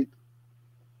decade.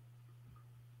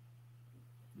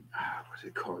 They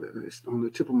call it. It's on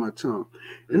the tip of my tongue.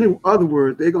 And in other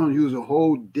words, they're going to use a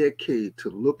whole decade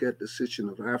to look at the situation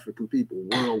of African people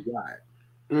worldwide.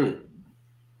 And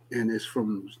it's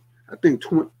from, I think,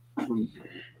 from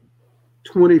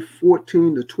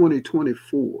 2014 to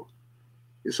 2024.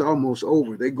 It's almost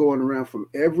over. They're going around from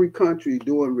every country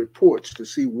doing reports to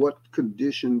see what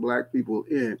condition black people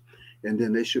in, and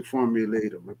then they should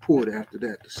formulate a report after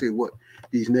that to see what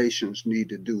these nations need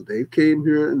to do. They came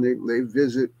here and they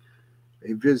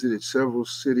visited several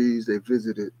cities. They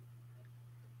visited,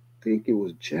 I think it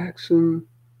was Jackson.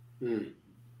 And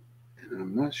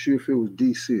I'm not sure if it was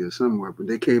DC or somewhere, but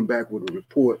they came back with a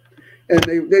report.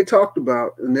 And they talked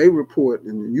about, and they report,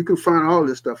 and you can find all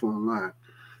this stuff online.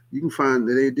 you can find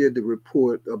that they did the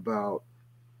report about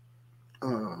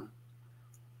uh,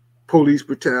 police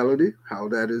brutality, how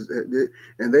that is,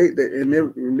 and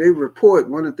they report,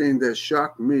 one of the things that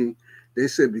shocked me, they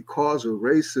said because of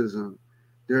racism,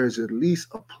 there is at least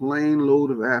a plane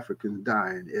load of Africans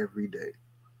dying every day,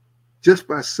 just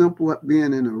by simple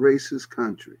being in a racist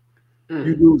country.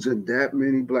 You're losing that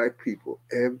many black people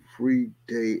every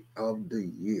day of the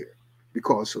year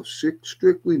because of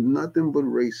strictly nothing but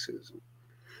racism.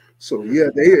 So yeah,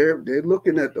 they're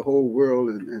looking at the whole world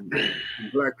and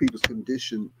black people's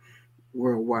condition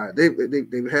worldwide. They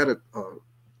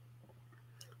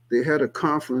had a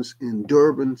conference in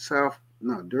Durban, South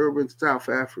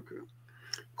Africa,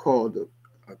 called the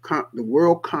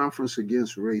World Conference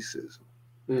Against Racism.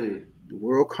 Mm. The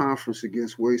World Conference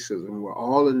Against Racism, where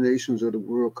all the nations of the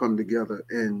world come together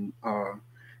and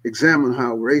examine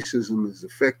how racism is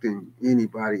affecting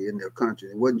anybody in their country.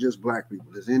 It wasn't just black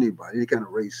people; it's anybody, any kind of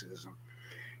racism.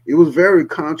 It was a very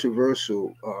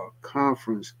controversial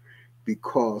conference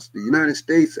because the United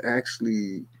States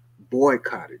actually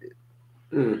boycotted it.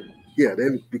 Mm. Yeah,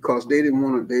 because they didn't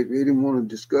want to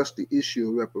discuss the issue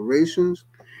of reparations,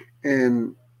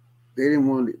 and they didn't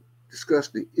want to discuss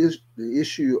the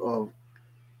issue of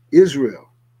Israel,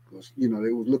 because they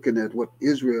were looking at what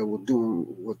Israel was doing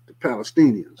with the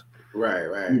Palestinians. Right,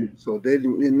 right. So they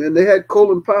didn't, and then they had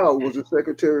Colin Powell was the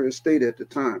Secretary of State at the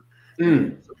time. He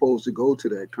was supposed to go to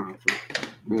that conference.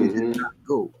 He did not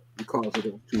go because of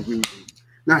those two reasons.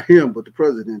 Not him, but the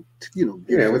president.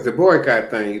 Yeah, with the boycott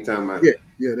thing you talking about.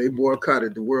 Yeah, they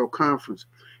boycotted the World Conference.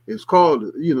 It's called,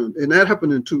 and that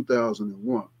happened in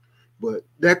 2001. But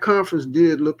that conference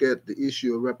did look at the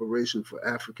issue of reparation for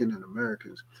African and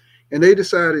Americans. And they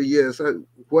decided, yes,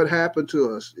 what happened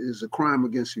to us is a crime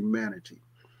against humanity.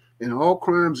 And all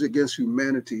crimes against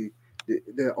humanity,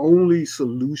 the only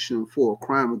solution for a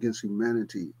crime against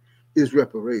humanity is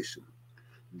reparation.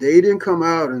 They didn't come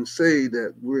out and say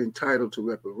that we're entitled to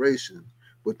reparation,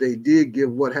 but they did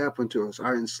give what happened to us,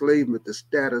 our enslavement, the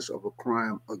status of a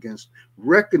crime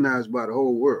recognized by the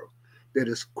whole world, that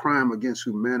it's crime against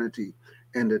humanity,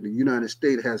 and that the United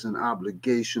States has an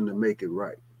obligation to make it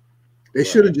right. They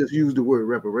should have just used the word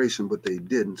reparation, but they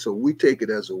didn't. So we take it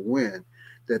as a win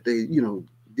that they,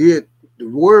 did.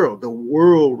 The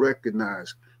world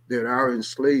recognized that our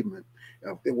enslavement,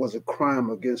 it was a crime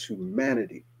against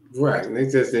humanity. Right, and they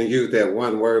just didn't use that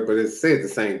one word, but it said the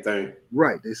same thing.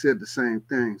 Right, they said the same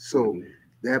thing. So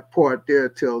that part there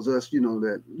tells us,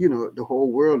 that the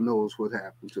whole world knows what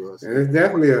happened to us. And it's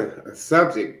definitely a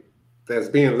subject that's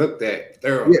being looked at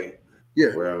thoroughly.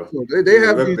 Yeah. Well, so they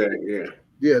have looked at,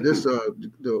 yeah. This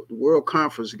the World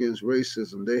Conference Against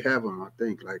Racism. They have them, I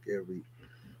think, like every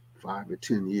 5 or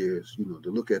 10 years.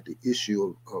 To look at the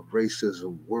issue of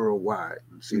racism worldwide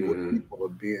and see what people are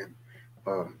being,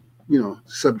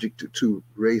 subject to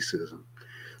racism.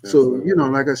 So,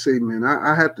 like I say, man,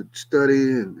 I have to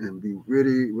study and be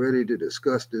ready to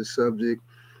discuss this subject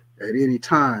at any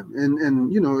time. And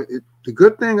the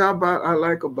good thing I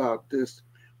like about this,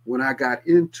 when I got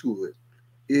into it,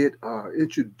 it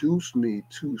introduced me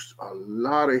to a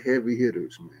lot of heavy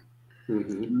hitters, man.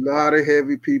 A lot of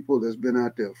heavy people that's been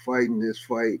out there fighting this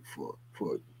fight for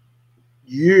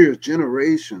years,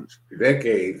 generations.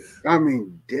 Decades. I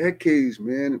mean, decades,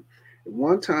 man.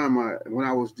 One time, when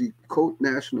I was the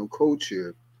national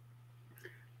co-chair,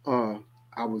 I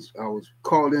was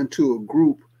called into a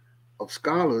group of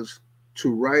scholars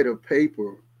to write a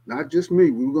paper. Not just me.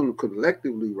 We were going to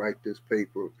collectively write this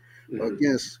paper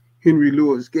against Henry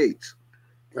Louis Gates.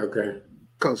 Okay.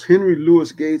 Because Henry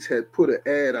Louis Gates had put an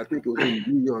ad, I think it was in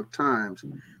the New York Times,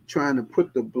 trying to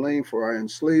put the blame for our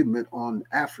enslavement on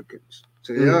Africans.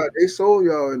 So yeah, they sold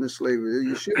y'all into slavery.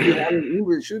 You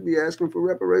should be asking for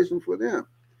reparations for them.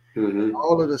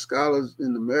 All of the scholars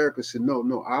in America said,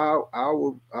 no,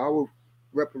 our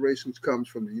reparations comes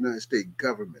from the United States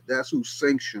government. That's who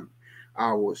sanctioned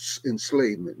our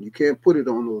enslavement. You can't put it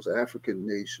on those African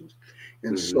nations.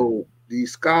 And so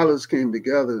these scholars came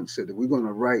together and said that we're going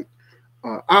to write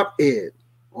op-ed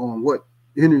on what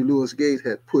Henry Louis Gates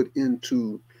had put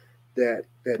into that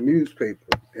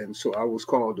newspaper. And so I was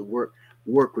called to work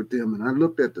with them. And I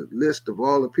looked at the list of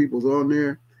all the people on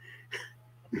there.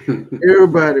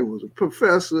 Everybody was a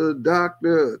professor,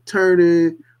 doctor,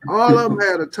 attorney, All of them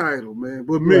had a title, man.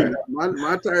 But me, Right.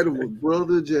 my title was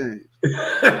Brother James.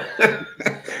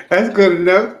 That's good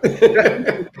enough.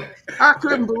 I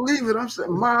couldn't believe it. I'm saying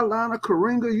Marlana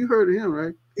Karinga, you heard of him,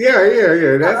 right?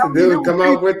 Yeah. That's I the mean, dude come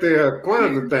up with the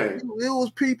quantum thing. it was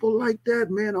people like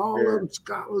that, man. All Yeah. of them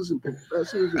scholars and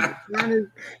professors and attorneys.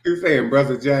 You saying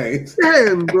Brother James? Yeah,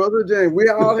 and Brother James, we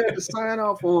all had to sign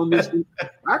off on this.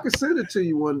 I could send it to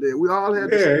you one day. We all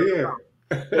had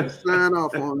to sign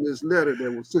off on this letter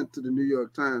that was sent to the New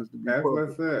York Times to be That's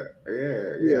published. what's up.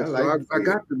 Yeah. So I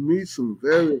got to meet some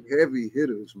very heavy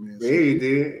hitters, man. Yeah, you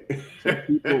did. Some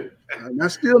people, and I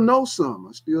still know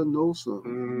some.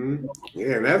 Mm-hmm.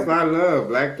 Yeah, and that's what I love.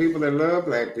 Black people that love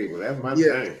black people. That's my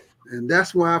thing. And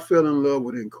that's why I fell in love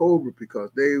with Cobra,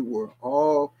 because they were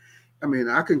all, I mean,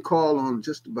 I can call on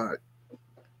just about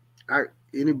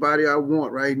anybody I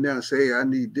want right now. Say, hey, I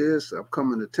need this. I'm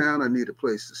coming to town. I need a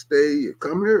place to stay. You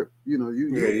come here. You know,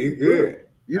 you good.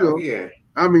 You know,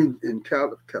 I mean, in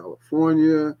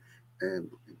California and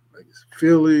like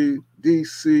Philly,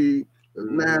 DC,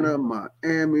 Atlanta,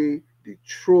 Miami,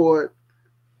 Detroit,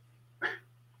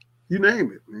 you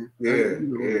name it,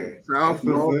 man. South,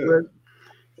 Northwest,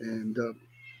 and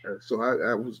so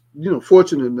I was,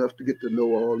 fortunate enough to get to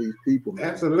know all these people, man.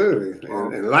 Absolutely,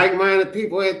 and like-minded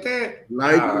people at that.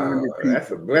 Like-minded people.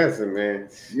 That's a blessing, man.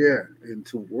 Yeah, and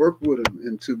to work with them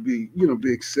and to be,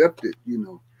 be accepted,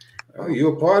 Oh,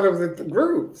 you're a part of the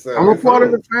group. So I'm a part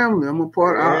of the family. I'm a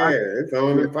part. It's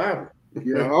on the problem.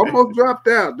 Yeah, I almost dropped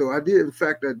out though. I did. In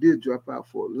fact, I did drop out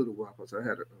for a little while because I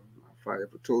had if I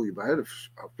ever told you, but I had a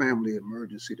family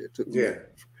emergency that took me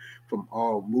from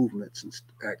all movements and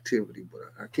activity.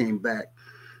 But I came back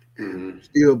and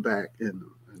still back, and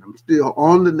I'm still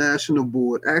on the national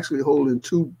board, actually holding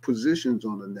 2 positions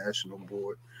on the national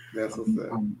board. That's what's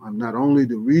up. I'm not only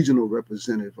the regional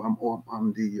representative, I'm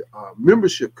the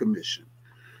membership commission.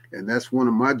 And that's one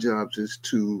of my jobs, is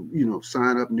to,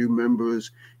 sign up new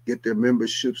members, get their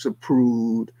memberships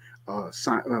approved,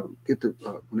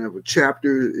 whenever a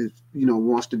chapter is,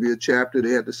 wants to be a chapter,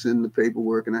 they have to send the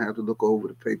paperwork, and I have to look over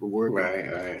the paperwork,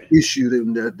 right. Issue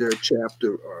them their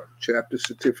chapter or chapter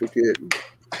certificate.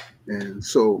 And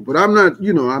so, but I'm not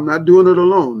doing it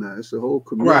alone now. It's a whole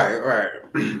community. Right.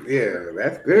 Yeah,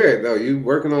 that's good though. You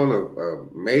working on a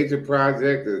major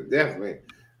project is definitely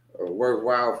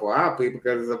worthwhile for our people,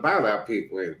 because it's about our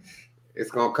people, and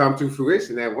it's gonna come to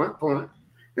fruition at one point.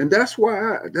 And that's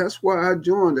why I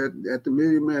joined at the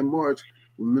Million Man March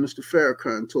when Minister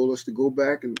Farrakhan told us to go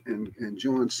back and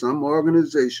join some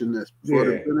organization that's for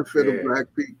the benefit of Black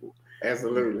people.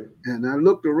 Absolutely. And I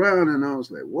looked around and I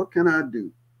was like, what can I do?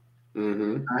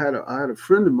 I had a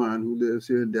friend of mine who lives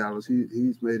here in Dallas.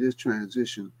 He's made his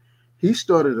transition. He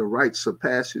started a Rites of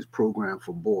Passage program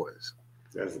for boys.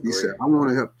 He said, I want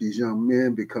to help these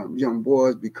young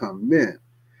boys become men.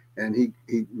 And he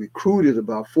recruited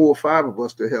about 4 or 5 of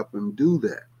us to help him do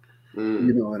that.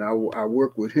 And I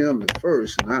worked with him at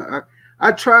first. And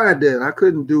I tried that. I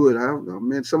couldn't do it.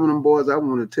 Man, some of them boys, I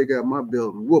want to take out my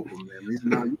belt and whoop them, man. He said,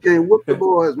 no, you can't whoop the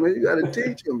boys, man. You got to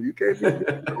teach them. You can't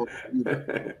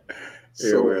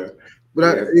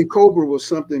be Cobra was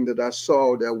something that I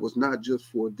saw that was not just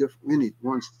for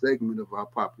one segment of our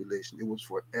population. It was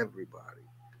for everybody.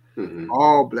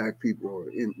 All Black people are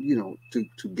in,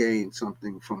 to gain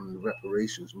something from the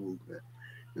reparations movement.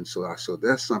 And so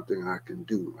that's something I can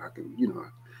do. I can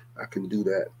do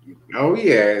that. Oh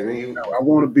yeah. I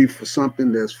want to be for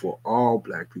something that's for all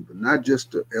Black people, not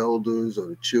just the elders or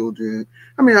the children.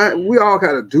 I mean, we all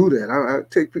got to do that. I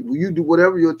take people. You do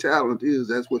whatever your talent is.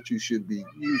 That's what you should be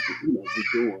using. Be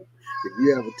doing. If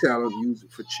you have a talent, use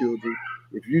it for children.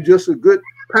 If you're just a good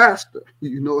pastor,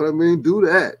 you know what I mean. Do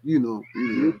that. You're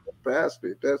a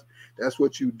pastor. That's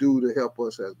what you do to help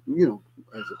us as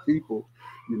a people.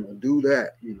 Do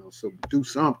that. So do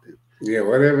something. Yeah,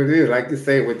 whatever it is, like you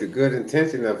say, with the good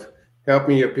intention of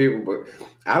helping your people. But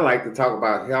I like to talk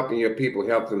about helping your people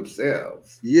help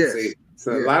themselves. Yes. See?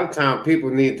 So a lot of times people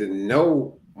need to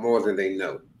know more than they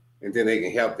know, and then they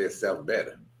can help themselves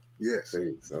better. Yes.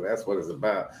 See? So that's what it's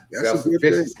about. That's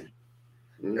self-sufficiency.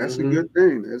 That's a good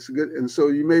thing. That's a good. And so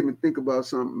you made me think about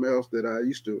something else that I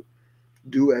used to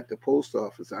do at the post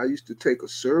office. I used to take a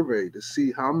survey to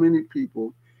see how many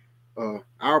people,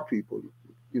 our people,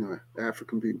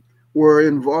 African people, were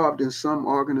involved in some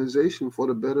organization for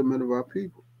the betterment of our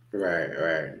people. Right.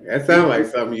 That sounds like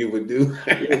something you would do.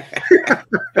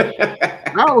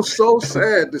 I was so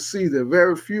sad to see that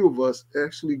very few of us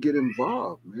actually get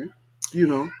involved, man.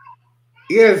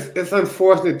 Yes, it's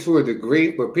unfortunate to a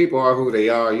degree, but people are who they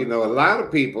are. A lot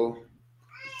of people,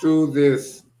 through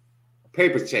this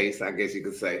paper chase, I guess you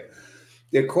could say,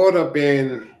 they're caught up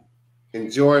in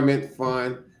enjoyment,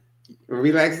 fun, and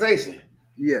relaxation.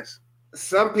 Yes.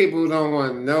 Some people don't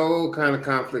want no kind of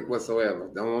conflict whatsoever.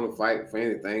 Don't want to fight for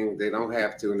anything. They don't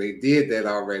have to, and they did that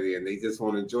already, and they just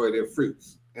want to enjoy their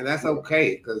fruits, and that's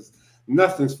okay because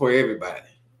nothing's for everybody.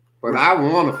 But Right. I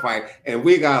want to fight, and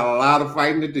we got a lot of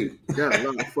fighting to do. Got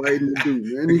a lot of fighting to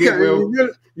do, man. To get real,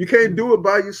 You can't do it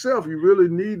by yourself. You really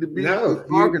need to be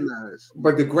organized.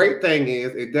 But the great thing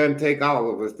is, it doesn't take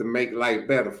all of us to make life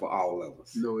better for all of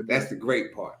us. No, that's the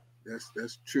great part.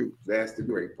 That's true. That's the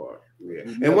great part. Yeah.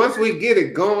 And once we get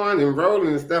it going and rolling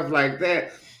and stuff like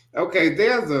that, okay,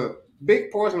 there's a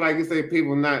big portion, like you say,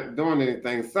 people not doing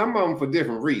anything. Some of them for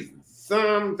different reasons.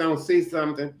 Some don't see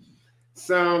something.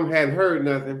 Some hadn't heard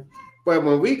nothing. But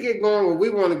when we get going, when we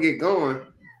want to get going,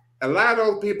 a lot of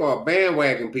those people are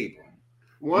bandwagon people.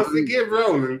 Once they get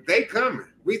rolling, they coming.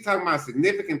 We talking about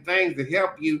significant things to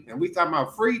help you, and we talking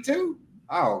about free too.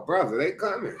 Oh, brother, they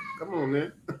coming. Come on,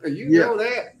 man. You know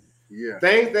that. Yeah.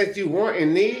 Things that you want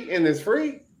and need and it's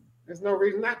free, there's no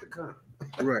reason not to come.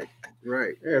 Right.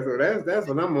 Yeah, so that's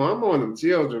what I'm on. I'm on them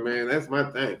children, man. That's my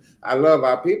thing. I love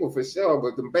our people for sure,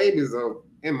 but the babies are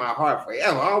in my heart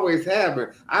forever. Always have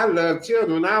been. I loved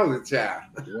children when I was a child.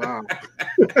 Wow.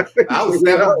 I was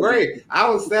seventh grade. I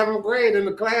was seventh grade in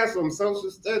the classroom, social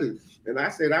studies. And I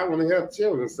said, I want to help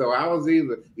children. So I was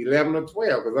either 11 or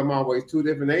 12 because I'm always two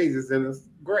different ages in this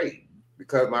grade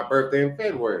because my birthday in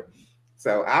February.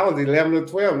 So I was 11 or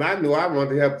 12 and I knew I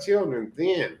wanted to help children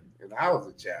then. And I was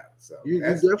a child. So you're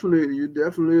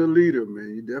definitely a leader,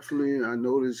 man. You definitely, I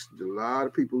noticed a lot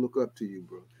of people look up to you,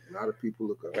 bro. A lot of people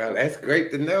look up. Well, that's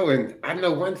great to know. And I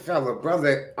know one fella,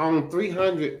 brother, on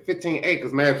 315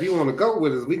 acres. Man, if you want to go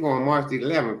with us, we go on March the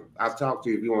 11th. I'll talk to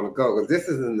you if you want to go. Because this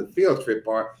isn't the field trip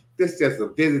part. This is just a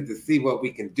visit to see what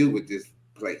we can do with this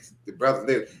place. The brother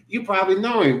lives. You probably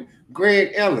know him,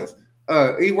 Greg Ellis.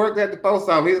 He worked at the post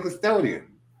office. He's a custodian.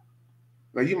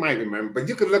 Well, you might remember, but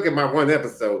you can look at my one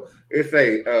episode. It's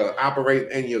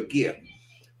operate in your gift.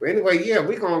 But anyway, yeah,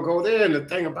 we're going to go there. And the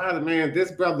thing about it, man,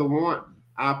 this brother want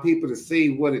our people to see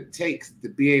what it takes to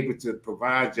be able to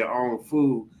provide your own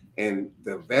food and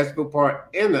the vegetable part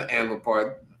and the animal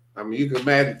part. I mean, you can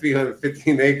imagine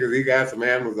 315 acres. He got some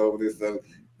animals over there. So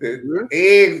the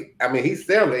eggs, I mean, he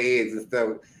sells the eggs and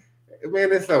stuff.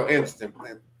 Man, it's so interesting.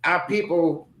 Our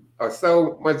people are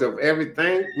so much of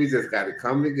everything. We just got to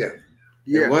come together.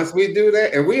 Yeah. And once we do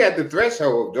that, and we at the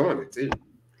threshold of doing it too.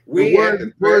 We at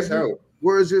the threshold.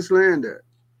 Where is this land at?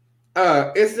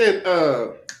 It's in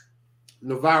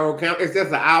Navarro County. It's just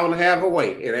an hour and a half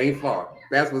away. It ain't far.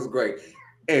 That's what's great.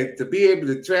 And to be able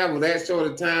to travel that short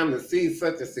of time to see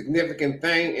such a significant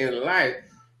thing in life,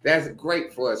 that's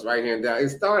great for us right here and down. It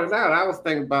started out, I was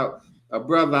thinking about a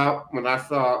brother out when I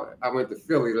went to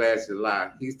Philly last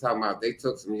July. He's talking about they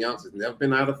took some youngsters, never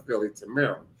been out of Philly, to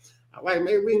Maryland. I'm like,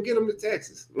 maybe we can get them to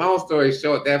Texas. Long story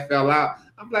short, that fell out.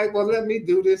 I'm like, well, let me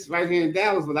do this right here in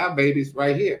Dallas with our babies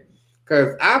right here.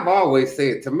 Because I've always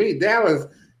said, to me, Dallas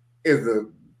is a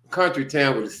country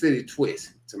town with a city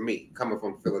twist, to me, coming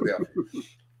from Philadelphia.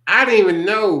 I didn't even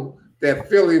know that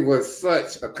Philly was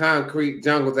such a concrete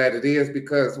jungle that it is,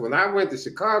 because when I went to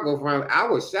Chicago, I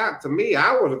was shocked. To me,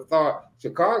 I would have thought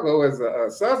Chicago is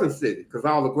a southern city because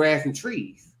all the grass and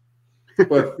trees.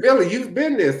 But Philly, you've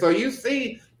been there, so you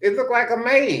see, it looked like a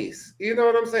maze. You know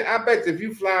what I'm saying? I bet you if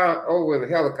you fly over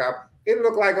in a helicopter, it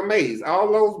looked like a maze.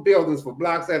 All those buildings for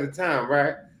blocks at a time,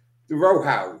 right? The row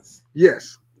houses.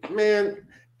 Yes. Man,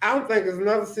 I don't think there's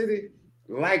another city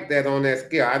like that on that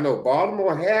scale. I know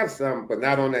Baltimore have some, but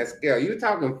not on that scale. You're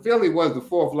talking Philly was the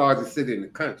fourth largest city in the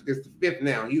country. It's the fifth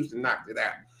now. Houston knocked it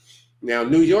out. Now,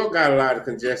 New York got a lot of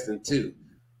congestion too.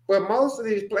 But most of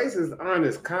these places aren't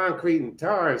as concrete and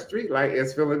tar and street-like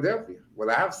as Philadelphia. What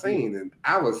I've seen, and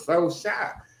I was so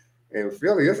shocked. And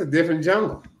Philly, it's a different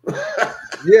jungle.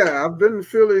 Yeah, I've been to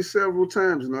Philly several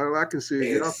times, and all I can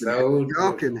see is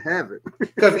y'all can have it.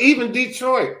 Because even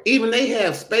Detroit, even they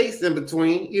have space in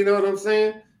between. You know what I'm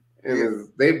saying? And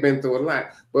they've been through a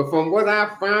lot. But from what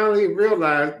I finally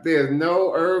realized, there's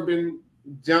no urban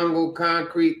jungle,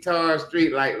 concrete, tar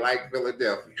street like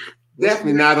Philadelphia.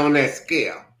 Definitely not on that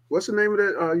scale. What's the name of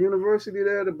that university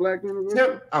there, the Black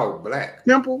University? Black.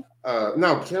 Temple?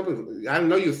 No, Temple. I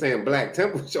know you're saying Black.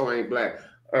 Temple sure ain't Black.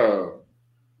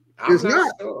 It's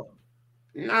not. Sure.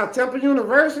 No, Temple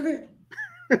University?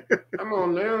 Come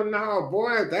on now. No,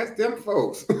 boy, that's them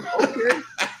folks. Okay.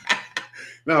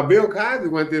 Now, Bill Cosby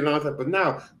went there long time, but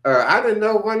now, I didn't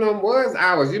know one of them was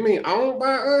ours. You mean owned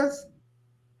by us?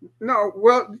 No,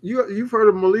 well, you've heard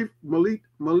of Malik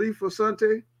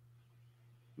Asante?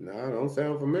 No, don't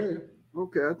sound familiar.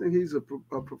 Okay, I think he's a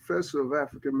professor of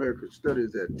African American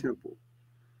studies at Temple.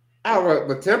 All right,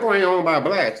 but Temple ain't owned by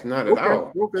blacks, not at Okay,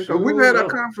 all. okay. So we've Sure, had our no.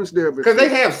 conference there Because they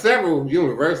before. have several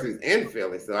universities in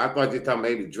Philly, so I thought you were talking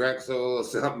maybe Drexel or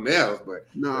something else, but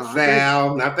No, I think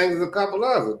LaSalle, and I think there's a couple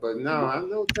others, but no, I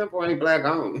know Temple ain't black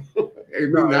owned.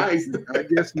 It'd be no, nice. I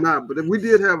guess not. But we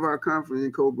did have our conference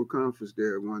in Cobra conference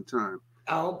there at one time.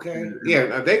 Oh, okay. And Yeah,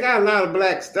 now they got a lot of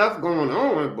black stuff going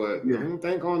on, but I yeah, don't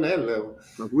think on that level.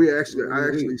 but I Ooh-wee.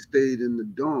 actually stayed in the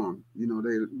dorm.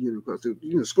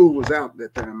 Because school was out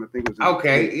that time. I think it was in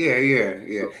Okay,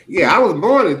 May. So yeah. I was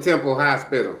born in Temple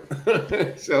Hospital, so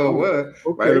it oh, was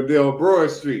right okay. up there on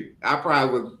Broad Street. I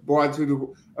probably was born to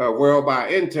the world by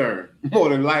intern, more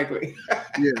than likely.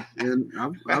 Yeah, and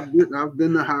I've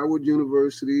been to Howard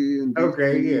University in DC.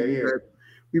 Okay, yeah.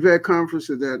 We've had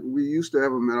conferences that we used to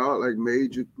have them at all like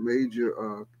major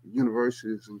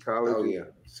universities and Oh colleges, yeah,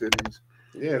 cities.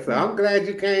 yeah. So And I'm glad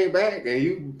you came back and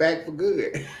you back for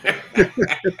good.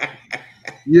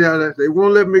 yeah, they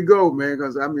won't let me go, man,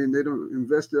 because I mean they don't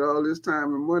invested all this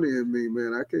time and money in me,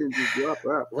 man. I can't just drop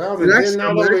out. Well, And and then actually,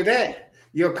 not only that,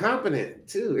 you're competent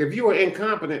too. If you were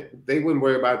incompetent, they wouldn't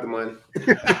worry about the money.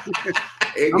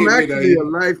 It I'm get rid of actually a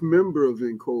you. life member of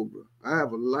Incobra. I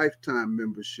have a lifetime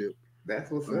membership.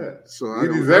 That's what's up. So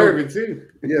You deserve it too.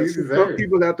 Yeah, You so some deserve it.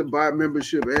 people have to buy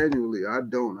membership annually. I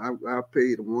don't. I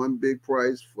paid one big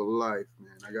price for life,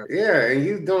 man. I got Yeah, and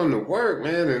you doing the work,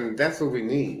 man, and that's what we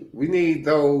need. We need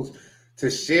those to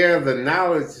share the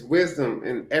knowledge, wisdom,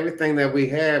 and everything that we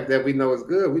have that we know is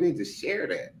good. We need to share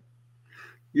that.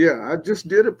 Yeah, I just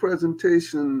did a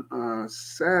presentation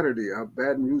Saturday, our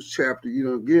Baton Rouge chapter.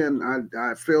 Again,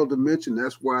 I failed to mention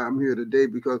that's why I'm here today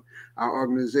because our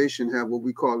organization have what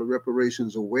we call the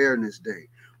Reparations Awareness Day,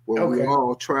 where we Okay.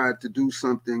 all tried to do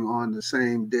something on the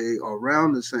same day or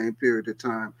around the same period of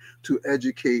time to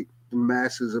educate the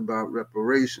masses about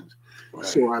reparations. Right.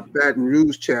 So our Baton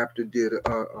Rouge chapter did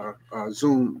a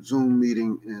Zoom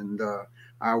meeting, and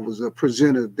I was a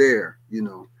presenter there.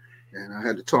 And I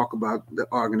had to talk about the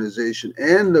organization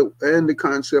and the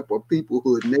concept of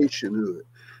peoplehood, nationhood.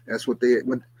 That's what the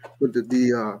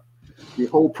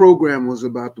whole program was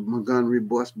about, the Montgomery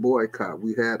bus boycott.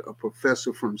 We had a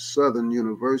professor from Southern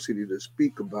University to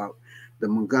speak about the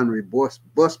Montgomery bus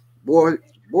boycott.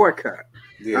 I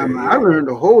Yeah. learned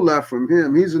a whole lot from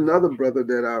him. He's another brother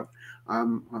that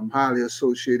I'm highly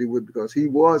associated with because he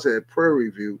was at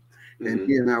Prairie View, and Hmm.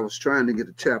 he and I was trying to get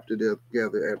a chapter there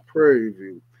together at Prairie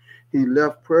View. He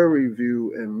left Prairie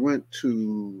View and went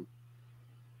to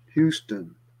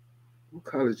Houston. What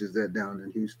college is that down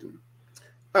in Houston?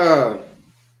 Uh,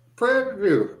 Prairie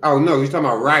View. Oh no, you're talking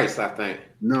about Rice, I think.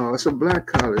 No, it's a black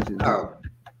college in Houston. Oh,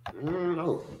 I don't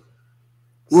know.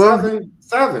 Well,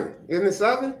 Southern, isn't it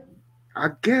Southern? I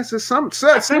guess it's I think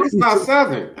it's something. called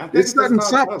Southern. I think It's it's just something,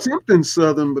 called Southern. something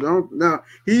Southern, but I don't now.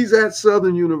 He's at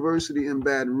Southern University in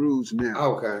Baton Rouge now.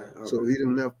 Okay, So okay. he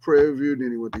done left Prairie View,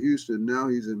 then he went to Houston. Now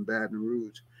he's in Baton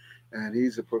Rouge, and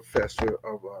he's a professor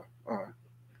of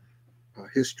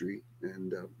history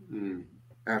and Mm.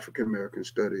 African American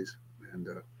studies. And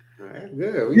That's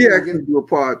good. We he need to get actually do a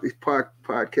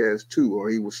podcast too, or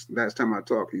he was last time I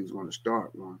talked, he was going to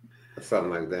start one.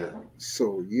 something like that.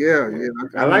 So yeah, Yeah.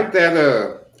 yeah. I like that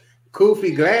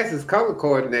Koofy glasses color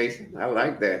coordination. I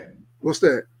like that. What's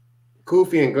that?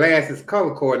 Koofy and glasses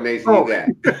color coordination you Oh, got.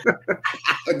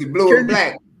 With the blue and can you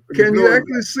black. With the can you blue and black.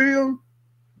 actually see him?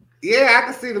 Yeah, I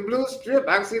can see the blue strip.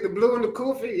 I can see the blue and the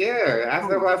Koofy. Yeah, that's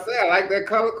Oh, what I said. I like that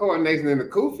color coordination. And the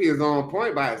Koofy is on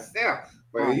point by itself.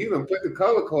 But oh. you done put the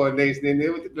color coordination in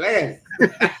there with the glasses.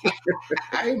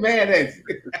 I ain't mad at you.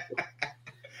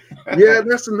 Yeah,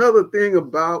 that's another thing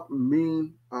about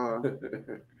me.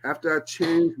 After I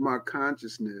changed my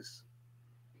consciousness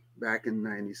back in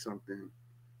 90 something,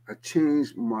 I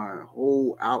changed my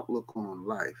whole outlook on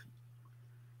life.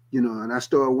 And I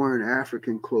started wearing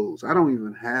African clothes. I don't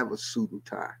even have a suit and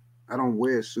tie. I don't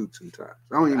wear suits and ties.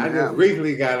 I don't even I just have.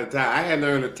 recently got a tie. I hadn't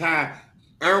earned a tie,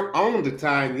 owned a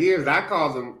tie in years. I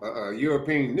call them a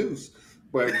European noose,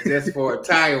 but just for a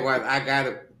tie, I got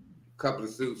a couple of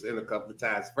suits and a couple of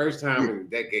ties. First time Yeah. in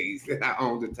decades that I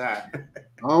owned a tie.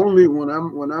 Only when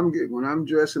I'm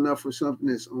dressing up for something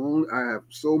that's on. I have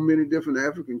so many different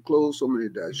African clothes, so many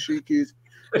dashikis,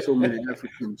 so many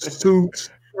African suits,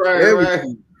 Right.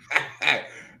 everything.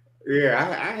 Yeah,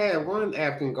 I had one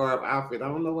African garb outfit. I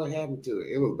don't know what happened to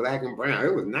it. It was black and brown.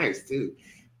 It was nice too.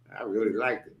 I really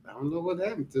liked it. I don't know what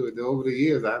happened to it. Over the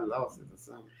years, I lost it or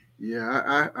something.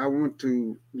 Yeah, I went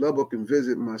to Lubbock and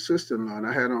visit my sister-in-law, and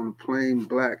I had on a plain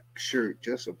black shirt,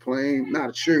 just a plain, not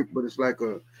a shirt, but it's like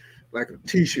a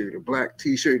t-shirt, a black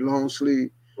t-shirt, long sleeve.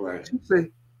 Right. She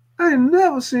said, I ain't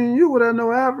never seen you without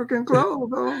no African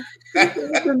clothes on.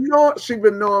 She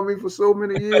been knowing me for so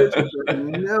many years. She said,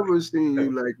 never seen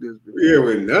you like this Yeah, before.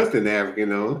 with nothing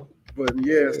African on. But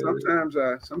yeah, sometimes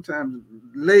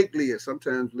lately,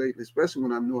 especially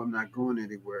when I know I'm not going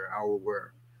anywhere, I will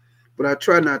wear. But I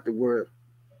try not to wear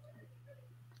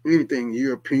anything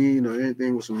European or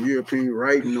anything with some European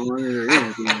writing on it or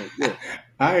anything like that.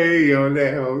 I hear you on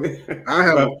that, homie. I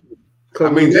have a But I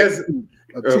mean, just collection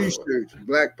of t-shirts,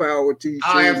 Black Power oh, t-shirts,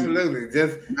 absolutely.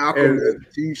 Just Malcolm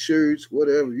X t-shirts,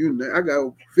 whatever. I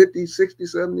got 50, 60,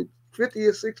 70, 50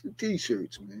 or 60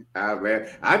 t-shirts, man. man,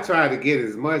 I try to get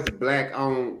as much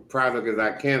black-owned product as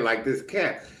I can. Like this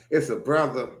cat, it's a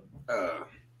brother.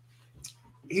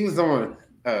 He was on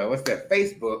what's that,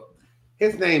 Facebook.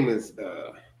 His name is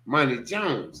Monty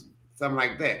Jones, something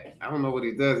like that. I don't know what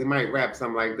he does. He might rap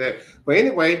something like that. But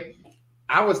anyway,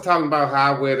 I was talking about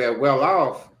how I wear that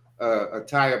well-off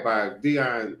attire by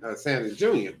Deion Sanders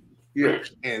Jr. Yeah.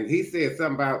 And he said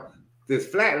something about this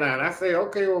flatline. I said,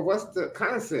 okay, well, what's the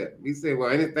concept? He said, well,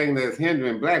 anything that's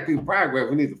hindering black people progress,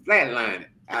 we need to flatline it.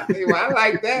 I said, well, I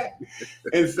like that.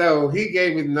 And so he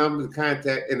gave me the number to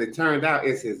contact, and it turned out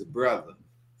it's his brother's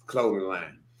clothing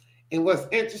line. And what's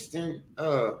interesting,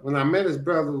 when I met his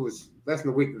brother, was less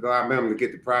than a week ago, I met him to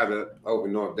get the product over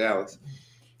in North Dallas.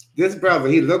 This brother,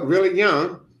 he looked really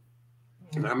young.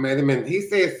 And I met him, and he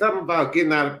said something about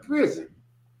getting out of prison.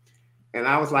 And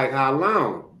I was like, how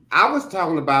long? I was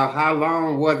talking about how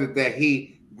long was it that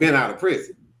he been out of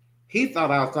prison. He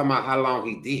thought I was talking about how long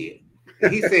he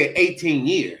did. He said 18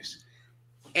 years.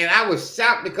 And I was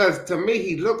shocked because to me,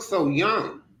 he looked so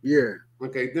young. Yeah.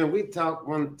 Okay, then we talked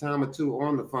one time or two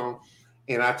on the phone,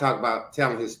 and I talked about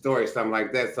telling his story, something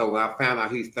like that. So I found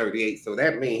out he's 38. So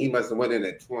that means he must have went in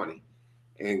at 20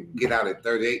 and get out at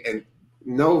 38. And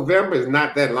November is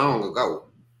not that long ago,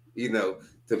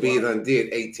 to be undid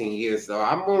 18 years. So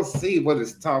I'm going to see what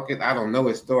it's talking. I don't know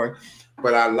his story,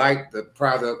 but I like the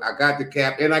product. I got the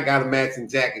cap, and I got a matching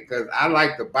jacket because I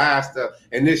like to buy stuff.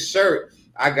 And this shirt,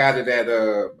 I got it at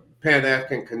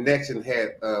Pan-African Connection,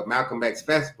 had Malcolm X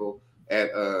Festival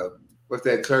at what's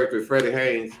that church with Freddie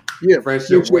Haynes? Yeah,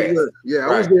 Friendship West. Yeah,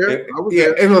 I was there.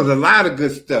 It was a lot of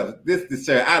good stuff. This the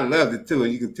shirt, I loved it too,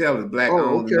 and you can tell it's black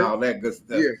owned and all that good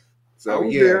stuff. Yeah, so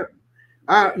yeah.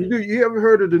 You ever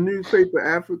heard of the newspaper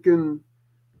African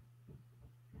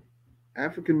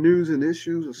News and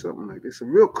Issues or something like that? It's a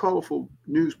real colorful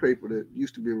newspaper that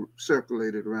used to be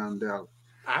circulated around Dallas.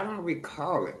 I don't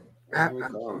recall it.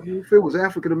 If it was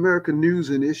African American News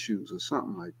and Issues or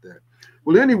something like that.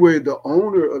 Well, anyway, the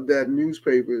owner of that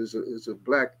newspaper is a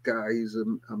black guy. He's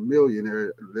a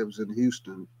millionaire, lives in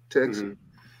Houston, Texas.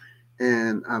 Mm-hmm.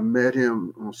 And I met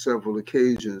him on several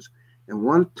occasions. And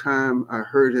one time I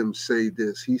heard him say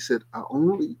this. He said, I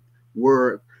only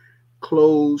wear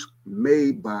clothes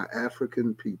made by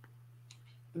African people.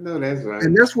 No, that's right.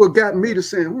 And that's what got me to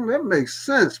saying, that makes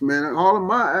sense, man. All of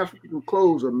my African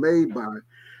clothes are made by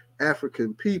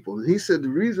African people. And he said, the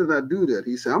reason I do that,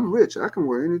 he said, I'm rich. I can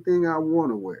wear anything I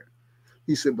want to wear.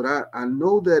 He said, but I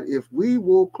know that if we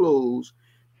wore clothes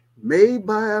made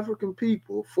by African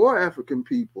people, for African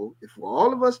people, if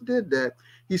all of us did that,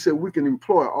 he said, we can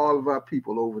employ all of our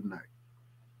people overnight.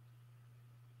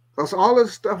 Because all of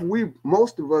the stuff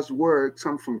most of us wear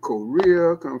come from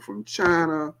Korea, come from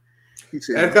China. He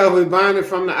said, that's because we're buying it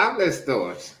from the outlet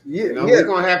stores. Yeah, we're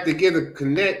going to have to get a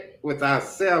connect with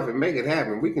ourselves and make it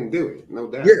happen. We can do it, no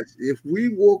doubt. Yes, if we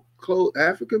wore clothes,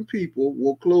 African people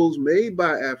wore clothes made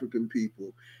by African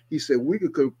people, he said we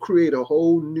could create a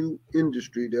whole new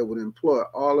industry that would employ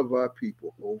all of our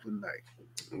people overnight.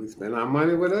 We spend our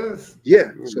money with us.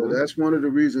 Yeah, so that's one of the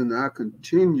reasons I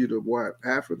continue to wear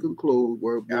African clothes.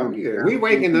 We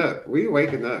waking up. We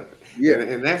waking up. Yeah,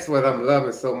 and that's what I'm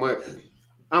loving so much.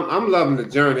 I'm loving the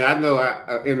journey. I know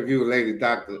I interviewed Lady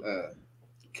Dr.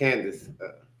 Candace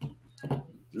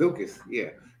Lucas. Yeah,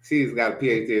 she's got a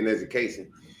PhD in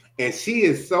education, and she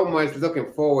is so much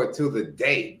looking forward to the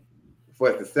day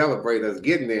for us to celebrate us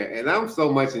getting there. And I'm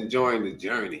so much enjoying the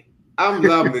journey. I'm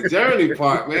loving the journey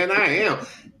part, man. I am.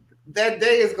 That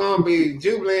day is going to be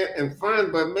jubilant and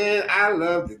fun, but man, I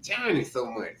love the journey so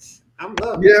much. I'm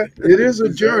loving it. Yeah, it is a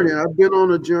journey. I've been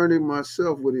on a journey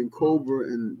myself within Cobra,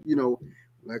 and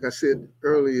like I said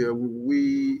earlier,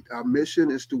 our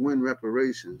mission is to win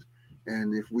reparations.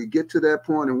 And if we get to that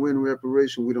point and win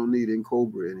reparation, we don't need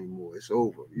Cobra anymore. It's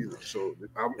over, So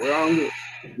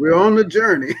we're on the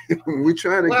journey. We're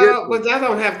trying to get. But I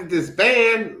don't have to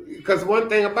disband, because one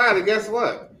thing about it, guess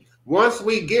what? Once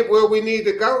we get where we need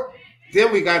to go,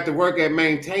 then we got to work at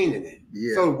maintaining it.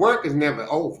 Yeah. So work is never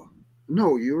over.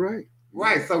 No, you're right.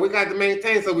 Right. So we got to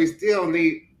maintain. So we still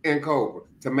need in Cobra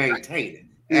to maintain it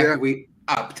Yeah. after we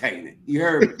obtain it. You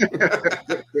heard me?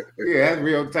 Yeah, that's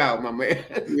real talk, my man.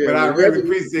 Yeah, But I well, really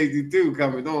appreciate you too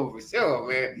coming on for sure,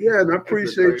 man. yeah, and I It's a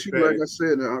appreciate great you. thing. Like I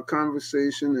said, our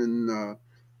conversation, and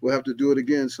we'll have to do it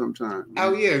again sometime.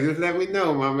 Oh yeah, just let me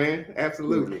know, my man.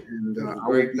 Absolutely. And It's a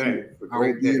great thing. It's a I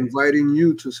will great be day. inviting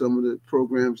you to some of the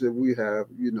programs that we have.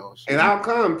 You know, so And I'll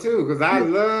come too, because I Yeah.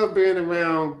 love being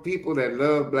around people that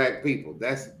love Black people.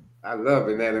 I love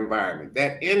in that environment.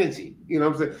 That energy. You know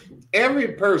what I'm saying? Every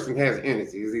person has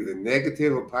energy. It's either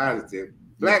negative or positive.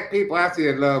 Black people, I see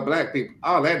that love Black people.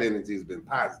 All that energy has been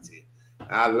positive.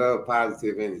 I love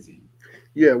positive energy.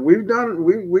 yeah, we've done.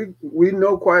 We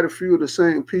know quite a few of the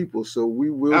same people, so we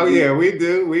will. Oh be yeah, we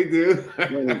do.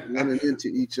 running into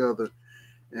each other.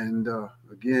 And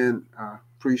again, I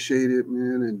appreciate it,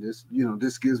 man. And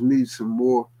this gives me some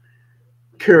more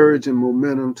courage and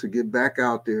momentum to get back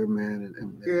out there, man.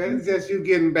 Yeah, it's just you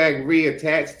getting back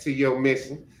reattached to your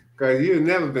mission, because you've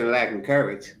never been lacking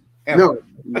courage. Ever.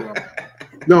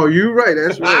 No, you're right.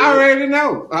 That's right. I already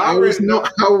know. I was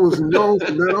known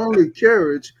for not only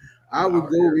courage, I would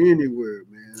go anywhere,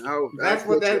 man. That's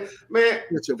what that man.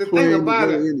 The thing about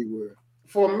it, anywhere.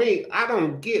 For me, I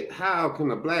don't get how can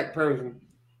a Black person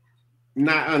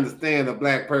not understand a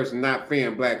Black person not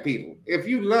fearing Black people. If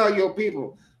you love your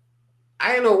people,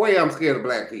 I ain't no way I'm scared of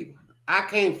Black people. I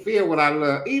can't fear what I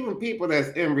love. Even people that's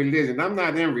in religion. I'm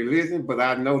not in religion, but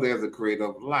I know there's a creator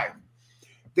of life.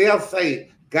 They'll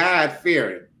say God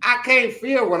fearing. I can't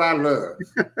fear what I love.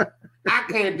 I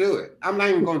can't do it. I'm not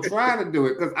even going to try to do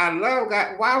it because I love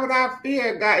God. Why would I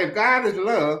fear God? If God is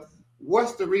love,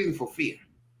 what's the reason for fear?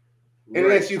 Right.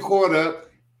 Unless you caught up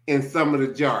in some of the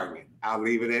jargon. I'll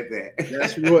leave it at that.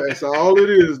 That's what. That's all it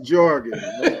is, jargon.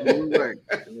 You're right.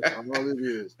 That's all it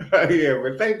is. Yeah,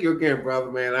 but thank you again, brother,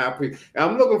 man. I appreciate.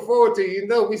 I'm looking forward to you.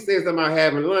 We said something about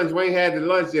having lunch. We ain't had the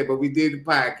lunch yet, but we did the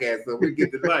podcast, so we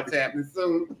get the lunch happening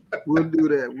soon. We'll do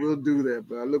that.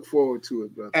 But I look forward to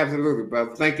it, brother. Absolutely,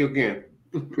 brother. Thank you again.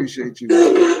 Appreciate you.